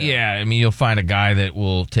hopefully, of you. yeah. I mean, you'll find a guy that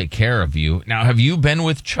will take care of you. Now, have you been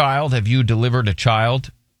with child? Have you delivered a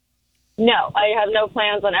child? No, I have no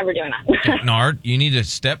plans on ever doing that. Nard, you need to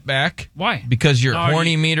step back. Why? Because your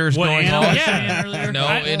horny meter's going off. Yeah,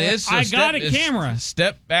 no, it is. So I got a camera.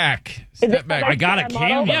 Step back. Step back. I got a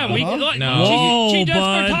camera. Yeah, we look. No. She does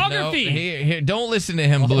bud. photography. No, here, don't listen to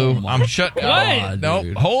him, Blue. I'm shut. What? No,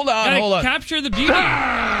 hold on, Gotta hold on. capture the beauty.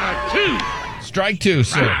 Strike two,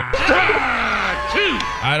 sir.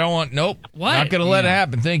 I don't want. Nope. What? Not gonna let it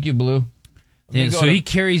happen. Thank you, Blue. Yeah, so he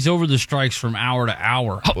carries over the strikes from hour to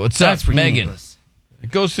hour. What's up, Megan? It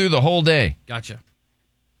goes through the whole day. Gotcha.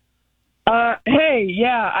 Hey,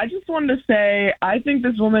 yeah, I just wanted to say I think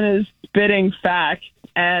this woman is spitting facts,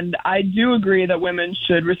 and I do agree that women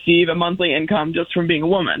should receive a monthly income just from being a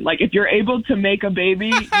woman. Like, if you're able to make a baby,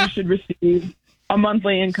 you should receive a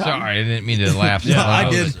monthly income. Sorry, I didn't mean to laugh. Yeah, I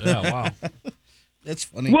did. Wow. That's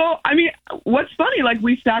funny. Well, I mean, what's funny, like,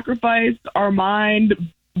 we sacrifice our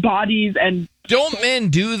mind, bodies, and... Don't men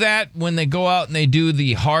do that when they go out and they do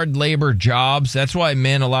the hard labor jobs? That's why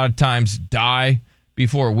men a lot of times die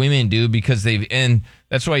before women do, because and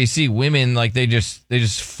that's why you see women, like, they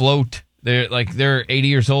just float. They're 80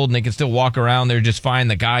 years old and they can still walk around. They're just fine.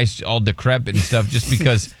 The guy's all decrepit and stuff just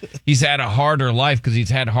because he's had a harder life, because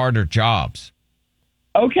he's had harder jobs.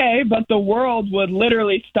 Okay, but the world would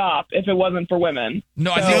literally stop if it wasn't for women.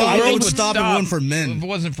 No, I So think the world would stop if it wasn't for men. If it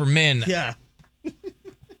wasn't for men. Yeah.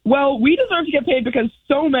 Well, we deserve to get paid because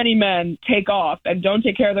so many men take off and don't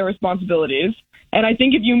take care of their responsibilities. And I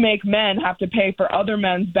think if you make men have to pay for other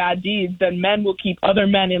men's bad deeds, then men will keep other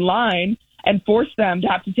men in line and force them to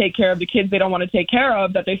have to take care of the kids they don't want to take care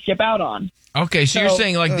of that they skip out on. Okay, so you're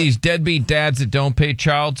saying like these deadbeat dads that don't pay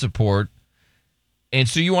child support, and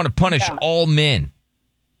so you want to punish all men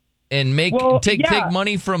and take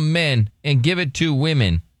money from men and give it to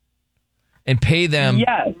women and pay them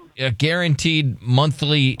a guaranteed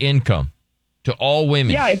monthly income to all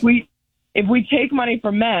women. Yeah, if we take money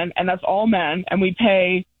from men, and that's all men, and we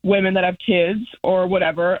pay women that have kids or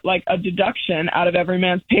whatever, like a deduction out of every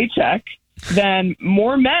man's paycheck, then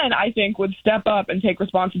more men, I think, would step up and take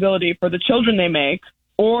responsibility for the children they make,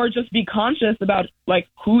 or just be conscious about like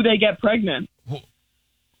who they get pregnant.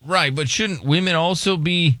 Right, but shouldn't women also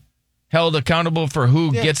be held accountable for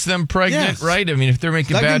who gets them pregnant, right? I mean, if they're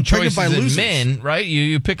making bad choices in men, right?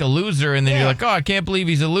 You pick a loser, and then you're like, oh, I can't believe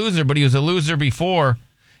he's a loser, but he was a loser before,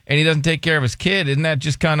 and he doesn't take care of his kid. Isn't that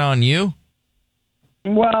just kind of on you?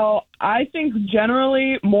 Well, I think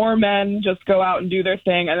generally more men just go out and do their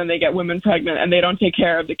thing, and then they get women pregnant, and they don't take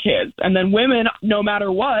care of the kids. And then women, no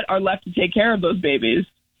matter what, are left to take care of those babies.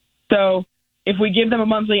 So if we give them a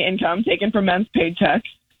monthly income taken from men's paychecks,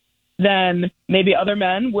 then maybe other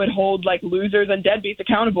men would hold like losers and deadbeats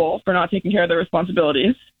accountable for not taking care of their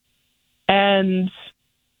responsibilities. And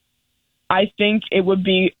I think it would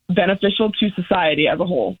be beneficial to society as a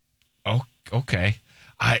whole. Oh, okay.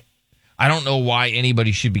 I don't know why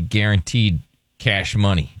anybody should be guaranteed cash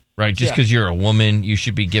money, right? Just because you're a woman, you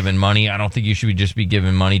should be given money. I don't think you should just be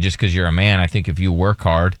given money just because you're a man. I think if you work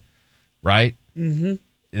hard, right? Mm-hmm.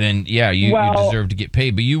 Then you deserve to get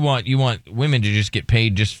paid. But you want women to just get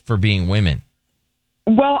paid just for being women.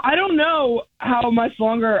 Well, I don't know how much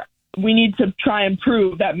longer we need to try and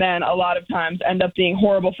prove that men a lot of times end up being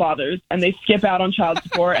horrible fathers, and they skip out on child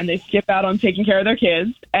support, and they skip out on taking care of their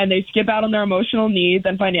kids, and they skip out on their emotional needs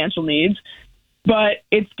and financial needs. But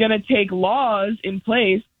it's going to take laws in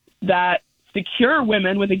place that secure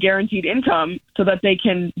women with a guaranteed income so that they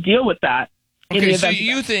can deal with that. Okay, so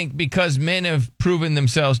you think because men have proven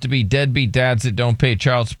themselves to be deadbeat dads that don't pay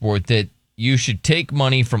child support, that you should take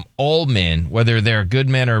money from all men, whether they're good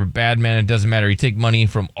men or bad men, it doesn't matter. You take money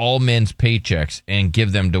from all men's paychecks and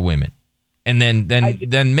give them to women. And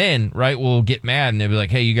then men, right, will get mad and they'll be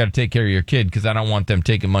like, hey, you got to take care of your kid because I don't want them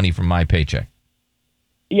taking money from my paycheck.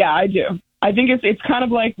 Yeah, I do. I think it's kind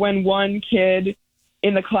of like when one kid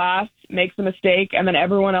in the class makes a mistake and then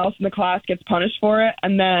everyone else in the class gets punished for it.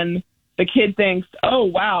 And then the kid thinks, oh,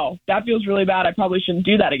 wow, that feels really bad. I probably shouldn't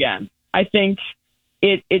do that again. I think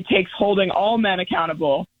it takes holding all men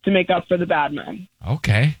accountable to make up for the bad men.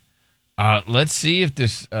 Okay. Let's see if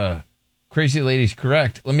this crazy lady's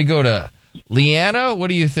correct. Let me go to Leanna. What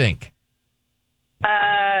do you think?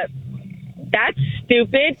 That's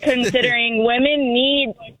stupid, considering women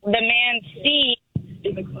need the man's seed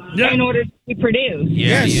in order to reproduce.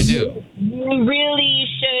 Yeah, you do. You really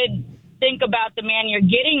should think about the man you're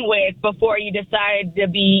getting with before you decide to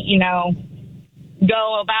be,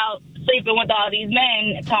 go about sleeping with all these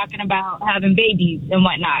men talking about having babies and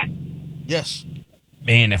whatnot. Yes.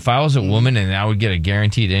 Man, if I was a woman and I would get a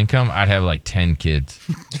guaranteed income, I'd have like 10 kids.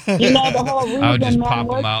 The whole reason I would just men pop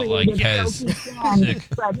work them out for you like is so Pez. he can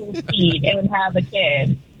spread his seed and have a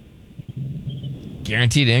kid.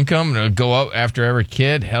 Guaranteed income, and it'll go up after every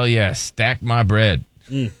kid. Hell yeah, stack my bread.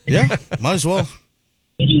 Yeah, might as well.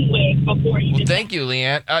 Well, thank you,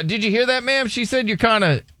 Leanne. Did you hear that, ma'am? She said you're kind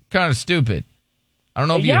of stupid. I don't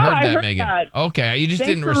know if you Yeah, heard I that, heard Megan. that. Okay, you just Thanks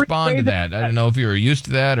didn't for respond to rephrasing that. I don't know if you were used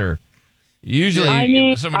to that or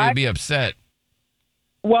usually somebody would be upset.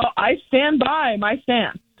 Well, I stand by my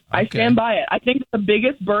stance. I stand by it. I think the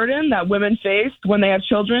biggest burden that women face when they have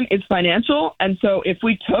children is financial. And so if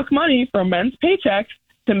we took money from men's paychecks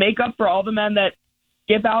to make up for all the men that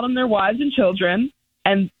skip out on their wives and children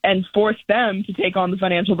and force them to take on the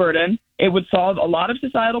financial burden, it would solve a lot of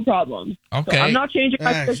societal problems. Okay. So I'm not changing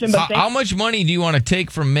my position, but How much money do you want to take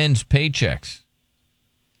from men's paychecks?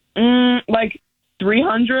 like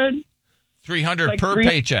 300. 300 Like per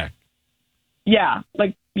paycheck. Yeah,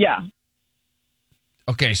 yeah.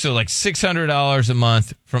 Okay, so like $600 a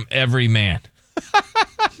month from every man.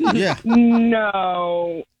 Yeah.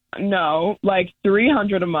 No, like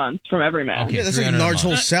 300 a month from every man. Okay, Yeah, that's like 300 a Nard's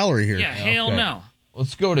whole month. salary here. Yeah, hell Okay. no.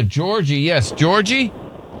 Let's go to Georgie. Yes, Georgie?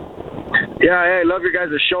 Yeah, hey, love your guys'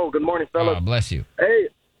 show. Good morning, fellas. Bless you. Hey,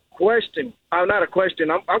 question. Not a question.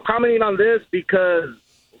 I'm commenting on this because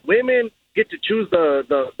women get to choose the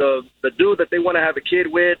dude that they want to have a kid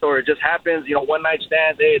with, or it just happens, one night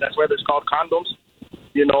stands. Hey, that's why there's called condoms,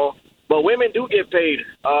 But women do get paid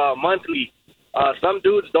monthly. Some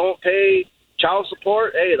dudes don't pay child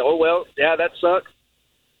support. Hey, yeah, that sucks.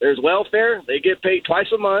 There's welfare. They get paid twice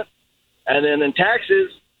a month. And then in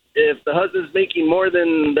taxes, if the husband's making more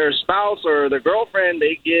than their spouse or their girlfriend,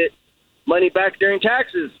 they get money back during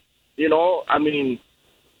taxes. I mean,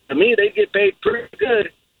 to me, they get paid pretty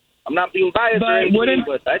good. I'm not being biased or anything,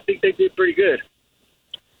 but I think they did pretty good.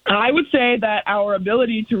 I would say that our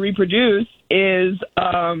ability to reproduce is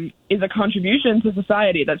a contribution to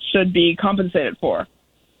society that should be compensated for.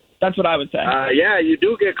 That's what I would say. Yeah, you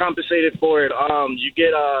do get compensated for it. You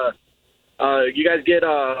get you guys get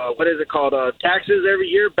what is it called? Taxes every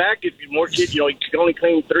year back. If you more kids, you can only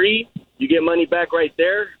claim 3. You get money back right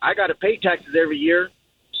there. I got to pay taxes every year,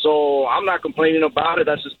 so I'm not complaining about it.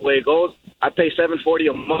 That's just the way it goes. I pay $740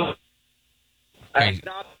 a month. I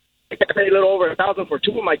pay a little over $1,000 for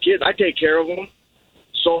 2 of my kids. I take care of them.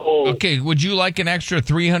 So okay, would you like an extra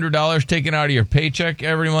 $300 taken out of your paycheck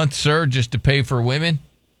every month, sir, just to pay for women?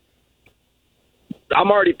 I'm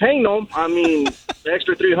already paying them. I mean, the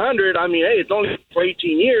extra $300. I mean, hey, it's only for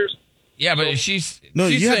 18 years. Yeah, but she's you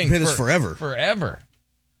have to saying pay this forever. Forever.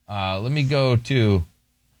 Let me go to.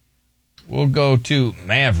 We'll go to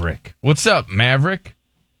Maverick. What's up, Maverick?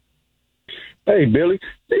 Hey, Billy,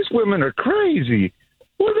 these women are crazy.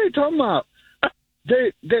 What are they talking about?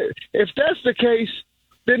 They if that's the case,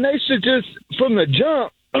 then they should just, from the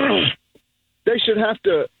jump, they should have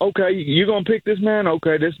to, okay, you're going to pick this man,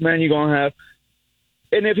 okay, this man you're going to have.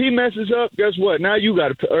 And if he messes up, guess what? Now you got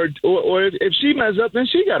to pay. Or if she messes up, then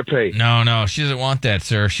she got to pay. No, she doesn't want that,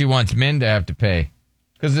 sir. She wants men to have to pay.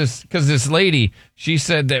 Because this lady, she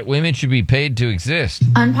said that women should be paid to exist.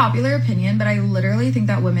 Unpopular opinion, but I literally think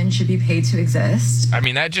that women should be paid to exist. I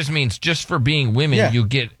mean, that just means just for being women, you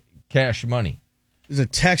get cash money. There's a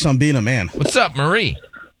tax on being a man. What's up, Marie?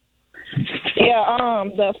 Yeah,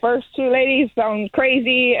 the first 2 ladies sound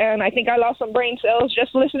crazy, and I think I lost some brain cells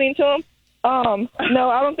just listening to them.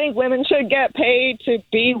 No, I don't think women should get paid to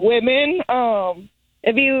be women.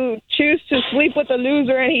 If you choose to sleep with a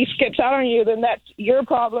loser and he skips out on you, then that's your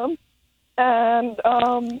problem. And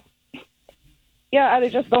yeah, I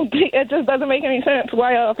just don't think it just doesn't make any sense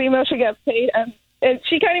why a female should get paid, and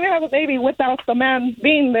she can't even have a baby without the man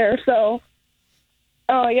being there. So,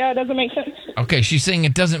 yeah, it doesn't make sense. Okay, she's saying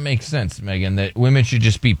it doesn't make sense, Megan, that women should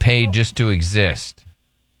just be paid just to exist.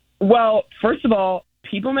 Well, first of all,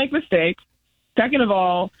 people make mistakes. Second of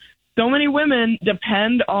all, so many women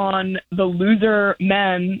depend on the loser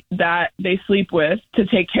men that they sleep with to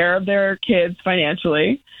take care of their kids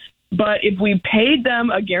financially. But if we paid them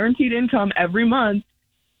a guaranteed income every month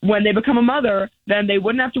when they become a mother, then they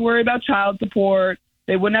wouldn't have to worry about child support.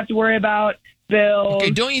 They wouldn't have to worry about bills.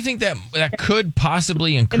 Okay, don't you think that could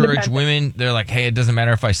possibly encourage women? They're like, hey, it doesn't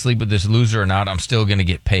matter if I sleep with this loser or not. I'm still going to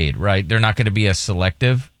get paid, right? They're not going to be as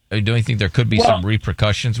selective. Don't you think there could be some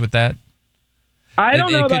repercussions with that? I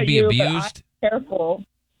don't know about you, abused. but I'm careful.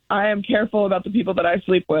 I am careful about the people that I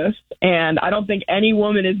sleep with, and I don't think any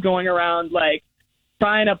woman is going around like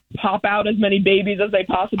trying to pop out as many babies as they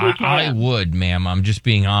possibly can. I would, ma'am. I'm just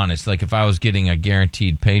being honest. Like if I was getting a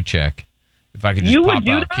guaranteed paycheck, if I could just pop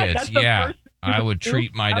out kids, I would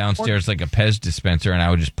treat my downstairs like a Pez dispenser, and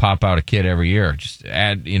I would just pop out a kid every year. Just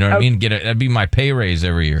add, you know what I mean? That'd be my pay raise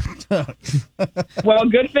every year. Well,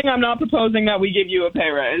 good thing I'm not proposing that we give you a pay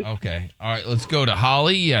raise. Okay. All right, let's go to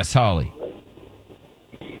Holly. Yes, Holly.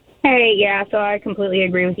 Hey, yeah, so I completely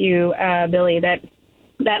agree with you, Billy. That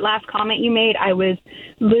last comment you made, I was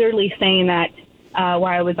literally saying that while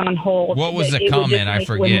I was on hold. What was the comment? I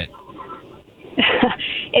forget.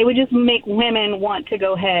 It would just make women want to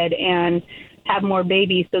go ahead and have more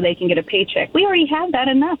babies so they can get a paycheck. We already have that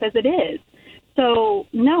enough as it is. So,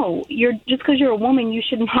 no, just because you're a woman, you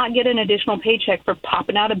should not get an additional paycheck for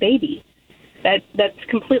popping out a baby. That's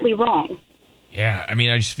completely wrong. Yeah, I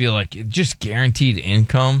mean, I just feel like just guaranteed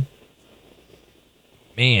income.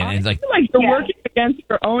 Man, it's like... I feel like you're working against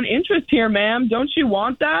your own interest here, ma'am. Don't you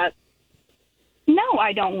want that? No,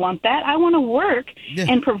 I don't want that. I want to work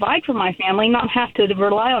and provide for my family, not have to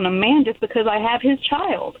rely on a man just because I have his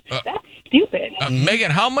child. That's stupid.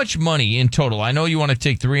 Megan, how much money in total? I know you want to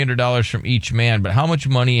take $300 from each man, but how much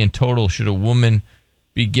money in total should a woman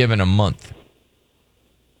be given a month?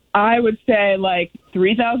 I would say like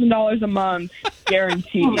 $3,000 a month,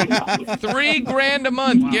 guaranteed. $3,000 a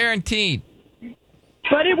month, guaranteed.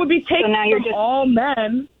 But it would be taken from all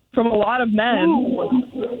men, from a lot of men.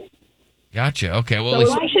 No. Gotcha. Okay. Well,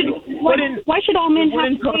 so why should all men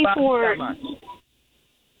have to pay for?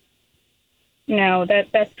 No,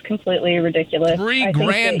 that's completely ridiculous.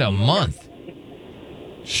 $3,000 a month.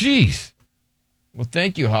 Jeez. Well,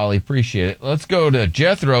 thank you, Holly. Appreciate it. Let's go to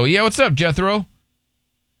Jethro. Yeah, what's up, Jethro?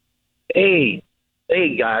 Hey,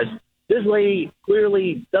 guys. This lady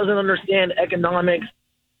clearly doesn't understand economics.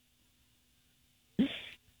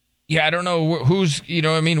 Yeah, I don't know who's, you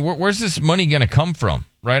know, I mean, where's this money going to come from,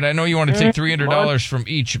 right? I know you want to take $300 from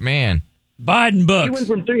each man. Biden bucks. She went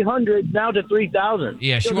from 300 now to 3,000.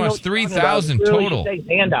 Yeah, she wants 3,000 total.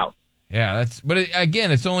 Handout. Yeah,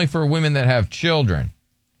 again, it's only for women that have children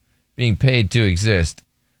being paid to exist.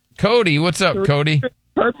 Cody, what's up, Cody?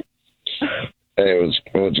 Hey, what's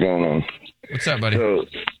going on? What's up, buddy? Oh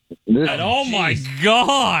my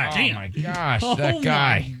God! Oh my gosh, that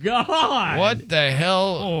guy! Oh my God! What the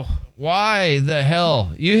hell? Why the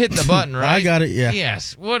hell? You hit the button, right? I got it. Yeah.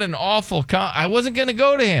 Yes. What an awful. I wasn't going to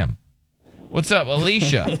go to him. What's up,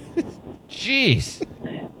 Alicia? Jeez.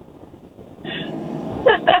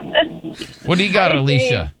 What do you got,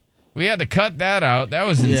 Alicia? We had to cut that out. That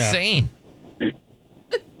was insane.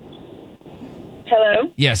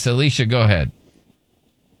 Hello? Yes, Alicia, go ahead.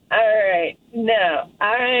 All right. No,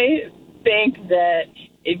 I think that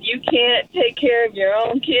if you can't take care of your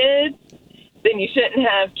own kids, then you shouldn't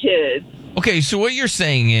have kids. Okay, so what you're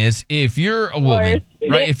saying is if you're a woman,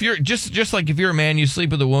 right? If you're just like if you're a man, you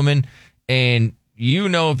sleep with a woman and you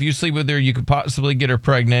know if you sleep with her, you could possibly get her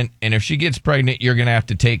pregnant. And if she gets pregnant, you're going to have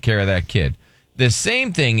to take care of that kid. The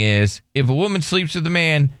same thing is if a woman sleeps with a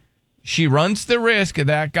man, she runs the risk of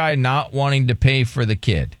that guy not wanting to pay for the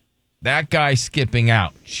kid. That guy skipping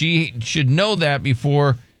out. She should know that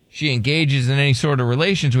before she engages in any sort of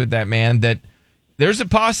relations with that man, that there's a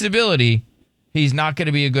possibility he's not going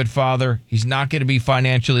to be a good father. He's not going to be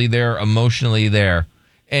financially there, emotionally there.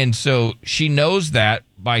 And so she knows that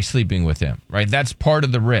by sleeping with him, right? That's part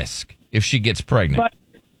of the risk if she gets pregnant.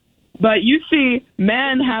 But you see,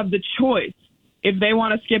 men have the choice if they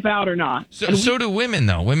want to skip out or not. So do women,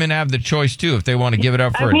 though. Women have the choice, too, if they want to give it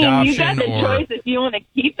up for adoption. You got the choice if you want to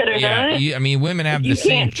keep it or not. I mean, women have the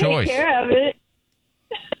same choice. You can't take care of it.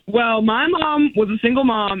 Well, my mom was a single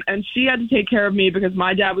mom, and she had to take care of me because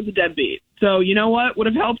my dad was a deadbeat. So you know what would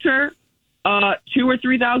have helped her? $2,000 or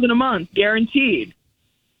 $3,000 a month, guaranteed.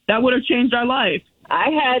 That would have changed our life. I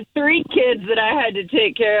had 3 kids that I had to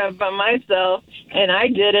take care of by myself, and I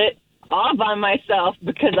did it all by myself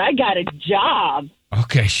because I got a job.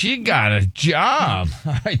 Okay, she got a job.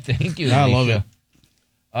 All right, thank you, I love it.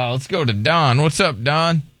 Let's go to Don. What's up,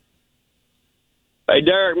 Don? Hey,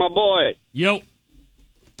 Derek, my boy. Yo.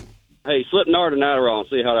 Hey, slip Nard and Adderall and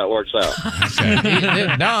see how that works out.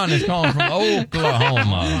 Okay. Don is calling from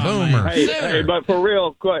Oklahoma. Boomer. Hey, but for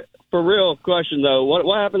real question though, what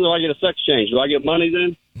happens if I get a sex change? Do I get money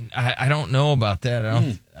then? I don't know about that.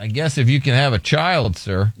 I guess if you can have a child,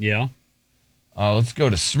 sir. Yeah. Let's go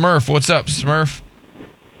to Smurf. What's up, Smurf?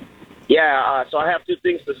 Yeah, so I have two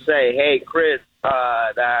things to say. Hey, Chris,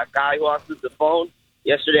 that guy who answered the phone,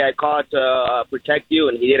 yesterday I called to protect you,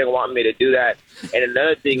 and he didn't want me to do that. And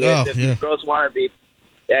another thing is, if these girls want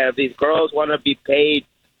to be paid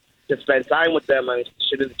to spend time with them, I mean,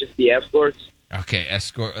 shouldn't it just be escorts? Okay,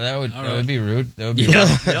 escort. That would be rude. That would be rude.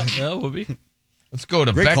 Yeah, that would be. Let's go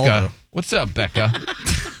to Becca. What's up, Becca?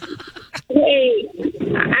 Hey,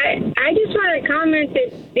 I just want to comment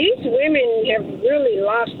that these women have really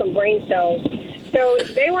lost some brain cells. So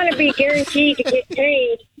if they want to be guaranteed to get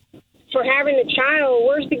paid for having a child,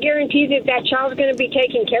 where's the guarantee that that child's going to be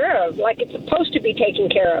taken care of, like it's supposed to be taken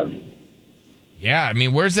care of? Yeah, I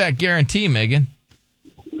mean, where's that guarantee, Megan?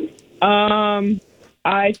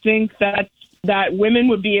 I think that women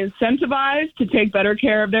would be incentivized to take better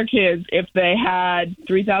care of their kids if they had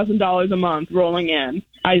 $3,000 a month rolling in.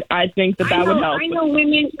 I think that would help. I know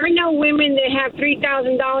women that have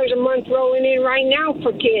 $3,000 a month rolling in right now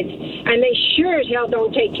for kids, and they sure as hell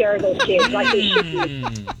don't take care of those kids like they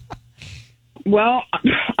should. Well,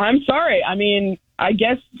 I'm sorry. I mean, I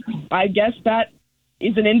guess that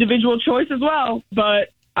is an individual choice as well, but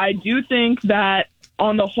I do think that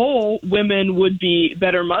on the whole, women would be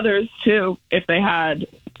better mothers too if they had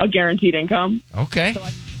a guaranteed income. Okay.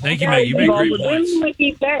 Thank you, Maggie. You make great points.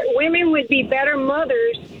 Women would be better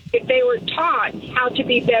mothers if they were taught how to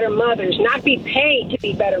be better mothers, not be paid to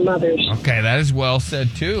be better mothers. Okay, that is well said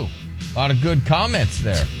too. A lot of good comments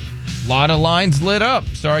there. A lot of lines lit up.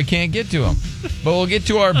 Sorry I can't get to them. But we'll get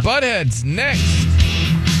to our buttheads next.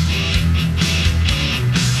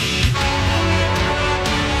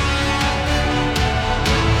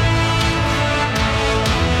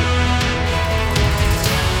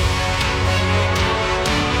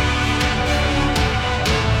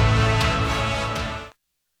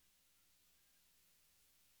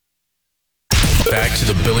 Back to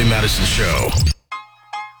the Billy Madison Show.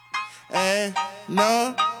 And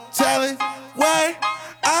no telling what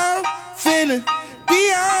I'm feeling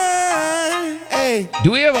beyond. Hey,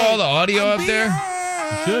 do we have all the audio up there?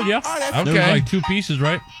 You should, yeah. Okay. There was like two pieces,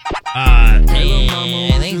 right? I think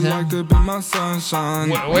so.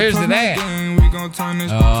 Where's it at? Let me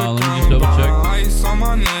just double check.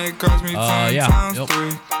 Yeah. Yep.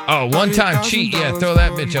 Oh, one time cheat. Yeah, throw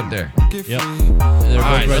that bitch up there. Yep. All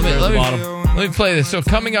right, let me play this. So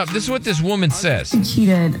coming up, this is what this woman says. I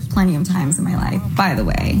cheated plenty of times in my life, by the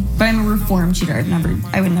way. But I'm a reformed cheater.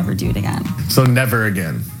 I would never do it again. So never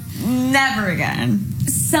again. Never again.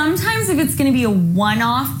 Sometimes if it's going to be a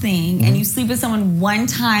one-off thing and you sleep with someone one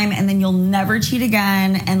time and then you'll never cheat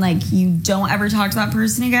again and like you don't ever talk to that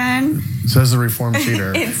person again. Says the reformed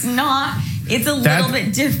cheater. It's not. It's a little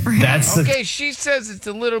bit different. Okay, she says it's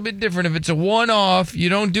a little bit different. If it's a one-off, you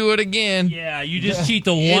don't do it again. Yeah, you just cheat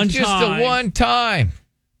the one time. It's just the one time.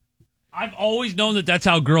 I've always known that that's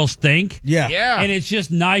how girls think. Yeah. And it's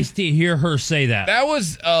just nice to hear her say that. That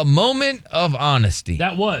was a moment of honesty.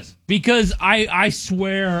 That was. Because I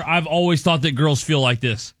swear I've always thought that girls feel like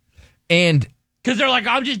this. And because they're like,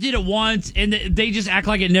 I just did it once, and they just act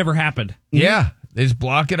like it never happened. Yeah. They just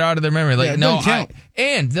block it out of their memory. Like, Yeah, it doesn't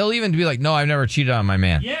and they'll even be like, no, I've never cheated on my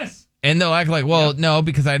man. Yes. And they'll act like, well, no,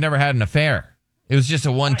 because I never had an affair. It was just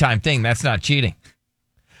a one-time thing. That's not cheating.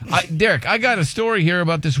 Derek, I got a story here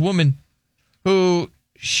about this woman who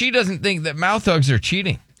she doesn't think that mouth hugs are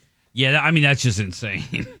cheating. Yeah, I mean, that's just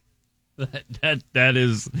insane. That's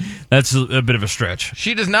a bit of a stretch.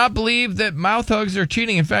 She does not believe that mouth hugs are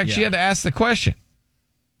cheating. In fact, she had to ask the question.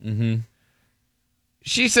 Mm-hmm.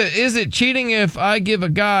 She said, is it cheating if I give a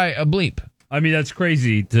guy a bleep? I mean, that's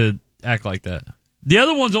crazy to act like that. The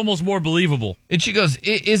other one's almost more believable. And she goes,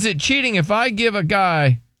 is it cheating if I give a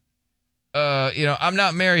guy, I'm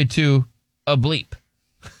not married to, a bleep?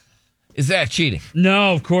 Is that cheating?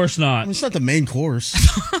 No, of course not. It's not the main course.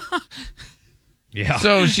 Yeah.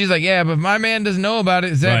 So she's like, yeah, but if my man doesn't know about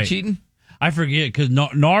it, is that Right. cheating? I forget, because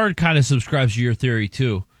Nard kind of subscribes to your theory,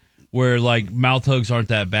 too, where, like, mouth hugs aren't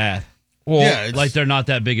that bad. Well, like, they're not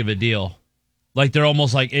that big of a deal. Like, they're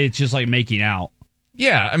almost like, it's just like making out.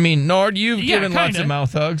 Yeah, I mean, Nard, you've Yeah, given lots kinda. of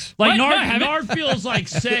mouth hugs. Like, What? No, I Nard, haven't. Nard feels like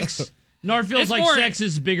sex. Nard feels It's like more- sex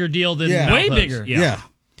is a bigger deal than Yeah. mouth Way hugs. bigger. Yeah.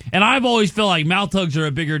 And I've always felt like mouth hugs are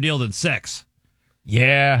a bigger deal than sex.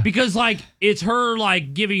 Yeah. Because, like, it's her,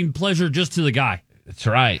 like, giving pleasure just to the guy. That's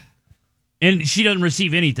right. And she doesn't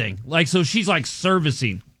receive anything. Like, so she's, like,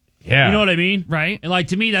 servicing. Yeah. You know what I mean? Right. And like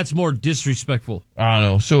to me, that's more disrespectful. I don't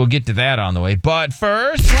know. So we'll get to that on the way. But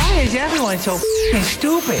first, Why is everyone so f***ing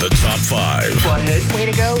stupid? The top 5 Butthead. Way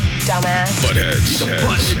to go, dumbass. Buttheads.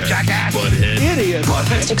 Butthead, jackass. Butthead. Idiot.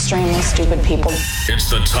 Butthead. Extremely stupid people. It's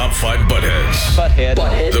the top 5 Buttheads.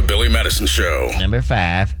 Butthead. The Billy Madison Show. number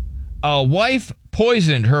 5. A wife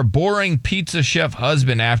poisoned her boring pizza chef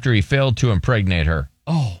husband after he failed to impregnate her.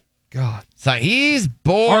 Oh, God. It's like, he's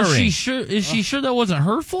boring. Is she sure that wasn't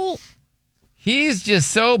her fault? He's just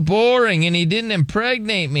so boring, and he didn't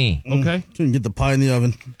impregnate me. Okay. Couldn't get the pie in the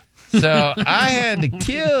oven. So I had to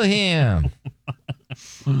kill him.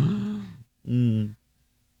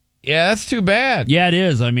 Yeah, that's too bad. Yeah, it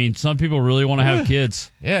is. I mean, some people really want to have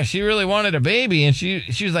kids. Yeah, she really wanted a baby, and she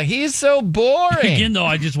was like, he's so boring. Again, though,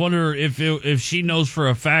 I just wonder if she knows for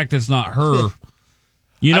a fact it's not her.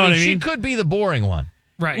 You know what I mean? She could be the boring one.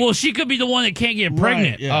 Right. Well, she could be the one that can't get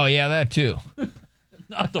pregnant. Right, yeah. Oh, yeah, that too.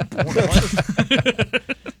 Not the boring one.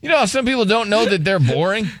 You know how some people don't know that they're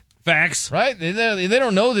boring? Facts. Right? They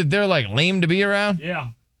don't know that they're, like, lame to be around. Yeah.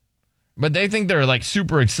 But they think they're, like,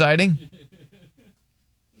 super exciting.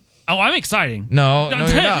 Oh, I'm exciting. No,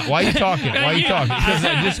 you're not. Why are you talking?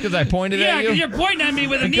 Just because I pointed at you? Yeah, you're pointing at me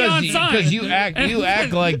with a neon sign. Because you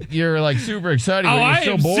act like you're like super exciting. Oh, but I you're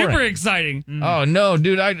so am boring. super exciting. Oh no,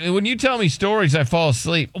 dude! When you tell me stories, I fall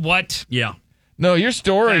asleep. What? Yeah. No, your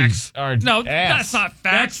stories are No, ass. that's not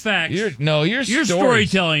facts. That's facts. Your Your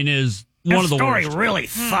storytelling is one of the story worst. really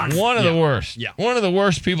sucks. One of the worst. Yeah. One of the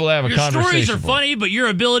worst people to have a Your conversation. stories are with. funny, but your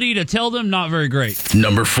ability to tell them not very great.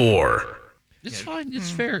 Number 4. It's fine.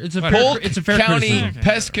 It's fair. It's a Polk fair County criticism.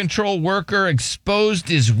 pest control worker exposed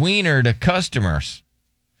his wiener to customers.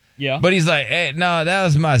 Yeah. But he's like, hey, no, that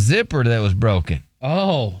was my zipper that was broken.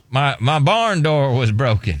 Oh. My barn door was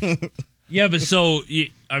broken. Yeah, but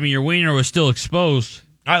your wiener was still exposed.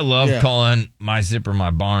 I love calling my zipper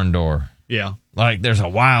my barn door. Yeah. Like there's a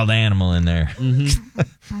wild animal in there.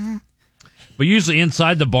 Mm-hmm. But usually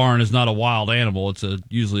inside the barn is not a wild animal. It's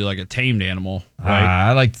usually like a tamed animal, right?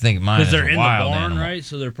 I like to think mine is Because they're a in wild the barn, animal. right?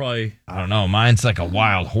 So they're probably... I don't know. Mine's like a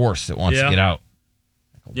wild horse that wants to get out.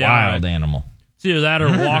 Like a wild animal. It's either that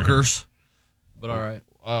or walkers. But all right.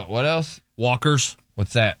 What else? Walkers.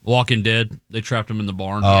 What's that? Walking Dead. They trapped him in the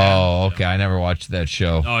barn. Oh, okay. I never watched that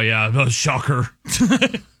show. Oh, yeah. That was shocker.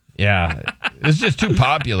 Yeah. It's just too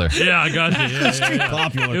popular. Yeah, I got you. Yeah.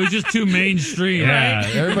 Popular. It was just too mainstream. Yeah,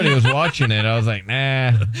 right? everybody was watching it. I was like,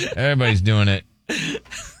 nah, everybody's doing it.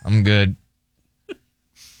 I'm good.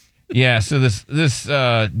 Yeah, so this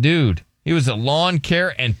dude, he was a lawn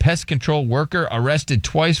care and pest control worker arrested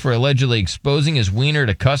twice for allegedly exposing his wiener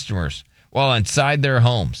to customers while inside their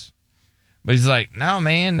homes. But he's like, no,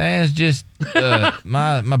 man, that's just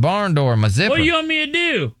my barn door, my zipper. What do you want me to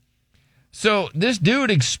do? So this dude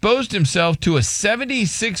exposed himself to a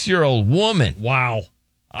 76-year-old woman. Wow.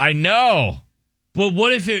 I know. But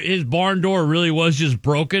what if his barn door really was just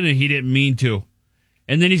broken and he didn't mean to?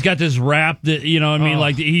 And then he's got this rap that, you know what I mean,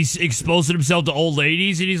 like he's exposing himself to old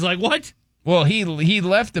ladies and he's like, what? Well, he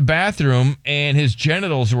left the bathroom and his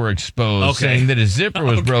genitals were exposed, saying that his zipper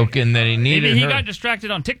was broken, that he needed Maybe he her. got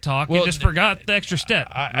distracted on TikTok and just forgot the extra step.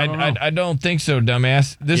 I don't think so,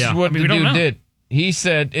 dumbass. This is what we the don't dude know. did. He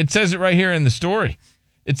said, it says it right here in the story.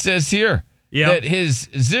 It says here that his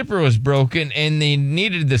zipper was broken and they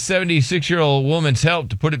needed the 76-year-old woman's help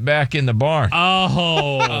to put it back in the barn.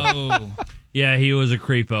 Oh. Yeah, he was a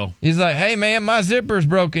creepo. He's like, hey, man, my zipper's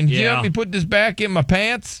broken. Can you help me put this back in my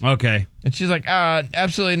pants? Okay. And she's like,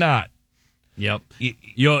 absolutely not. Yep.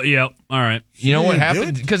 Yep. All right. You know what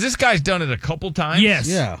happened? Because this guy's done it a couple times. Yes.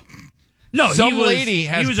 Yeah. No, Some lady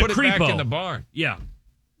has he was put a it back creepo. in the barn. Yeah.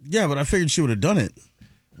 Yeah, but I figured she would have done it.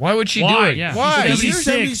 Why would she do Why? it? Yeah. Why? She's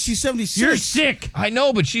 76. You're sick. I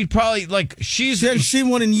know, but she's probably like She hasn't seen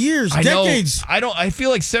one in years, I know. decades. I feel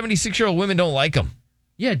like 76-year-old women don't like them.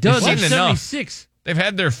 Yeah, it does. They've They're seen enough. 76. They've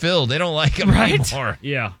had their fill. They don't like them anymore.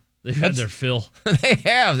 Yeah. They've had their fill. They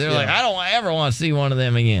have. They're like, I don't ever want to see one of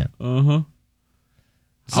them again. Uh-huh.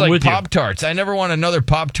 It's I'm like with you. Pop-Tarts. I never want another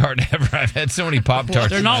Pop-Tart ever. I've had so many Pop-Tarts.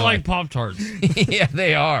 They're in not my like life. Pop-Tarts. Yeah,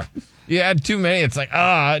 they are. You had too many. It's like,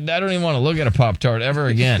 I don't even want to look at a Pop-Tart ever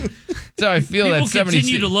again. So I feel People that 76.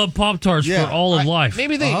 continue to love Pop-Tarts for all of life.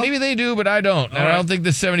 Maybe they do, but I don't. And I don't think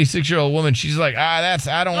this 76-year-old woman, she's like, I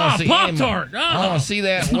don't want to see Pop-Tart. anymore. I don't want to see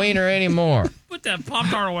that wiener anymore. Put that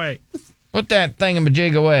Pop-Tart away. Put that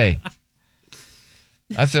thingamajig away.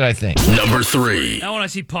 That's what I think. Number 3. Now when I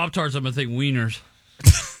see Pop-Tarts, I'm going to think wieners.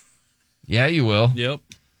 Yeah, you will. Yep.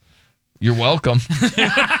 You're welcome.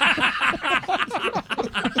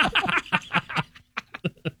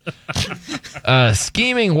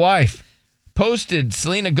 Scheming wife posted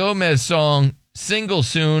Selena Gomez song single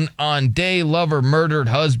soon on day lover murdered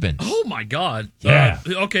husband. Oh, my God. Yeah.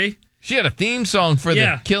 Okay. She had a theme song for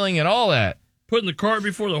the killing and all that. Putting the cart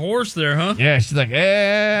before the horse there, huh? Yeah, she's like,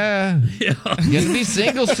 gonna be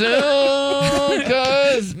single soon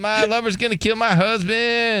because my lover's gonna kill my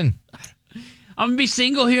husband. I'm gonna be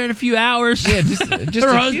single here in a few hours. Yeah, just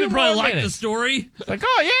her husband probably liked the story. Like,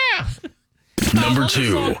 oh yeah. Number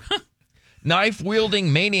 2.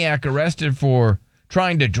 Knife-wielding maniac arrested for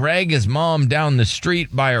trying to drag his mom down the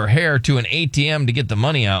street by her hair to an ATM to get the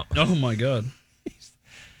money out. Oh, my God.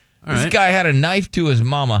 This guy had a knife to his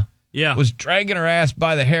mama. Yeah. Was dragging her ass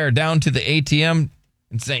by the hair down to the ATM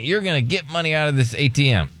and saying, you're going to get money out of this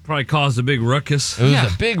ATM. Probably caused a big ruckus. It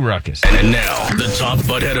was a big ruckus. And now, the top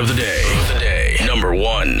butthead of the day. Number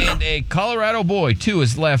 1. And a Colorado boy, too,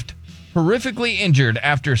 is left horrifically injured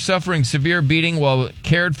after suffering severe beating while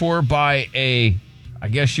cared for by I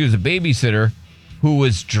guess she was a babysitter who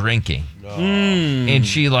was drinking. And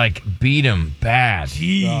she, beat him bad.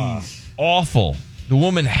 Jeez. Awful. The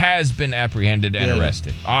woman has been apprehended and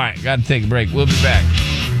arrested. All right, got to take a break. We'll be back.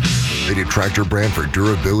 Rated tractor brand for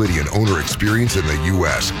durability and owner experience in the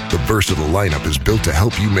U.S. The versatile lineup is built to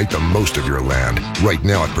help you make the most of your land. Right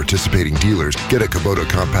now at participating dealers, get a Kubota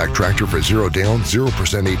compact tractor for 0 down, 0%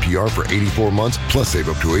 APR for 84 months, plus save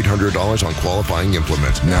up to $800 on qualifying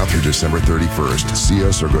implements. Now through December 31st. See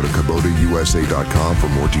us or go to KubotaUSA.com for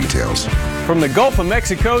more details. From the Gulf of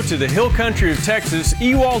Mexico to the hill country of Texas,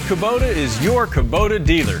 Ewald Kubota is your Kubota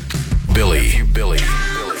dealer. Billy.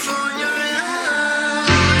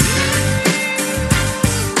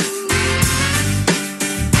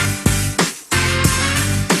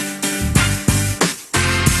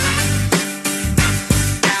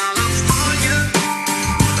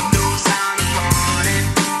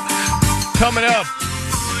 Coming up,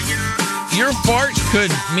 your fart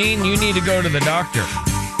could mean you need to go to the doctor.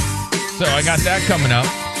 So I got that coming up.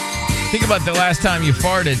 Think about the last time you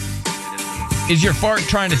farted. Is your fart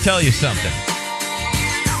trying to tell you something?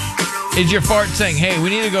 Is your fart saying, hey, we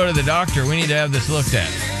need to go to the doctor. We need to have this looked at?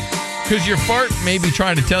 Because your fart may be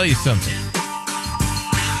trying to tell you something.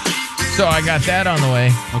 So I got that on the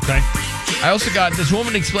way. Okay. I also got this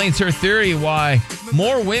woman explains her theory why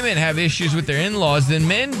more women have issues with their in-laws than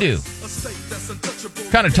men do.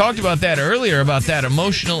 Kind of talked about that earlier, about that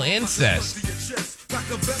emotional incest.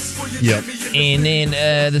 Yep. And then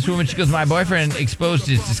this woman, she goes, my boyfriend exposed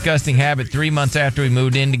his disgusting habit 3 months after we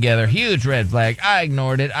moved in together. Huge red flag. I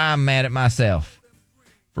ignored it. I'm mad at myself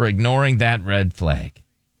for ignoring that red flag.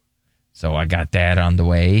 So I got that on the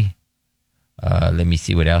way. Let me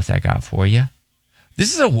see what else I got for you.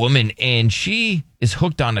 This is a woman, and she is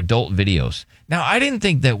hooked on adult videos. Now, I didn't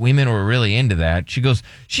think that women were really into that. She goes,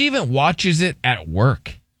 she even watches it at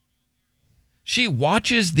work. She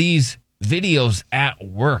watches these videos at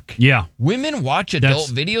work. Yeah. Women watch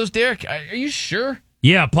adult videos, Derek? Are you sure?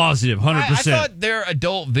 Yeah, positive, 100%. I thought their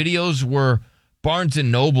adult videos were Barnes &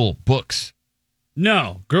 Noble books.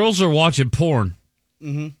 No, girls are watching porn.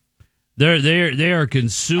 Mm-hmm. They are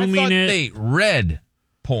consuming I thought it. they read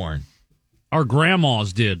porn. Our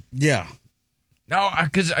grandmas did. Yeah. No,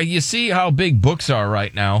 because you see how big books are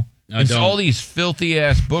right now. It's all these filthy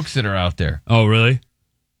ass books that are out there. Oh, really?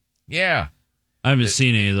 Yeah. I haven't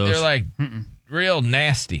seen any of those. They're like real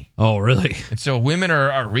nasty. Oh, really? And so women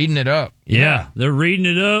are reading it up. Yeah, they're reading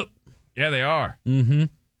it up. Yeah, they are. Mm-hmm.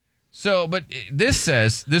 So, but this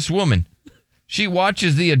says, this woman, she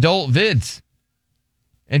watches the adult vids.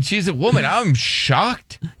 And she's a woman. I'm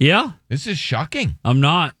shocked. Yeah. This is shocking. I'm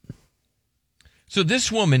not. So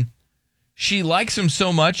this woman, she likes him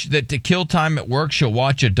so much that to kill time at work, she'll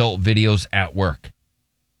watch adult videos at work.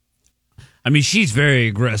 I mean, she's very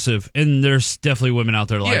aggressive, and there's definitely women out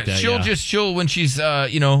there like that. She'll when she's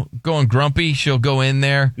going grumpy, she'll go in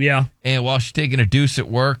there. Yeah. And while she's taking a deuce at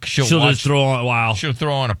work, she'll just throw on. Wow. She'll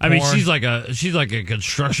throw on a porn. I mean, she's like a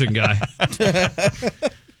construction guy.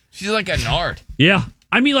 She's like a nerd. Yeah.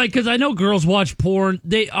 I mean, because I know girls watch porn.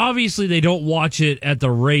 They don't watch it at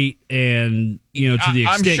the rate and to the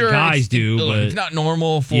extent guys do. But it's not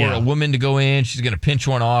normal for a woman to go in. She's going to pinch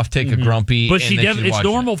one off, take a grumpy. But it's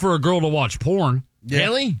normal for a girl to watch porn. Yeah.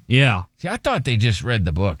 Really? Yeah. See, I thought they just read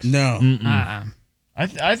the books. No.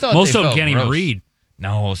 I thought most they of them felt can't gross. even read.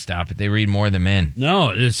 No, stop it. They read more than men.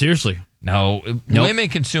 No, seriously. No, women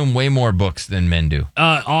consume way more books than men do.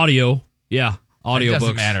 Audio. Yeah. Audio it doesn't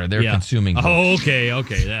books. matter. They're consuming books. Oh, okay.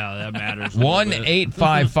 Yeah, that matters.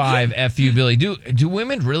 1-855-FU Billy. Do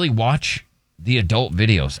women really watch the adult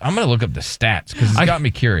videos? I'm going to look up the stats because it's got me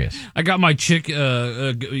curious. I got my chick,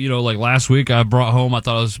 like last week, I brought home, I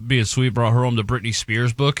thought I was being sweet, brought her home the Britney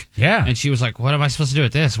Spears book. Yeah. And she was like, what am I supposed to do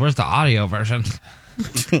with this? Where's the audio version?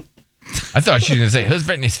 I thought she was going to say, who's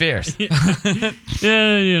Britney Spears?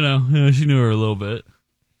 Yeah, she knew her a little bit.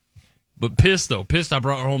 But pissed, I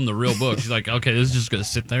brought her home the real book. She's like, okay, this is just going to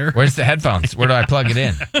sit there. Where's the headphones? Where do I plug it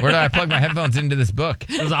in? Where do I plug my headphones into this book?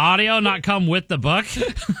 Does the audio not come with the book?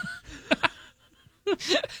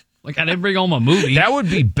 Like, I didn't bring home a movie. That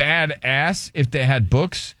would be badass if they had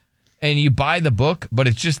books and you buy the book, but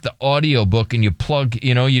it's just the audio book and you plug,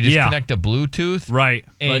 you just connect a Bluetooth. Right.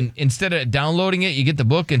 And instead of downloading it, you get the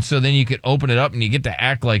book, and so then you could open it up and you get to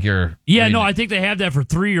act like you're... Yeah, no, I think they have that for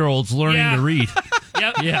 3-year-olds learning to read.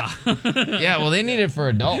 Yep. Yeah. Yeah, well, they need it for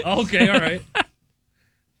adults. Okay, all right.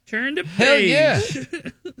 Turn to page. Hell yeah.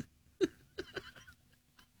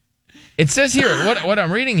 It says here, what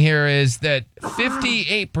I'm reading here is that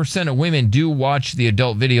 58% of women do watch the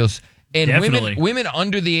adult videos, and women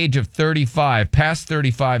under the age of 35, past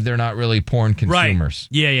 35, they're not really porn consumers.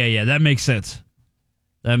 Right. Yeah. That makes sense.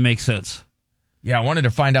 Yeah, I wanted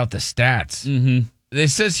to find out the stats. Mm-hmm. It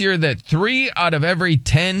says here that 3 out of every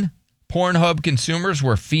 10 Pornhub consumers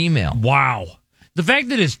were female. Wow. The fact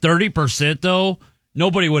that it's 30%, though,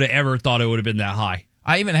 nobody would have ever thought it would have been that high.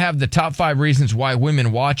 I even have the top 5 reasons why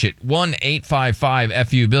women watch it.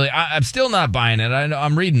 1-855-FU-Billy. I'm still not buying it.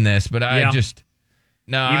 I'm reading this, but I just...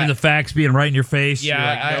 No, Even the facts being right in your face. Yeah,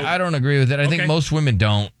 like, nope. I don't agree with it. I think most women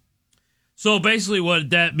don't. So basically what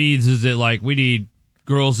that means is that, like, we need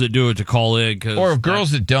girls that do it to call in. Or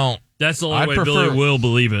girls that don't. That's the only way Billy will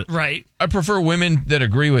believe it. Right. I prefer women that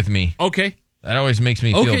agree with me. Okay. That always makes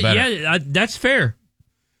me feel better. Yeah, that's fair.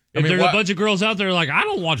 If there's a bunch of girls out there like, I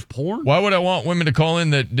don't watch porn. Why would I want women to call in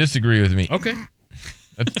that disagree with me? Okay.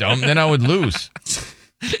 That's dumb. Then I would lose.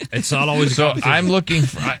 It's not always a competition. I'm looking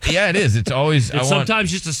for... Yeah, it is. It's always... It's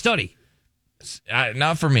sometimes just a study.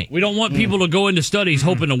 Not for me. We don't want people to go into studies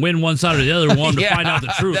hoping to win one side or the other one to find out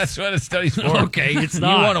the truth. That's what a study's for. Okay, it's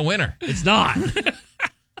not. You want a winner. It's not.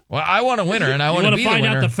 Well, I want a winner, and I want to be the winner. You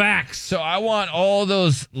want to find out the facts. So I want all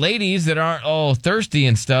those ladies that aren't all thirsty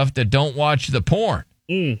and stuff that don't watch the porn.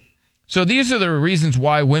 So these are the reasons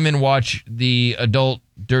why women watch the adult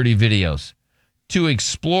dirty videos. To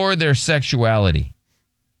explore their sexuality.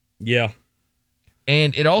 Yeah.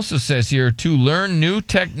 And it also says here to learn new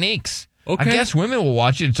techniques. Okay. I guess women will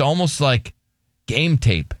watch it. It's almost like game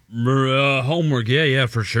tape. Homework. Yeah,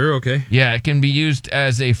 for sure. Okay. Yeah, it can be used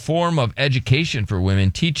as a form of education for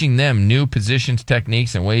women, teaching them new positions,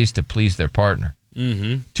 techniques, and ways to please their partner.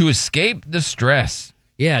 Mm-hmm. To escape the stress.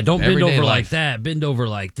 Yeah, don't bend over life. like that. Bend over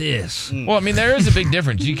like this. Well, I mean, there is a big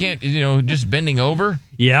difference. You can't, just bending over.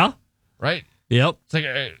 Yeah. Right? Yep. It's like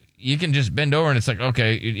you can just bend over and it's like,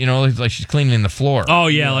 okay, it's like she's cleaning the floor. Oh,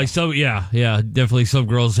 yeah. Like so, yeah. Definitely some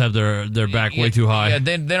girls have their back way too high. Yeah,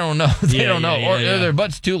 they don't know. They don't know. Or their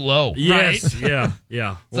butt's too low. Yes. Right?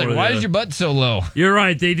 Yeah. It's like, why is your butt so low? You're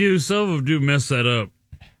right. They do. Some of them do mess that up.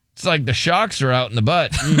 It's like the shocks are out in the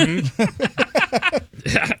butt. Mm-hmm.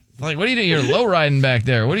 Like, what are you doing? You're low riding back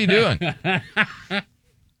there. What are you doing?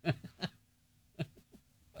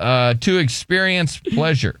 To experience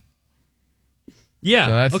pleasure. Yeah.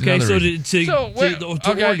 So that's okay. So to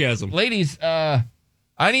okay, orgasm, ladies. I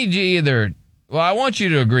need you either. Well, I want you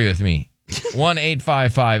to agree with me.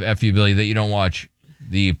 1-855-FU-Billy that you don't watch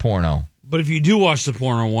the porno. But if you do watch the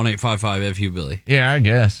porno, 1-855-FU-Billy. Yeah, I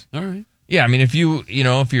guess. All right. Yeah, I mean, if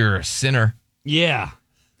if you're a sinner. Yeah.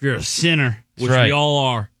 If you're a sinner, which right. we all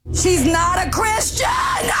are. She's not a Christian!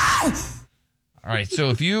 All right, so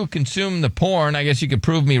if you consume the porn, I guess you could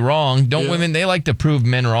prove me wrong. Don't women, they like to prove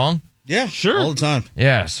men wrong? Yeah, sure. All the time.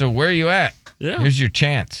 Yeah, so where are you at? Yeah. Here's your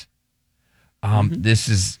chance. This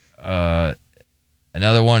is,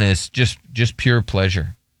 another one is just pure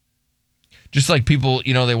pleasure. Just like people,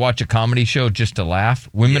 they watch a comedy show just to laugh.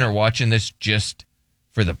 Women are watching this just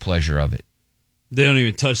for the pleasure of it. They don't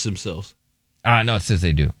even touch themselves. No, it says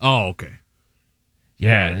they do. Oh, okay.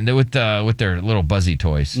 Yeah, and they're with their little buzzy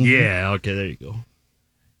toys. Yeah, okay, there you go.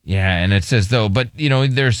 Yeah, and it says, though, but,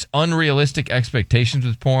 there's unrealistic expectations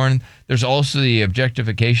with porn. There's also the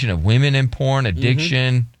objectification of women in porn,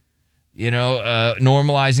 addiction,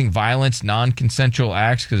 normalizing violence, non-consensual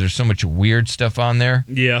acts, because there's so much weird stuff on there.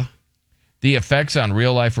 Yeah. The effects on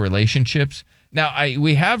real-life relationships. Now,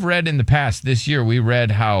 we have read in the past, this year, we read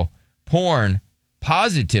how porn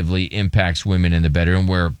positively impacts women in the bedroom,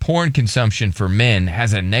 where porn consumption for men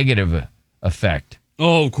has a negative effect.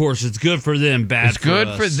 Oh, of course. It's good for them, bad it's for good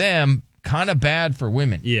us. for them, kind of bad for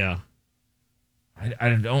women. Yeah. I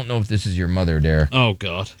don't know if this is your mother, Dare. Oh,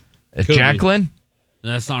 God. Jacqueline?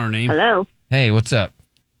 That's not her name. Hello. Hey, what's up?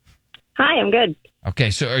 Hi, I'm good.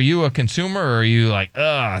 Okay, so are you a consumer or are you like,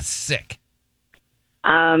 sick?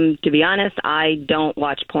 To be honest, I don't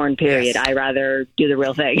watch porn, period. Yes. I rather do the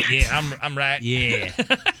real thing. Yeah, I'm right. Yeah.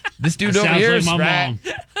 This dude That over sounds here like is my right.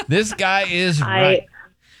 mom. This guy is right.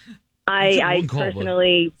 I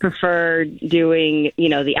personally prefer doing,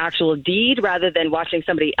 the actual deed rather than watching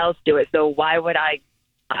somebody else do it. So why would I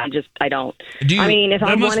don't. Do you- I mean, if I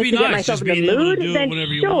That must wanted be to get nice, myself just in the being able to mood, do it then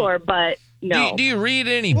whenever you sure, but no. Do you read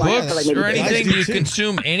any Well, I books feel like maybe or the anything? guys Do you do too.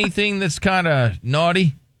 consume anything that's kind of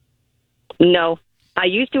naughty? No. I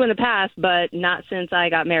used to in the past, but not since I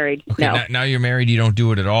got married. Okay, no. now you're married. You don't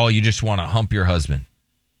do it at all. You just want to hump your husband.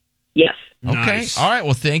 Yes. Okay. Nice. All right.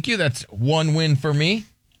 Well, thank you. That's one win for me.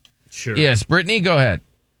 Sure. Yes, Brittany, go ahead.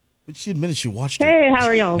 But she admitted she watched it. Hey, how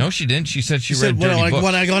are y'all? No, she didn't. She said she She read said, dirty books.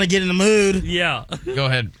 when I going to get in the mood. Yeah. Go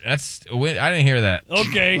ahead. I didn't hear that.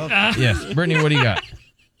 Okay. Yes, Brittany, what do you got?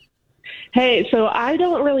 Hey, so I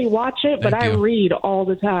don't really watch it, but Thank I you. read all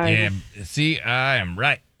the time. Yeah. See, I am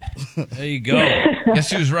right. There you go.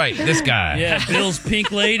 Guess who's right? This guy. Yeah, Bill's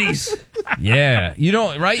Pink Ladies. Yeah. You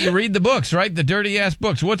don't, right? You read the books, right? The dirty ass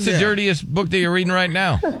books. What's the dirtiest book that you're reading right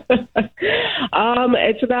now?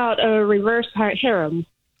 It's about a reverse harem.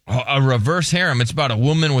 Oh, a reverse harem. It's about a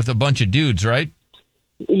woman with a bunch of dudes, right?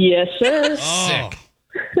 Yes, sir. Sick.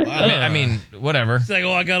 I mean, whatever. It's like,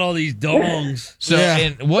 I got all these dongs. So,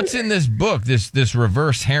 and what's in this book? This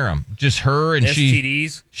reverse harem? Just her and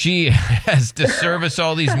STDs? She has to service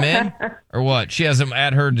all these men, or what? She has them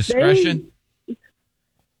at her discretion.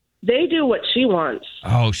 They do what she wants.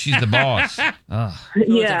 Oh, she's the boss. So Yeah.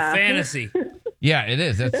 It's a fantasy. Yeah, it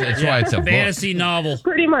is. That's why it's a book. fantasy novel.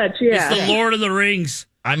 Pretty much, yeah. It's the Lord of the Rings.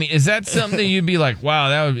 I mean, is that something that you'd be like,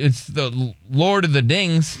 wow, it's the Lord of the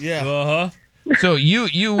Dings? Yeah. Uh-huh. So you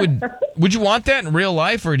would you want that in real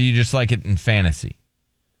life, or do you just like it in fantasy?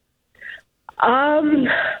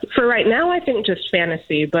 For right now, I think just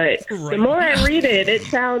fantasy, but the more I read it, it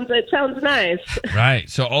sounds nice. Right.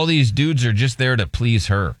 So all these dudes are just there to please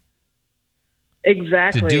her,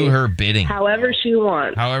 Exactly. to do her bidding, however she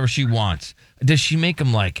wants. however she wants. Does she make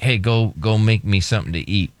them like, hey, go make me something to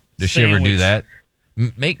eat? Does she ever do Sandwich.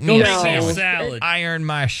 that? Make me a No. sandwich. Salad. Iron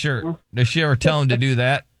my shirt. Does she ever tell him to do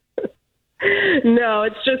that? No,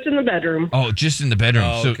 it's just in the bedroom. Oh, just in the bedroom.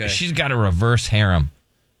 Oh, okay. So she's got a reverse harem.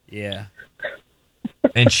 Yeah.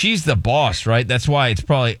 And she's the boss, right? That's why it's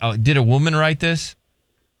probably. Did a woman write this?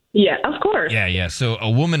 Yeah, of course. Yeah. So a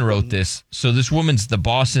woman wrote this. So this woman's the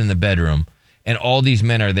boss in the bedroom, and all these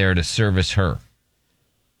men are there to service her.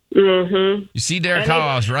 Mm-hmm. You see, Derek, how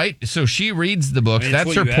I was right? So she reads the books. I mean, it's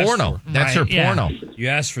That's what her you asked porno. for. That's her Right, yeah. porno. You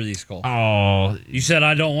asked for these calls. Oh, You said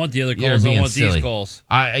I don't want the other you're calls. I being want silly. these calls.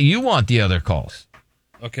 You want the other calls.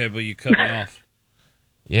 Okay, but you cut me off.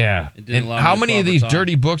 Yeah. It didn't And allow how me many of proper these time.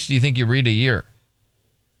 dirty books do you think you read a year?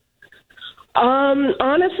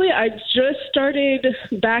 Honestly, I just started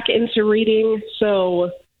back into reading,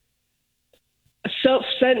 so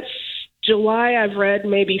since July, I've read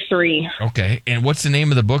maybe 3. Okay. And what's the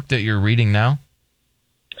name of the book that you're reading now?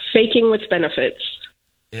 Faking with Benefits.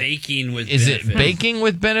 Baking with Is benefits. it baking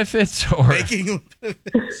with benefits, or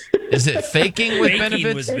is it faking with Baking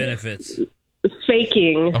benefits? with benefits.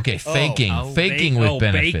 Faking. Okay, faking. Oh, faking bake- with oh,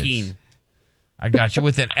 benefits. baking. I got you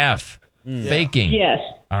with an F. Faking. Yes.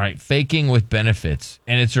 All right, faking with benefits.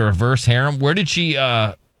 And it's a reverse harem. Where did she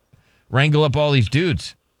wrangle up all these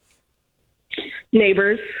dudes?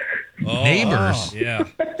 Neighbors. Oh, Neighbors. Yeah.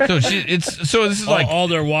 So this is like all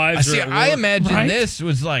their wives. I see. are at I work. imagine Right? this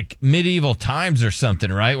was like medieval times or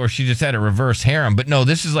something, right? Where she just had a reverse harem. But no,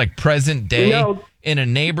 this is like present day No. in a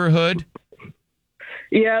neighborhood.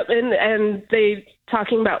 Yeah, and they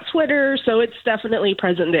talking about Twitter, so it's definitely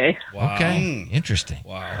present day. Wow. Okay, interesting.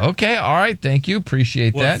 Wow. Okay, all right. Thank you.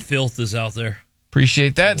 Appreciate What that. filth is out there?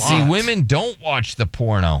 Appreciate that. See, Lot. women don't watch the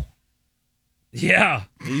porno. Yeah,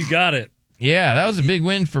 you got it. Yeah, that was a big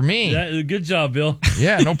win for me. Good job, Bill.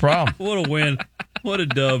 Yeah, no problem. What a win. What a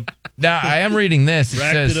dub. Now, I am reading this. It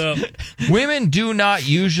Racked says, it up. women do not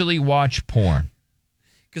usually watch porn.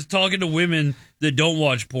 Because talking to women that don't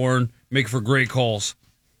watch porn make for great calls.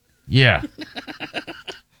 Yeah.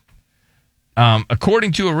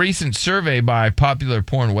 According to a recent survey by popular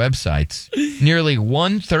porn websites, nearly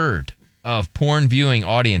 1/3 of porn viewing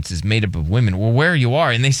audience is made up of women. Well, where you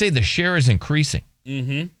are, and they say the share is increasing.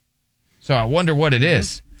 Mm-hmm. So I wonder what it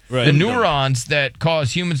is. Right. The neurons that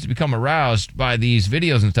cause humans to become aroused by these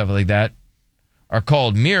videos and stuff like that are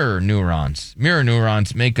called mirror neurons. Mirror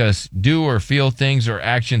neurons make us do or feel things or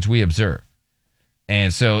actions we observe.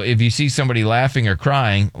 And so if you see somebody laughing or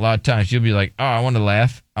crying, a lot of times you'll be like, oh, I want to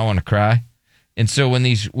laugh. I want to cry. And so when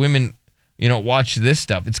these women, watch this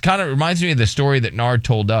stuff, it's kind of reminds me of the story that Nard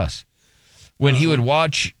told us. When he would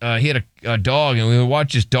watch, he had a dog, and we would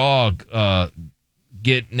watch his dog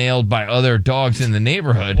get nailed by other dogs in the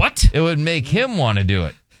neighborhood. What? It would make him want to do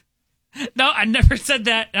it. No, I never said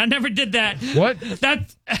that. I never did that. What?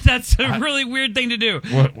 That's a really weird thing to do.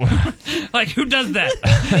 What? Like, who does that?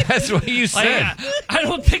 That's what you said. Like, I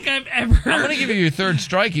don't think I've ever. I'm going to give you your third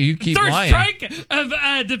strike. You keep third lying. strike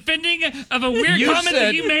of defending of a weird comment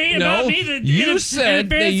that you made about me. You said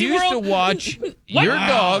they used to watch your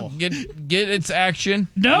dog get its action.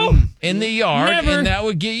 No. In the yard, Never. and that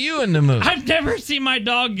would get you in the mood. I've never seen my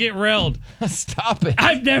dog get railed. Stop it.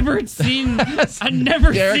 I've never seen.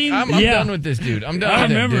 Derek, I'm done with this dude. I'm done I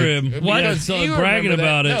with remember dude. him. What? Yeah, bragging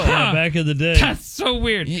about it back in the day. That's so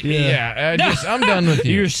weird. I'm done with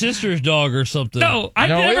you. Your sister's dog or something. No, I've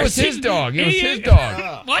never it was seen, his dog. It was his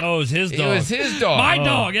dog. What? Oh, it was his dog. It was his dog. My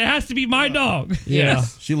dog. It has to be my dog. Yeah.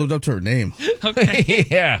 She lived up to her name. Okay.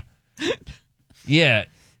 Yeah. Yeah.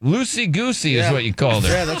 Loosey Goosey is what you called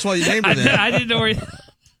her. Yeah, that's why you named her that. I didn't know where.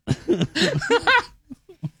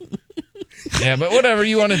 Yeah, but whatever.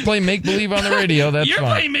 You want to play make believe on the radio? That's You're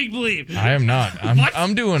fine. playing make believe. I am not.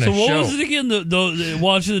 I'm doing a So show. what was it again? The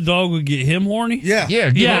watching the dog would get him horny? Yeah. Yeah,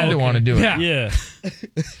 get him to want to do it. Yeah.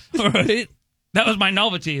 All right. That was my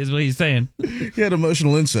novelty, is what he's saying. He had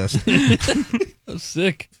emotional incest. That's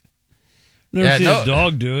sick. Never seen a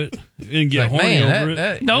dog do it and get horny over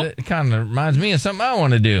it. Nope. That kind of reminds me of something I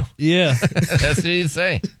want to do. Yeah. That's what he'd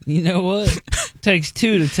say. You know what? Takes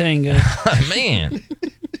two to tango. Man.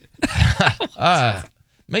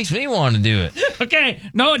 Makes me want to do it. Okay.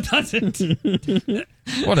 No, it doesn't.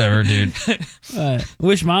 Whatever, dude.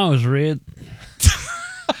 Wish mine was red.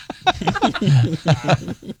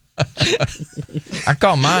 I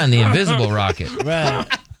call mine the invisible rocket. Right.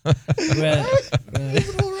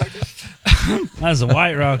 That's a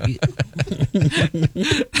white rocket.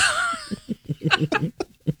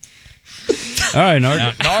 All right, Nard.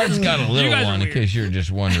 Now, Nard's got a little one, in case you're just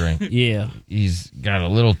wondering. Yeah. He's got a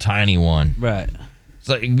little tiny one. Right. It's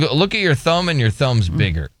like, look at your thumb, and your thumb's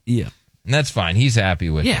bigger. Yeah. And that's fine. He's happy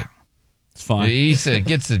with it. It's fine. He said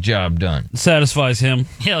gets the job done. Satisfies him.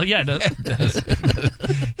 Hell yeah, it does.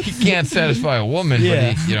 He can't satisfy a woman,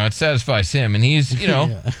 but it satisfies him. And he's,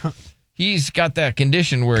 he's got that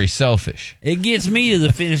condition where he's selfish. It gets me to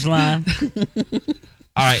the finish line.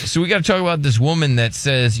 All right, so we got to talk about this woman that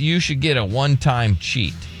says you should get a one-time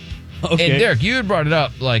cheat. Okay. And Derek, you had brought it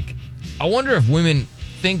up. Like, I wonder if women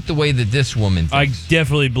think the way that this woman thinks. I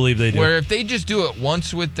definitely believe they do. Where if they just do it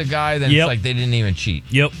once with the guy, then Yep. it's like they didn't even cheat.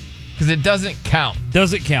 Yep. Because it doesn't count.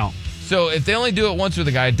 Doesn't count. So if they only do it once with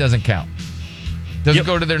a guy, it doesn't count. Doesn't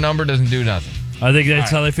go to their number, doesn't do nothing. I think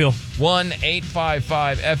that's how they feel.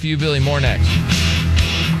 1-855-FU Billy. More next.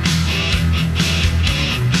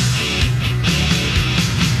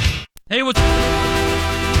 Hey, what's...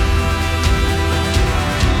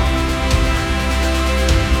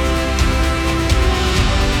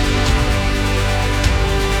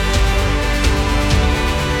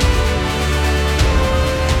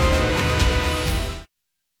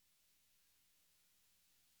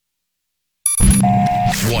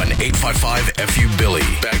 One 855-FU Billy.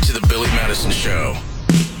 Back to the Billy Madison Show.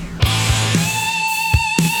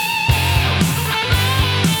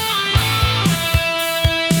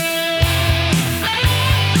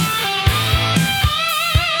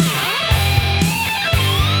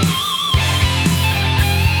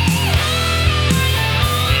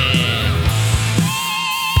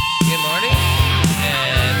 Good morning,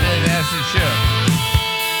 and Billy Madison Show.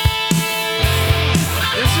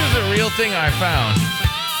 This is a real thing I found.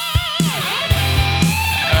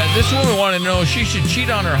 This woman wanted to know if she should cheat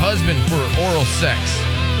on her husband for oral sex.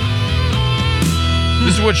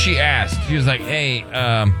 This is what she asked. She was like, hey,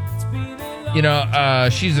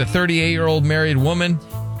 she's a 38-year-old married woman.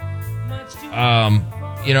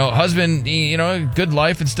 Husband, good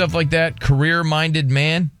life and stuff like that. Career-minded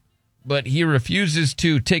man. But he refuses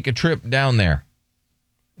to take a trip down there.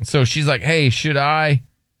 So she's like, hey, should I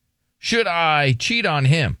cheat on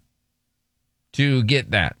him to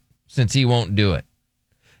get that since he won't do it?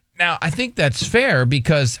 Now, I think that's fair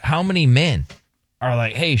because how many men are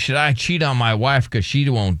like, hey, should I cheat on my wife because she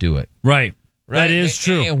won't do it? Right. That is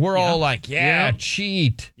true. And we're all like,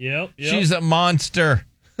 cheat. Yep. She's a monster.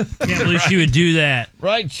 Can't believe she would do that.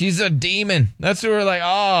 Right. She's a demon. That's what we're like,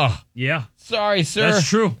 yeah. Sorry, sir. That's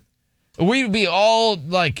true. We'd be all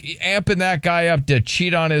like amping that guy up to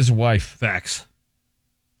cheat on his wife. Facts.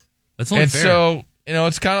 That's only fair. So,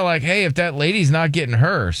 it's kind of like, hey, if that lady's not getting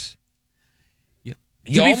hers.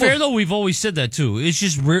 To be fair, though, we've always said that, too. It's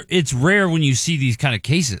just it's rare when you see these kind of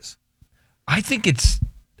cases. I think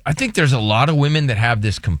there's a lot of women that have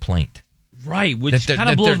this complaint. Right, which kind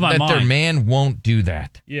of blows my mind. That their man won't do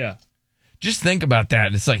that. Yeah. Just think about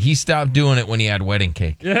that. It's like he stopped doing it when he had wedding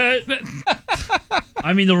cake. I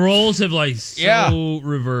mean, the roles have, so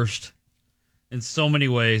reversed. in so many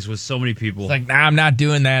ways with so many people. It's like, nah, I'm not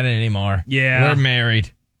doing that anymore. Yeah. We're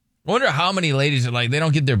married. I wonder how many ladies are like, they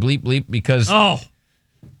don't get their bleep bleep because,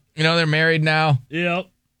 they're married now. Yep.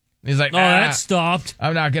 He's like, that stopped.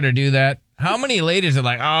 I'm not going to do that. How many ladies are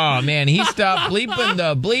like, oh, man, he stopped bleeping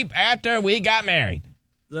the bleep after we got married?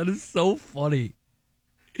 That is so funny.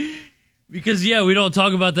 Because, we don't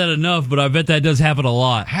talk about that enough, but I bet that does happen a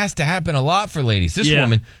lot. Has to happen a lot for ladies. This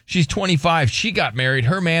woman, she's 25. She got married.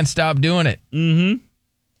 Her man stopped doing it. Mm-hmm.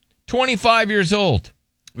 25 years old.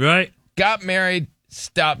 Right. Got married,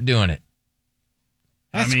 stopped doing it.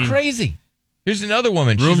 That's crazy. Here's another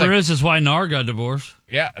woman. Rumor is that's why Nar got divorced.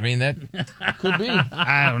 Yeah, I mean, that could be.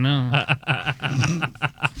 I don't know.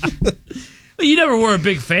 You never were a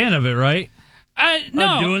big fan of it, right?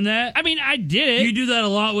 No. Of doing that? I mean, I did it. You do that a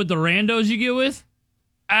lot with the randos you get with?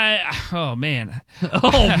 Oh, man.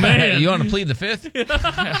 Oh, man. You want to plead the fifth?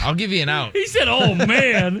 I'll give you an out. He said, oh,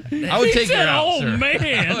 man. I would take her out, oh, sir.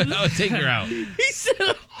 man. I would take her out. He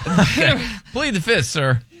said, plead the fifth,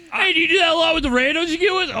 sir. Hey, do you do that a lot with the randos you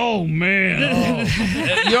get with? Oh, man.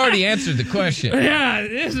 You already answered the question. Yeah,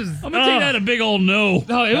 this is... I'm going to take that a big old no.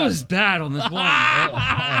 No, it was bad on this one.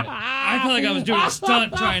 I felt like I was doing a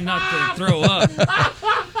stunt trying not to throw up.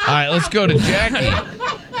 All right, let's go to Jackie.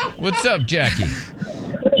 What's up, Jackie?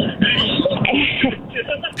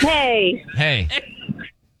 Hey. Hey.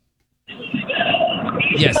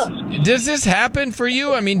 Yes. Does this happen for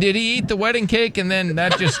you? I mean, did he eat the wedding cake and then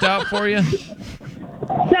that just stopped for you?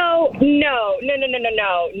 So, no.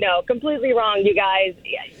 Completely wrong, you guys.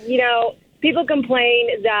 People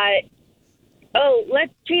complain that,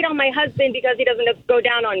 let's cheat on my husband because he doesn't go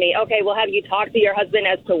down on me. Okay, well, have you talked to your husband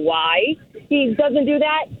as to why he doesn't do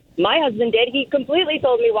that? My husband did. He completely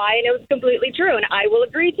told me why, and it was completely true, and I will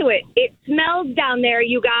agree to it. It smells down there,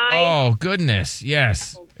 you guys. Oh, goodness.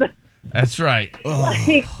 Yes. That's right.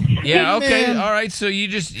 Yeah, okay. Man. All right. So you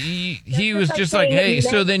just, he was just like, hey,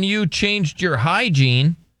 so then you changed your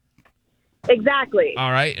hygiene. Exactly.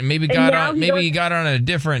 All right. And maybe And got now on, he maybe goes- you got on a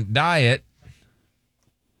different diet.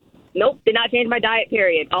 Nope, did not change my diet,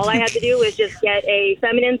 period. All I had to do was just get a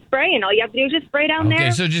feminine spray, and all you have to do is just spray down there.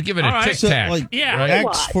 Okay, so just give it a Tic Tac. Yeah.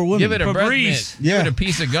 X for women. Give it a breath Febreze. mint. Give it a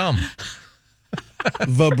piece of gum.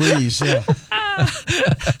 Febreze, yeah.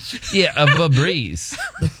 Yeah, a Febreze.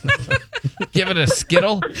 Give it a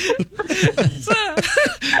Skittle.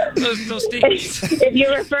 If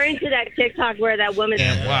you're referring to that TikTok where that woman...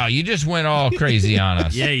 Wow, you just went all crazy on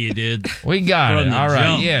us. Yeah, you did. We got From it. the All right.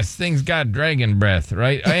 jump. Yes, things got dragon breath,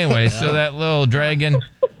 right? Anyway, so that little dragon,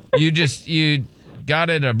 you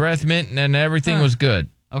got it a breath mint, and then everything was good.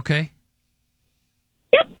 Okay.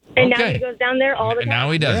 And now Okay. he goes down there all the time.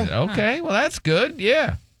 Now he does it. Okay, well, that's good.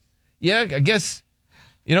 Yeah. Yeah, I guess,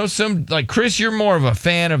 some, like Chris, you're more of a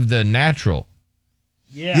fan of the natural.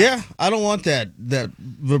 Yeah, I don't want that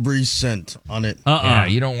Febreze scent on it. Yeah,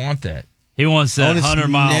 you don't want that. He wants I that want its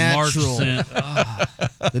 100-mile march natural. scent.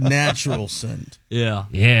 The natural scent. Yeah.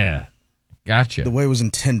 Yeah. Gotcha. The way it was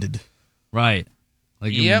intended. Right.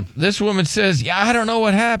 Yep. This woman says, I don't know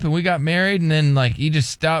what happened. We got married, and then, he just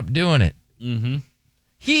stopped doing it. Mm-hmm.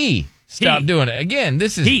 He stopped doing it. Again,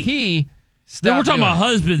 this is he stopped Then we're talking doing about it.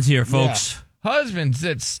 husbands here, folks. Yeah. Husbands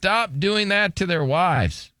that stop doing that to their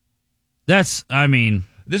wives. That's,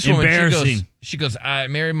 this woman, embarrassing. she goes, I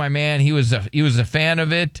married my man. He was a fan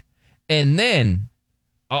of it. And then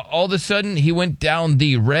all of a sudden he went down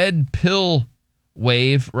the red pill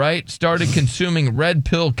wave, right? Started consuming red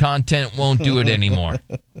pill content, won't do it anymore.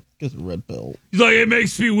 Because red pill. He's like, it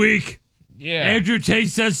makes me weak. Yeah. Andrew Tate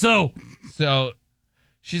says so. So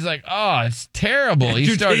she's like, oh, it's terrible.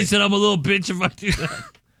 Andrew Tate said I'm a little bitch if I do that.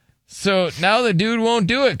 So now the dude won't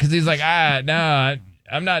do it because he's like, no,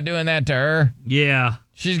 I'm not doing that to her. Yeah.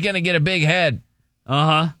 She's going to get a big head.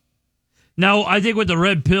 Uh-huh. Now, I think what the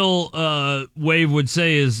red pill wave would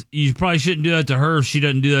say is you probably shouldn't do that to her if she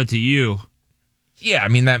doesn't do that to you. Yeah, I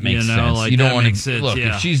mean, that makes sense. Like, you don't that want makes to sense, look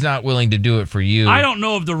yeah. if she's not willing to do it for you. I don't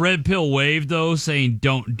know if the red pill wave, though, saying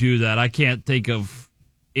don't do that. I can't think of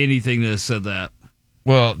anything that said that.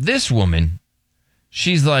 Well, this woman,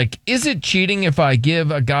 she's like, is it cheating if I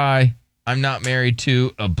give a guy I'm not married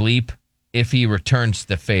to a bleep if he returns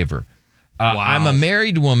the favor? Wow. I'm a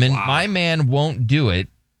married woman. Wow. My man won't do it.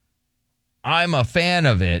 I'm a fan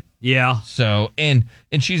of it. Yeah. So, and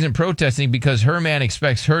she's in protesting because her man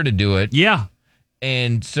expects her to do it. Yeah.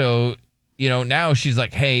 And so, now she's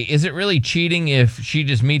like, hey, is it really cheating if she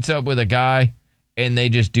just meets up with a guy and they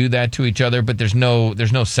just do that to each other, but there's no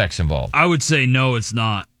sex involved? I would say no, it's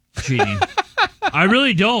not cheating. I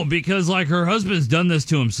really don't, because her husband's done this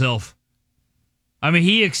to himself. I mean,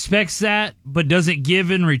 he expects that, but doesn't give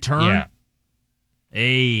in return. Yeah.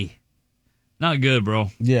 Hey, Not good, bro.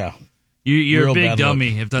 Yeah. You're Real a big bad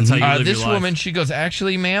dummy look. if that's how you live This your life. woman, she goes,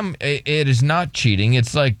 actually, ma'am, it is not cheating.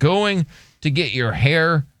 It's like going to get your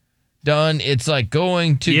hair done. It's like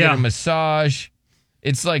going to get a massage.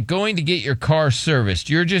 It's like going to get your car serviced.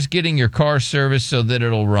 You're just getting your car serviced so that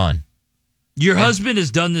it'll run. Your husband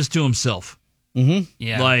has done this to himself. Mm-hmm.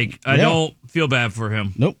 Yeah. Like, I don't feel bad for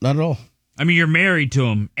him. Nope, not at all. I mean, you're married to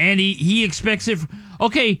him, and he expects it.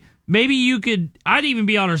 Okay, maybe you could. I'd even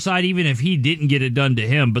be on her side even if he didn't get it done to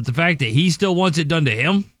him. But the fact that he still wants it done to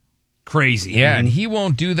him, crazy. Yeah, and he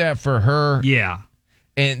won't do that for her. Yeah.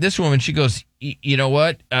 And this woman, she goes, you know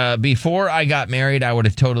what? Before I got married, I would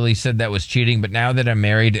have totally said that was cheating. But now that I'm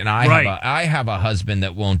married and I have a husband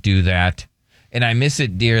that won't do that, and I miss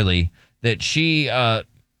it dearly, that she,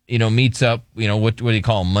 meets up, what do you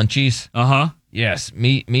call them, munchies? Uh-huh. Yes,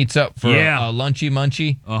 meets up for a lunchy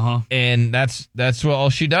munchy. Uh-huh. And that's what all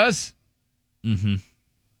she does. Mm-hmm.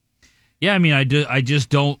 Yeah, I mean, I just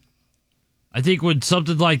don't. I think when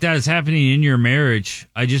something like that is happening in your marriage,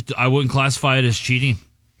 I wouldn't classify it as cheating.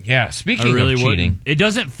 Yeah, speaking of cheating. Wouldn't. It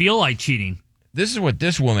doesn't feel like cheating. This is what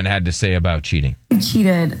this woman had to say about cheating. I've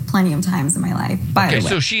cheated plenty of times in my life, by the way.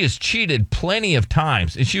 So she has cheated plenty of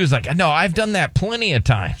times. And she was like, no, I've done that plenty of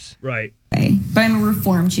times. Right. But I'm a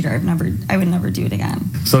reformed cheater. I would never do it again.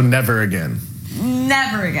 So never again.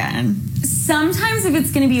 Never again. Sometimes if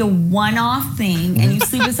it's going to be a one-off thing and you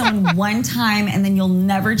sleep with someone one time and then you'll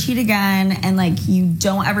never cheat again and you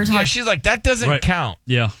don't ever talk. Yeah, she's like, that doesn't count.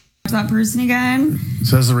 Yeah. To that person again.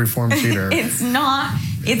 Says the reformed cheater. It's not.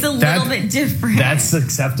 It's a little bit different. That's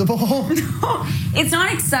acceptable? No, it's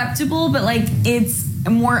not acceptable, but it's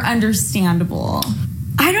more understandable.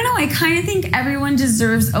 I don't know. I kind of think everyone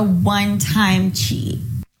deserves a one-time cheat.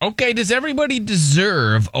 Okay, does everybody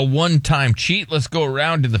deserve a one-time cheat? Let's go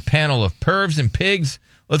around to the panel of pervs and pigs.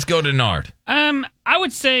 Let's go to Nard. I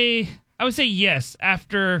would say yes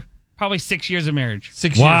after probably 6 years of marriage.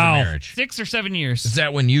 6 years of marriage. 6 or 7 years. Is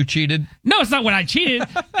that when you cheated? No, it's not when I cheated.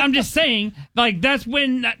 I'm just saying, that's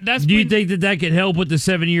when. Do you think that could help with the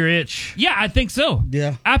 7-year itch? Yeah, I think so.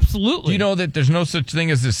 Yeah, absolutely. Do you know that there's no such thing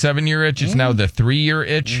as the 7-year itch? It's now the 3-year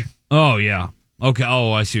itch. Oh yeah. Okay.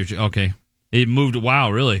 Oh, I see what you. Okay. It moved. Wow,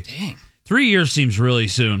 really? Dang. 3 years seems really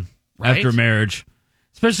soon Right? after marriage,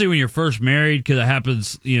 especially when you're first married, because it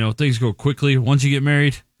happens. Things go quickly once you get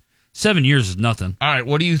married. 7 years is nothing. All right,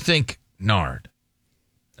 what do you think, Nard?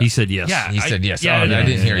 He said yes. Yeah, he said yes. Yeah, I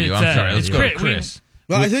didn't hear you. I'm sorry. Let's go to Chris.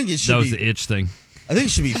 Well, I think it should That was be the itch thing. I think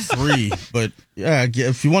it should be 3, but yeah,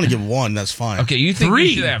 if you want to get 1, that's fine. Okay, you think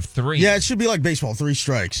we should have 3? Yeah, it should be like baseball, 3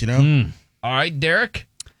 strikes. All right, Derek.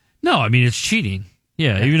 No, I mean it's cheating.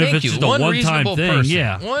 Yeah, even if it's just a one-time thing. Person.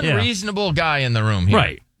 Yeah, one reasonable guy in the room here.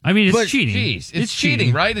 Right. I mean, it's cheating. Geez, it's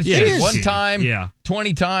cheating, right? It's cheating. One time,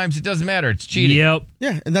 20 times. It doesn't matter. It's cheating. Yep.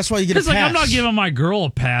 Yeah, and that's why you get a pass. I'm not giving my girl a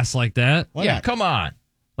pass like that. Why not? Come on.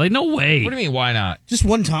 No way. What do you mean, why not? Just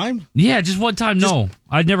one time? Yeah, just one time. No,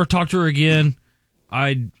 I'd never talk to her again.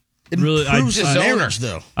 I'd marriage,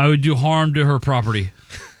 though. I would do harm to her property.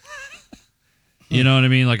 You know what I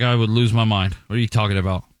mean? I would lose my mind. What are you talking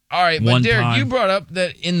about? All right, but Derek, you brought up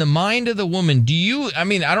that in the mind of the woman,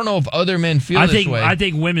 I don't know if other men feel this way. I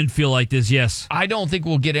think women feel like this, yes. I don't think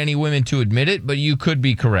we'll get any women to admit it, but you could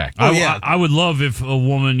be correct. I would love if a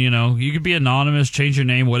woman, you could be anonymous, change your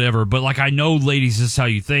name, whatever, but I know, ladies, this is how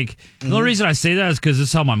you think. The only reason I say that is because this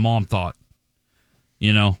is how my mom thought.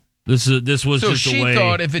 This was so just a way. she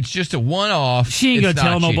thought if it's just a one-off, she ain't going to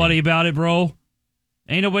tell cheating. nobody about it, bro.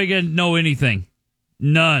 Ain't nobody going to know anything.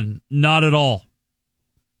 None. Not at all.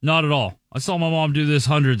 Not at all. I saw my mom do this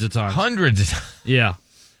hundreds of times. Hundreds. Yeah.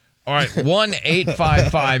 All right,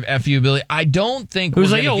 1-855-FU Billy. I don't think it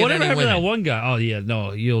was we're yo, get whatever any happened to women. that one guy? Oh yeah,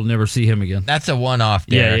 no, you'll never see him again. That's a one-off,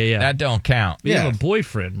 Derek. Yeah. That don't count. You have a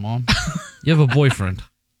boyfriend, Mom. You have a boyfriend.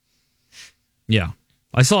 Yeah.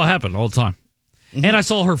 I saw it happen all the time. And I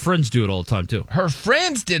saw her friends do it all the time, too. Her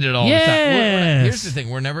friends did it all the time. Here's the thing.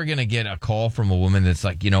 We're never going to get a call from a woman that's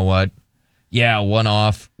like, you know what? Yeah, one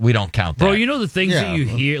off. We don't count that. Bro, you know the things that you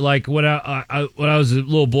hear? When I was a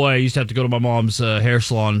little boy, I used to have to go to my mom's hair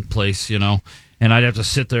salon place, and I'd have to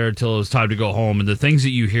sit there until it was time to go home. And the things that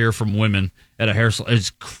you hear from women at a hair salon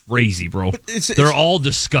is crazy, bro. They're all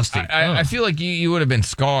disgusting. I feel like you would have been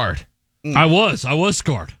scarred. I was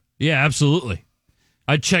scarred. Yeah, absolutely.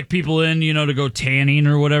 I'd check people in, to go tanning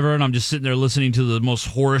or whatever, and I'm just sitting there listening to the most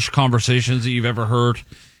whorish conversations that you've ever heard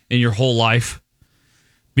in your whole life.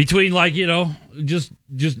 Between just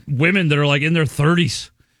women that are in their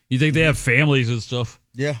 30s. You think they have families and stuff.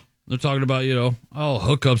 Yeah. They're talking about,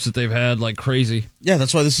 hookups that they've had like crazy. Yeah,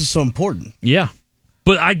 that's why this is so important. Yeah.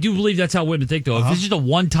 But I do believe that's how women think, though. If it's just a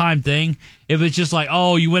one-time thing, if it's just like,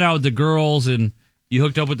 oh, you went out with the girls and you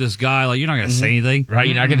hooked up with this guy, like, you're not going to say anything. Right?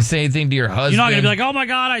 You're not going to say anything to your husband. You're not going to be like, oh, my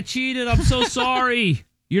God, I cheated. I'm so sorry.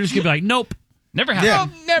 You're just going to be like, nope. Never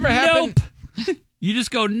happened. Nope, never happened. Nope. You just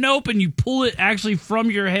go, nope, and you pull it actually from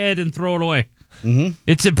your head and throw it away. Mm-hmm.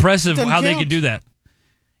 It's impressive how they can do that.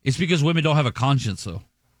 It's because women don't have a conscience, though.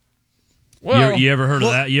 Well, you ever heard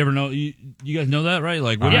of that? You ever know? You guys know that, right?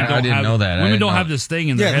 Like women I didn't know that. Women don't have this thing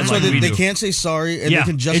in their head. That's why like they can't say sorry, and they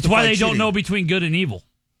can justify it's why they cheating. don't know between good and evil.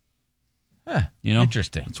 Huh, you know,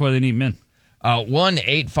 interesting. That's why they need men.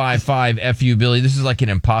 1-855-FU Billy. This is like an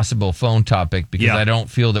impossible phone topic because I don't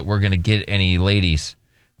feel that we're going to get any ladies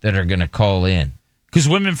that are going to call in. Because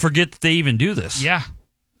women forget that they even do this. Yeah.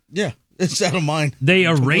 Yeah. It's out of mind. They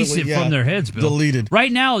erase it from their heads, Bill. Deleted.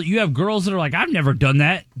 Right now, you have girls that are like, I've never done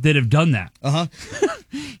that have done that. Uh-huh.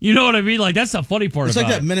 You know what I mean? Like, that's the funny part it's about it.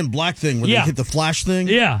 It's like that Men in Black thing where they hit the flash thing.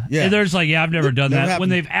 Yeah. Yeah. And they're just like, I've never done Never that, happened. when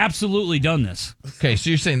they've absolutely done this. Okay,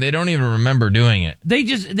 so you're saying they don't even remember doing it. They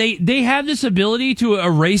just, they have this ability to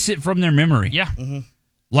erase it from their memory. Yeah. Mm-hmm.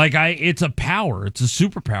 Like, it's a power. It's a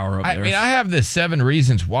superpower up there. I mean, I have the 7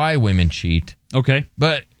 reasons why women cheat. Okay.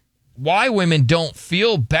 But why women don't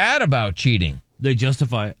feel bad about cheating. They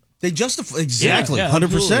justify it. They justify exactly, Yeah,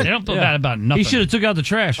 100%. They don't feel bad about nothing. He should have took out the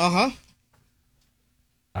trash.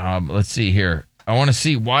 Let's see here. I want to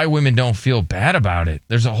see why women don't feel bad about it.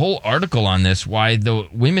 There's a whole article on this, why the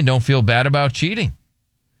women don't feel bad about cheating.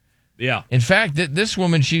 Yeah. In fact, this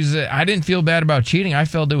woman, I didn't feel bad about cheating. I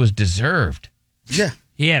felt it was deserved. Yeah.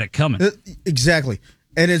 He had it coming. Exactly.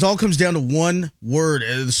 And it all comes down to one word,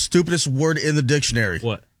 the stupidest word in the dictionary.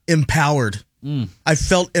 What? Empowered. I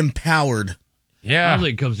felt empowered. Yeah. I don't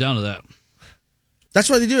think it comes down to that. That's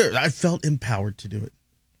why they do it. I felt empowered to do it.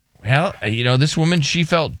 Well, this woman, she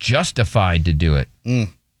felt justified to do it.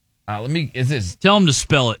 Tell him to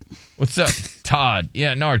spell it. What's up, Todd?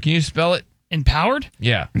 Yeah, Nard, can you spell it? Empowered?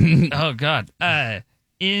 Yeah. Oh, God.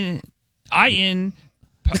 In.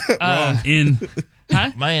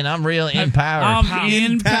 Huh? Man, I'm real empowered. I'm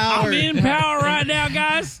in power right now,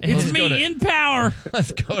 guys. It's me in power.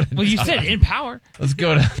 Let's go to Well, you Todd. said in power. Let's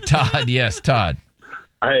go to Todd. Yes, Todd.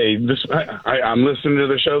 Hey, I'm listening to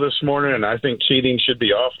the show this morning, and I think cheating should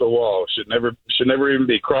be off the wall. Should never even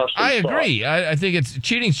be crossed. I agree. I think it's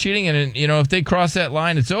cheating, and if they cross that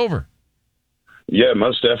line, it's over. Yeah,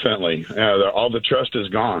 most definitely. All the trust is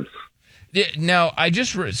gone. Now, I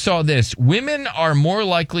just saw this. Women are more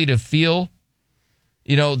likely to feel,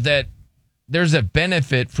 that there's a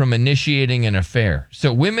benefit from initiating an affair.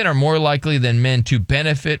 So women are more likely than men to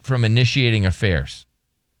benefit from initiating affairs.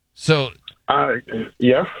 So,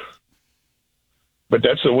 yeah. But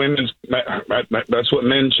that's that's what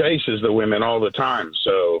men chase, is the women all the time.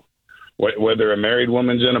 So whether a married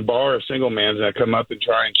woman's in a bar or a single man's going to come up and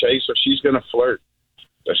try and chase her, she's going to flirt.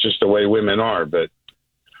 That's just the way women are. But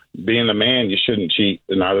being a man, you shouldn't cheat.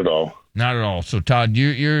 Not at all. Not at all. So, Todd,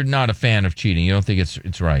 you're not a fan of cheating. You don't think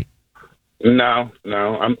it's right? No.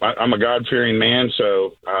 I'm a God-fearing man,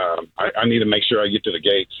 so I need to make sure I get to the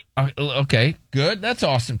gates. Okay, good. That's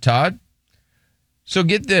awesome, Todd. So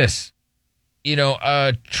get this.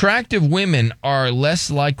 Attractive women are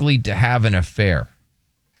less likely to have an affair.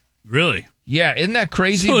 Really? Yeah, isn't that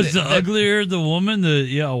crazy? So it's the uglier the woman,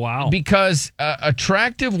 wow. Because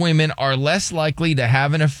attractive women are less likely to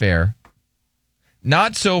have an affair.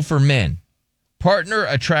 Not so for men. Partner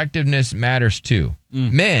attractiveness matters too.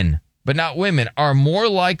 Men, but not women, are more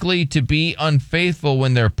likely to be unfaithful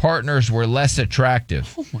when their partners were less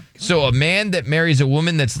attractive. Oh my God. So a man that marries a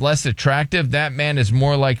woman that's less attractive, that man is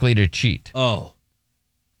more likely to cheat. Oh.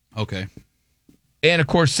 Okay. And of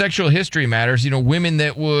course, sexual history matters. Women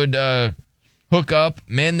that would hook up,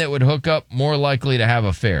 men that would hook up, more likely to have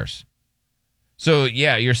affairs. So,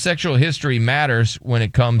 yeah, your sexual history matters when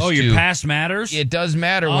it comes to... Oh, your past matters? It does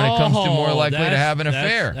matter when it comes to more likely to have an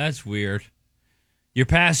affair. That's weird. Your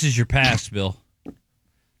past is your past, Bill.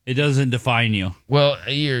 It doesn't define you. Well,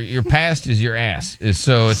 your past is your ass.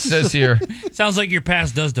 So it says here... Sounds like your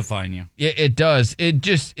past does define you. It does.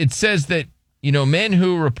 It says that, men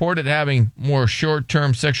who reported having more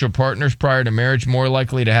short-term sexual partners prior to marriage more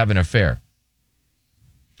likely to have an affair.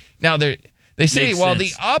 Now, they say, Makes well,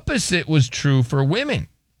 sense. the opposite was true for women.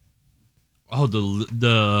 Oh,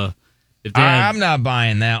 if they I'm not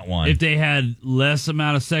buying that one. If they had less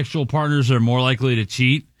amount of sexual partners, they're more likely to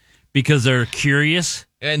cheat because they're curious.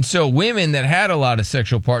 And so women that had a lot of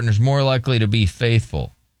sexual partners more likely to be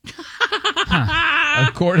faithful.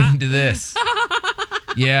 According to this.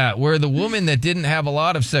 Yeah, where the woman that didn't have a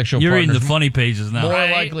lot of sexual You're partners... reading the funny pages now. More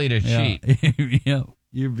Right? likely to cheat. Yeah,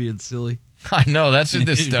 you're being silly. I know, that's what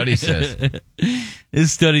this study says.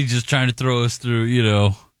 This study's just trying to throw us through,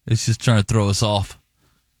 it's just trying to throw us off.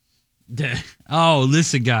 Oh,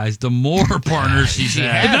 listen, guys, the more partners she's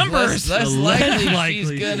had, the numbers, less likely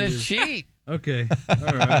she's going to cheat. Okay, all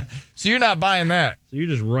right. So you're not buying that? So you're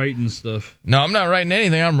just writing stuff. No, I'm not writing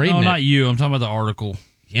anything. I'm reading it. No, not you. I'm talking about the article.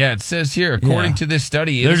 Yeah, it says here, according to this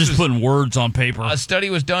study. They're just putting words on paper. A study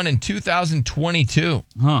was done in 2022.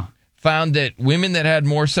 Huh. Found that women that had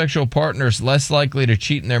more sexual partners less likely to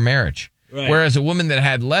cheat in their marriage. Right. Whereas a woman that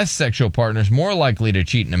had less sexual partners more likely to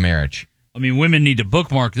cheat in a marriage. I mean, women need to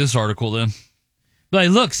bookmark this article then.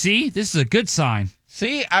 Like, look, see? This is a good sign.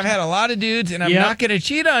 See, I've had a lot of dudes, and I'm not going to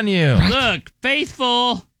cheat on you. Look,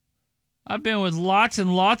 faithful. I've been with lots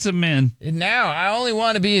and lots of men. And now I only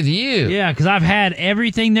want to be with you. Yeah, because I've had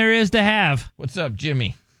everything there is to have. What's up,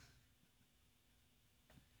 Jimmy?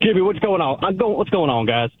 Jimmy, what's going on? What's going on,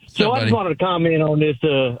 guys? So I just wanted to comment on this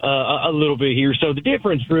a little bit here. So the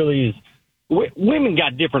difference really is women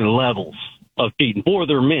got different levels of cheating for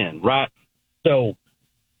their men, right? So,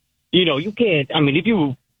 you can't, if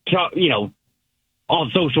you,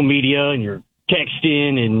 on social media and you're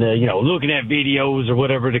texting and, looking at videos or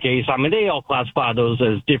whatever the case, they all classify those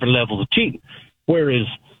as different levels of cheating. Whereas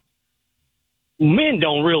men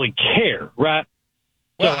don't really care, right?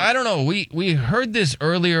 Well, I don't know. We heard this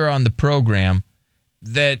earlier on the program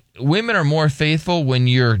that women are more faithful when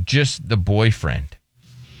you're just the boyfriend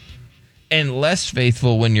and less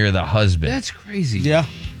faithful when you're the husband. That's crazy. Yeah.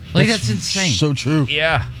 That's insane. So true.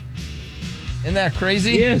 Yeah. Isn't that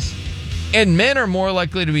crazy? Yes. And men are more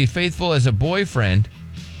likely to be faithful as a boyfriend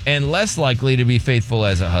and less likely to be faithful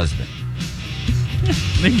as a husband.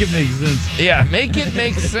 Make it make sense. Yeah, make it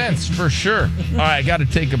make sense for sure. All right, got to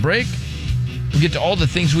take a break. We'll get to all the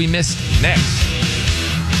things we missed next.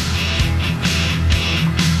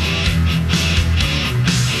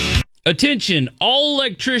 Attention, all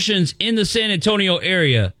electricians in the San Antonio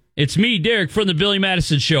area. It's me, Derek, from the Billy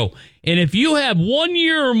Madison Show. And if you have 1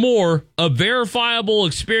 year or more of verifiable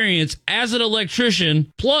experience as an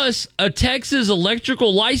electrician, plus a Texas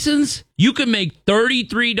electrical license, you can make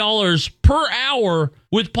 $33 per hour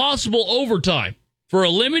with possible overtime. For a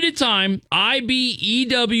limited time,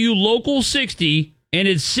 IBEW Local 60 and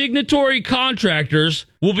its signatory contractors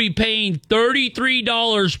will be paying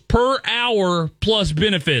 $33 per hour plus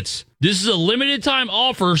benefits. This is a limited time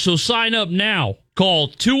offer, so sign up now. Call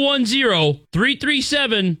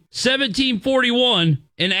 210-337-1741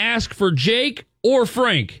 and ask for Jake or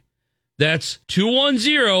Frank. That's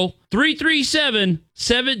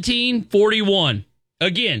 210-337-1741.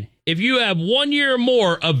 Again, if you have 1 year or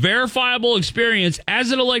more of verifiable experience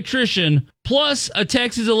as an electrician, plus a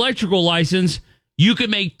Texas electrical license, you can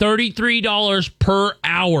make $33 per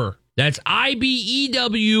hour. That's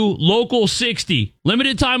IBEW Local 60.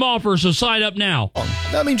 Limited time offer, so sign up now.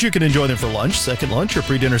 That means you can enjoy them for lunch, second lunch, your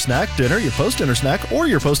pre-dinner snack, dinner, your post-dinner snack, or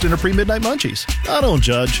your post-dinner pre-midnight munchies. I don't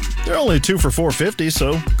judge. They're only 2 for $4.50,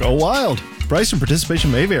 so go wild. Price and participation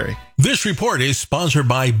may vary. This report is sponsored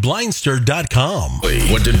by Blindster.com.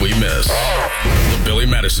 What did we miss? The Billy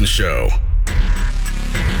Madison Show.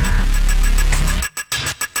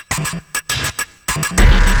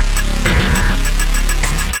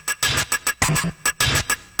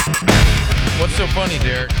 What's so funny,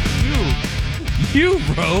 Derek? You,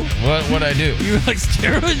 bro. What'd I do? You like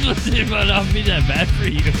steroids might not be that bad for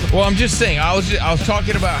you. Well, I'm just saying. I was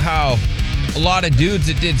talking about how a lot of dudes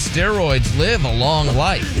that did steroids live a long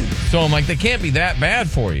life. So I'm like, they can't be that bad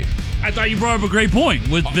for you. I thought you brought up a great point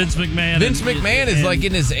with Vince McMahon. Vince McMahon is like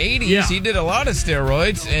in his 80s. Yeah. He did a lot of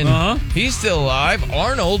steroids, and he's still alive.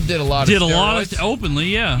 Arnold did a lot of steroids. Openly,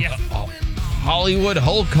 yeah. Hollywood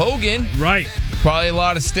Hulk Hogan. Right. Probably a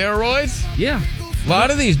lot of steroids. Yeah. A lot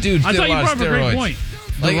of these dudes did a lot of steroids. I thought you brought up a great point.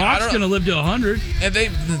 The Rock's going to live to 100. And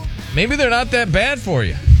maybe they're not that bad for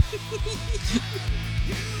you.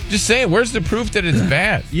 Just saying, where's the proof that it's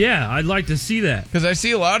bad? Yeah, I'd like to see that. Because I see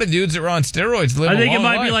a lot of dudes that were on steroids live a long life. I think it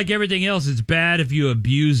might be like everything else. It's bad if you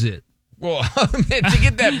abuse it. Well, man, to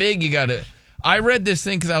get that big, you got to... I read this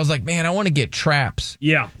thing because I was like, man, I want to get traps.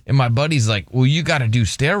 Yeah. And my buddy's like, well, you got to do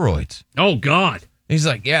steroids. Oh, God. He's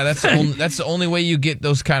like, yeah, that's the only way you get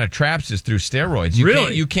those kind of traps is through steroids.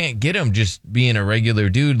 You can't get them just being a regular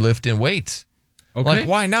dude lifting weights. Okay. Like,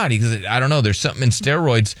 why not? Because I don't know. There's something in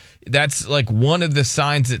steroids. That's like one of the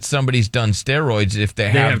signs that somebody's done steroids if they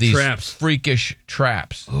have these freakish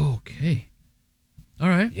traps. Okay. All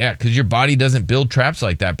right. Yeah, because your body doesn't build traps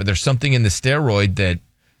like that, but there's something in the steroid that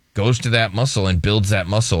goes to that muscle and builds that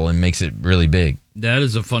muscle and makes it really big. That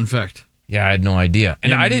is a fun fact. Yeah, I had no idea.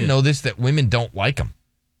 And I didn't know this, that women don't like them.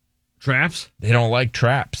 Traps? They don't like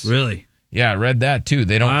traps. Really? Yeah, I read that too.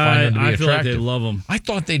 They don't find them to be I attractive. feel like they love them. I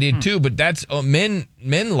thought they did too, but that's men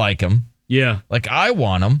like them. Yeah. Like I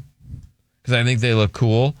want them because I think they look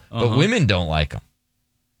cool, but women don't like them.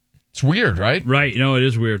 It's weird, right? Right. No, it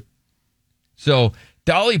is weird. So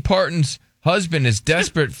Dolly Parton's husband is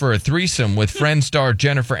desperate for a threesome with friend star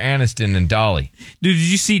Jennifer Aniston and Dolly. Dude, did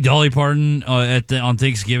you see Dolly Parton on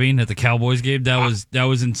Thanksgiving at the Cowboys game? That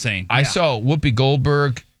was insane. I saw Whoopi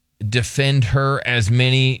Goldberg defend her, as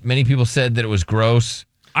many people said that it was gross.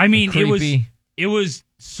 I mean, creepy. it was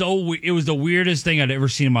the weirdest thing I'd ever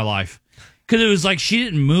seen in my life. Because it was like she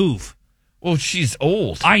didn't move. Well, she's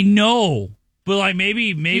old. I know, but like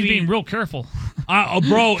maybe He's being real careful.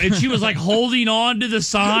 Bro, and she was like holding on to the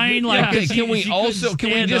sign. Like, okay, can we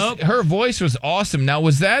just? Her voice was awesome. Now,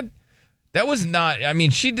 was that was not? I mean,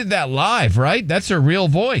 she did that live, right? That's her real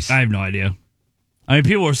voice. I have no idea. I mean,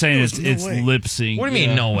 people were saying it's way. lip sync. What do you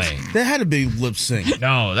mean, no way? That had to be lip sync.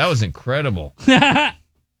 No, that was incredible.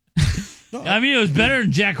 I mean, it was better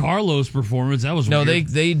than Jack Harlow's performance. That was weird.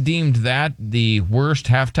 They deemed that the worst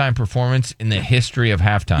halftime performance in the history of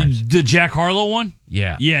halftimes. The Jack Harlow one?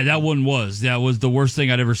 Yeah. Yeah, that one was. That was the worst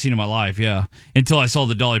thing I'd ever seen in my life, yeah. Until I saw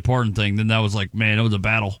the Dolly Parton thing, then that was like, man, it was a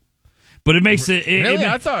battle. But it makes it... Really?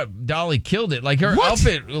 I thought Dolly killed it. Like, her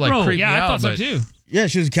outfit creeped me out. I thought so too. Yeah,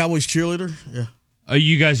 she was a Cowboys cheerleader. Yeah.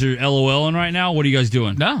 You guys are LOLing right now? What are you guys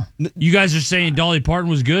doing? No. You guys are saying Dolly Parton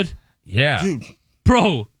was good? Yeah. Dude.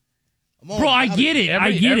 Bro, I get it.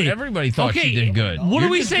 I get it. Everybody thought she did good. What You're are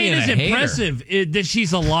we just saying being is a hater. impressive? That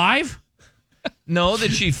she's alive? No,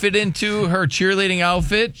 that she fit into her cheerleading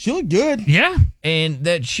outfit. She looked good. Yeah. And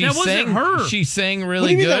that she That wasn't sang her. She sang What do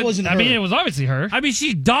really you mean good. that wasn't I her? mean, it was obviously her. I mean,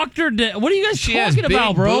 she doctored... What are you guys She has talking big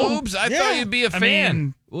about, bro? boobs. I thought you'd be a I fan.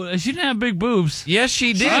 mean, Well, she didn't have big boobs. Yes,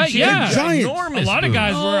 she did. She yeah. had Giant. enormous A lot of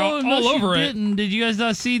guys boobs. were all over it. Didn't. Did you guys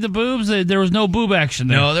not see the boobs? There was no boob action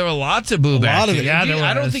there. No, there were lots of boob A lot of action. it. Yeah, there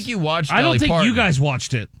I don't was. think you watched. I don't Dolly think Parton. you guys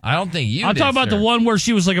watched it. I don't think you. I'm did, talking about sir. the one where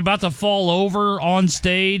she was like about to fall over on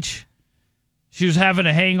stage. She was having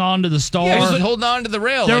to hang on to the star. Yeah, she was holding on to the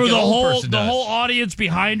rail. There like was an the old whole person the does. whole audience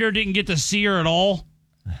behind her didn't get to see her at all.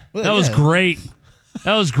 Well, That was yeah. great.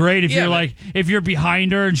 That was great. If Yeah, if you're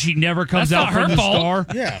behind her and she never comes That's out not from her the fault.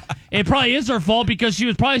 star, Yeah. it probably is her fault because she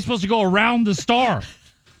was probably supposed to go around the star.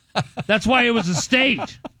 That's why it was a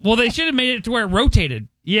stage. Well, they should have made it to where it rotated.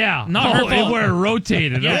 Yeah, Not her fault. where it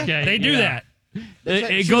rotated. Yeah, Okay, they do that. It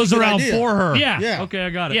She's goes a good around idea. for her. Yeah. Yeah. Okay, I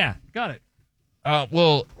got it. Yeah. got it.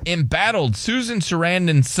 Well, embattled Susan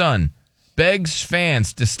Sarandon's son begs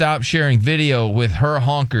fans to stop sharing video with her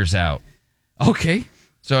honkers out. Okay.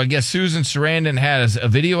 So I guess Susan Sarandon has a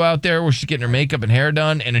video out there where she's getting her makeup and hair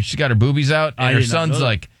done, and then she's got her boobies out, I and her did not know son's that.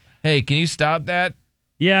 like, "Hey, can you stop that?"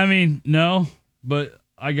 Yeah, I mean, no, but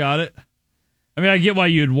I got it. I mean, I get why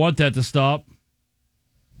you'd want that to stop,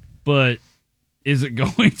 but is it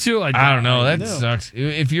going to? I don't know. That sucks.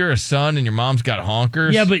 If you're a son and your mom's got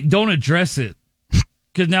honkers, Yeah, but don't address it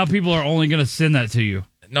because now people are only going to send that to you.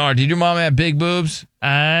 No, did your mom have big boobs?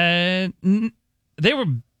 They were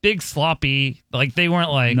big, sloppy. Like they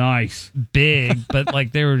weren't like Nice. big, but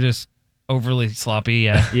like they were just overly sloppy.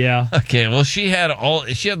 Yeah. Yeah. Okay, well, she had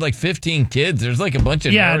like 15 kids. There's like a bunch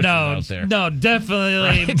of Yeah, nurses no, out there. no, definitely.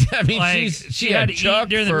 Right? I mean, like, she had had to Chuck eat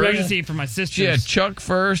during the first. pregnancy for my sisters. She had Chuck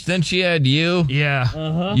first, then she had you.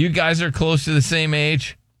 Yeah. You guys are close to the same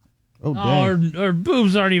age. Oh, Our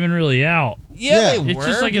boobs aren't even really out. Yeah, Yeah. they It's were.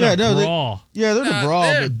 just like in Yeah, a no, they- bra. Yeah, they're the bra.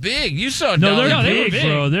 They're but big. You saw No, Dolly they're they were big, big.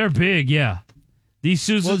 bro. They're big, yeah. These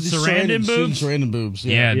Susan Sarandon boobs? Susan Sarandon boobs.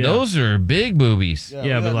 Yeah, Yeah. those are big boobies.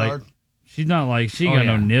 Yeah, look but at like, Nard. she's not like, she ain't Oh, got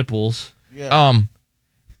no yeah. nipples.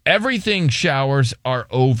 Everything showers are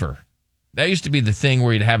over. That used to be the thing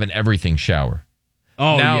where you'd have an everything shower.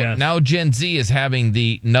 Oh, now, yes. now Gen Z is having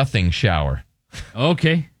the nothing shower.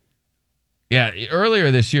 Okay. Yeah,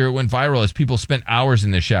 earlier this year it went viral as people spent hours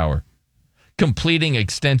in the shower, completing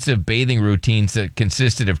extensive bathing routines that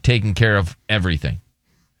consisted of taking care of everything.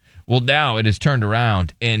 Well, now it has turned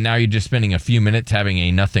around, and now you're just spending a few minutes having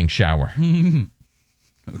a nothing shower.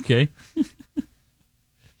 Okay.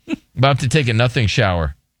 About to take a nothing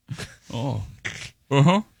shower. Oh.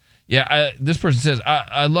 Uh-huh. Yeah, this person says,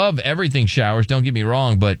 I love everything showers, don't get me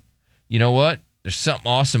wrong, but you know what? There's something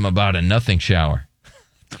awesome about a nothing shower.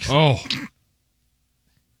 Oh.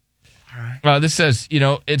 This says,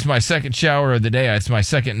 it's my second shower of the day. It's my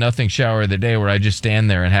second nothing shower of the day where I just stand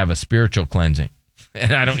there and have a spiritual cleansing.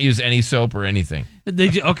 And I don't use any soap or anything. They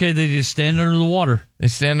just stand under the water. They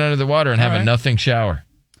stand under the water and have a nothing shower.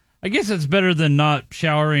 I guess it's better than not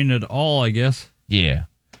showering at all, I guess. Yeah.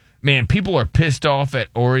 Man, people are pissed off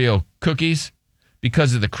at Oreo cookies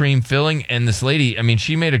because of the cream filling. And this lady,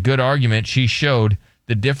 she made a good argument. She showed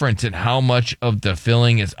the difference in how much of the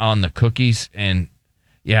filling is on the cookies. And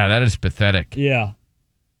yeah, that is pathetic. Yeah.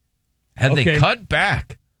 Had they cut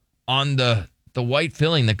back on the white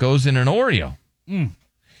filling that goes in an Oreo.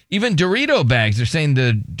 Even Dorito bags, they're saying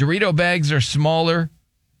the Dorito bags are smaller.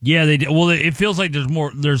 Yeah, they do. Well, it feels like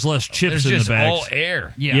there's less chips in the bags. There's just all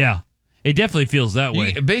air. Yeah. It definitely feels that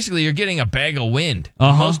way. Basically, you're getting a bag of wind.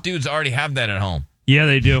 Most dudes already have that at home. Yeah,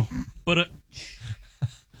 they do. But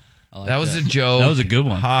that was a joke. That was a good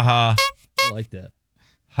one. Ha ha. I like that.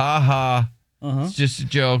 Ha ha. It's just a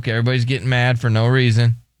joke. Everybody's getting mad for no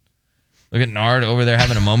reason. Look at Nard over there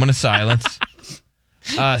having a moment of silence.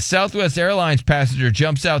 Southwest Airlines passenger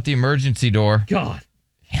jumps out the emergency door. God.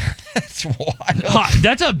 That's wild.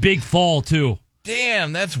 That's a big fall, too.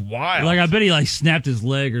 Damn, that's wild. Like, I bet he, snapped his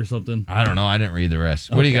leg or something. I don't know. I didn't read the rest.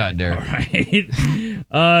 What do you got, Derek? All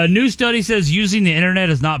right. New study says using the internet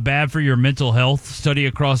is not bad for your mental health. Study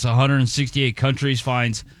across 168 countries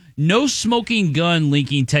finds no smoking gun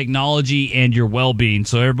linking technology and your well-being.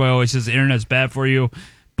 So everybody always says the internet's bad for you,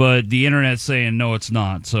 but the internet's saying no, it's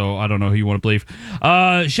not. So I don't know who you want to believe.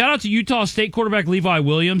 Shout out to Utah State quarterback Levi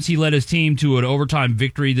Williams. He led his team to an overtime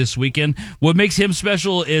victory this weekend. What makes him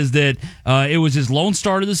special is that it was his lone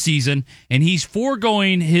start of the season, and he's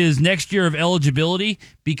foregoing his next year of eligibility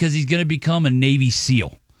because he's going to become a Navy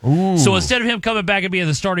SEAL. Ooh. So instead of him coming back and being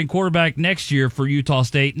the starting quarterback next year for Utah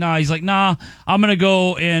State, he's like, I'm going to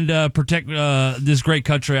go and protect this great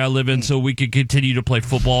country I live in so we can continue to play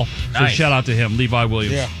football. So Nice. shout out to him, Levi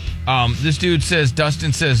Williams. Yeah. This dude says,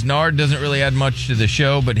 Dustin says, Nard doesn't really add much to the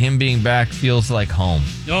show, but him being back feels like home.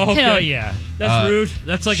 Oh, okay. Hell yeah. That's rude.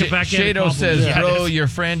 That's like a backhanded Shado compliment. says, bro, your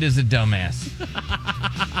friend is a dumbass.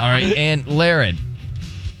 All right, and Lared.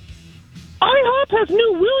 IHOP has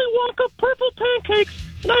new Willy Wonka purple pancakes,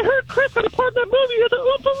 and I heard Chris had a part in that movie as a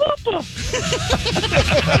Oompa Loompa.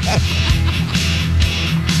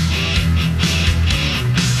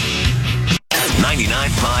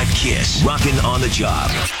 99.5 KISS, rockin' on the job.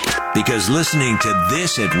 Because listening to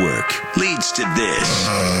this at work leads to this.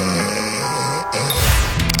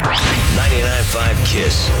 99.5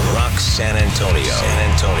 KISS, Rock San Antonio.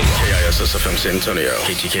 KISS FM San Antonio.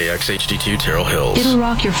 KTKX HD2 Terrell Hills. It'll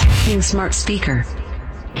rock your f***ing smart speaker.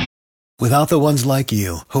 Without the ones like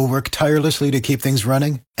you, who work tirelessly to keep things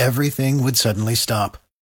running, everything would suddenly stop.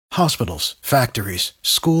 Hospitals, factories,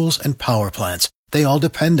 schools, and power plants, they all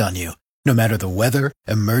depend on you. No matter the weather,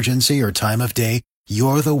 emergency, or time of day,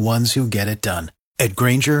 you're the ones who get it done. At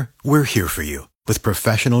Grainger, we're here for you with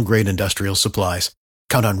professional-grade industrial supplies.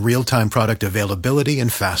 Count on real-time product availability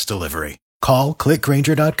and fast delivery. Call, click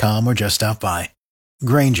Grainger.com, or just stop by.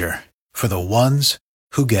 Grainger, for the ones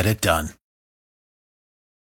who get it done.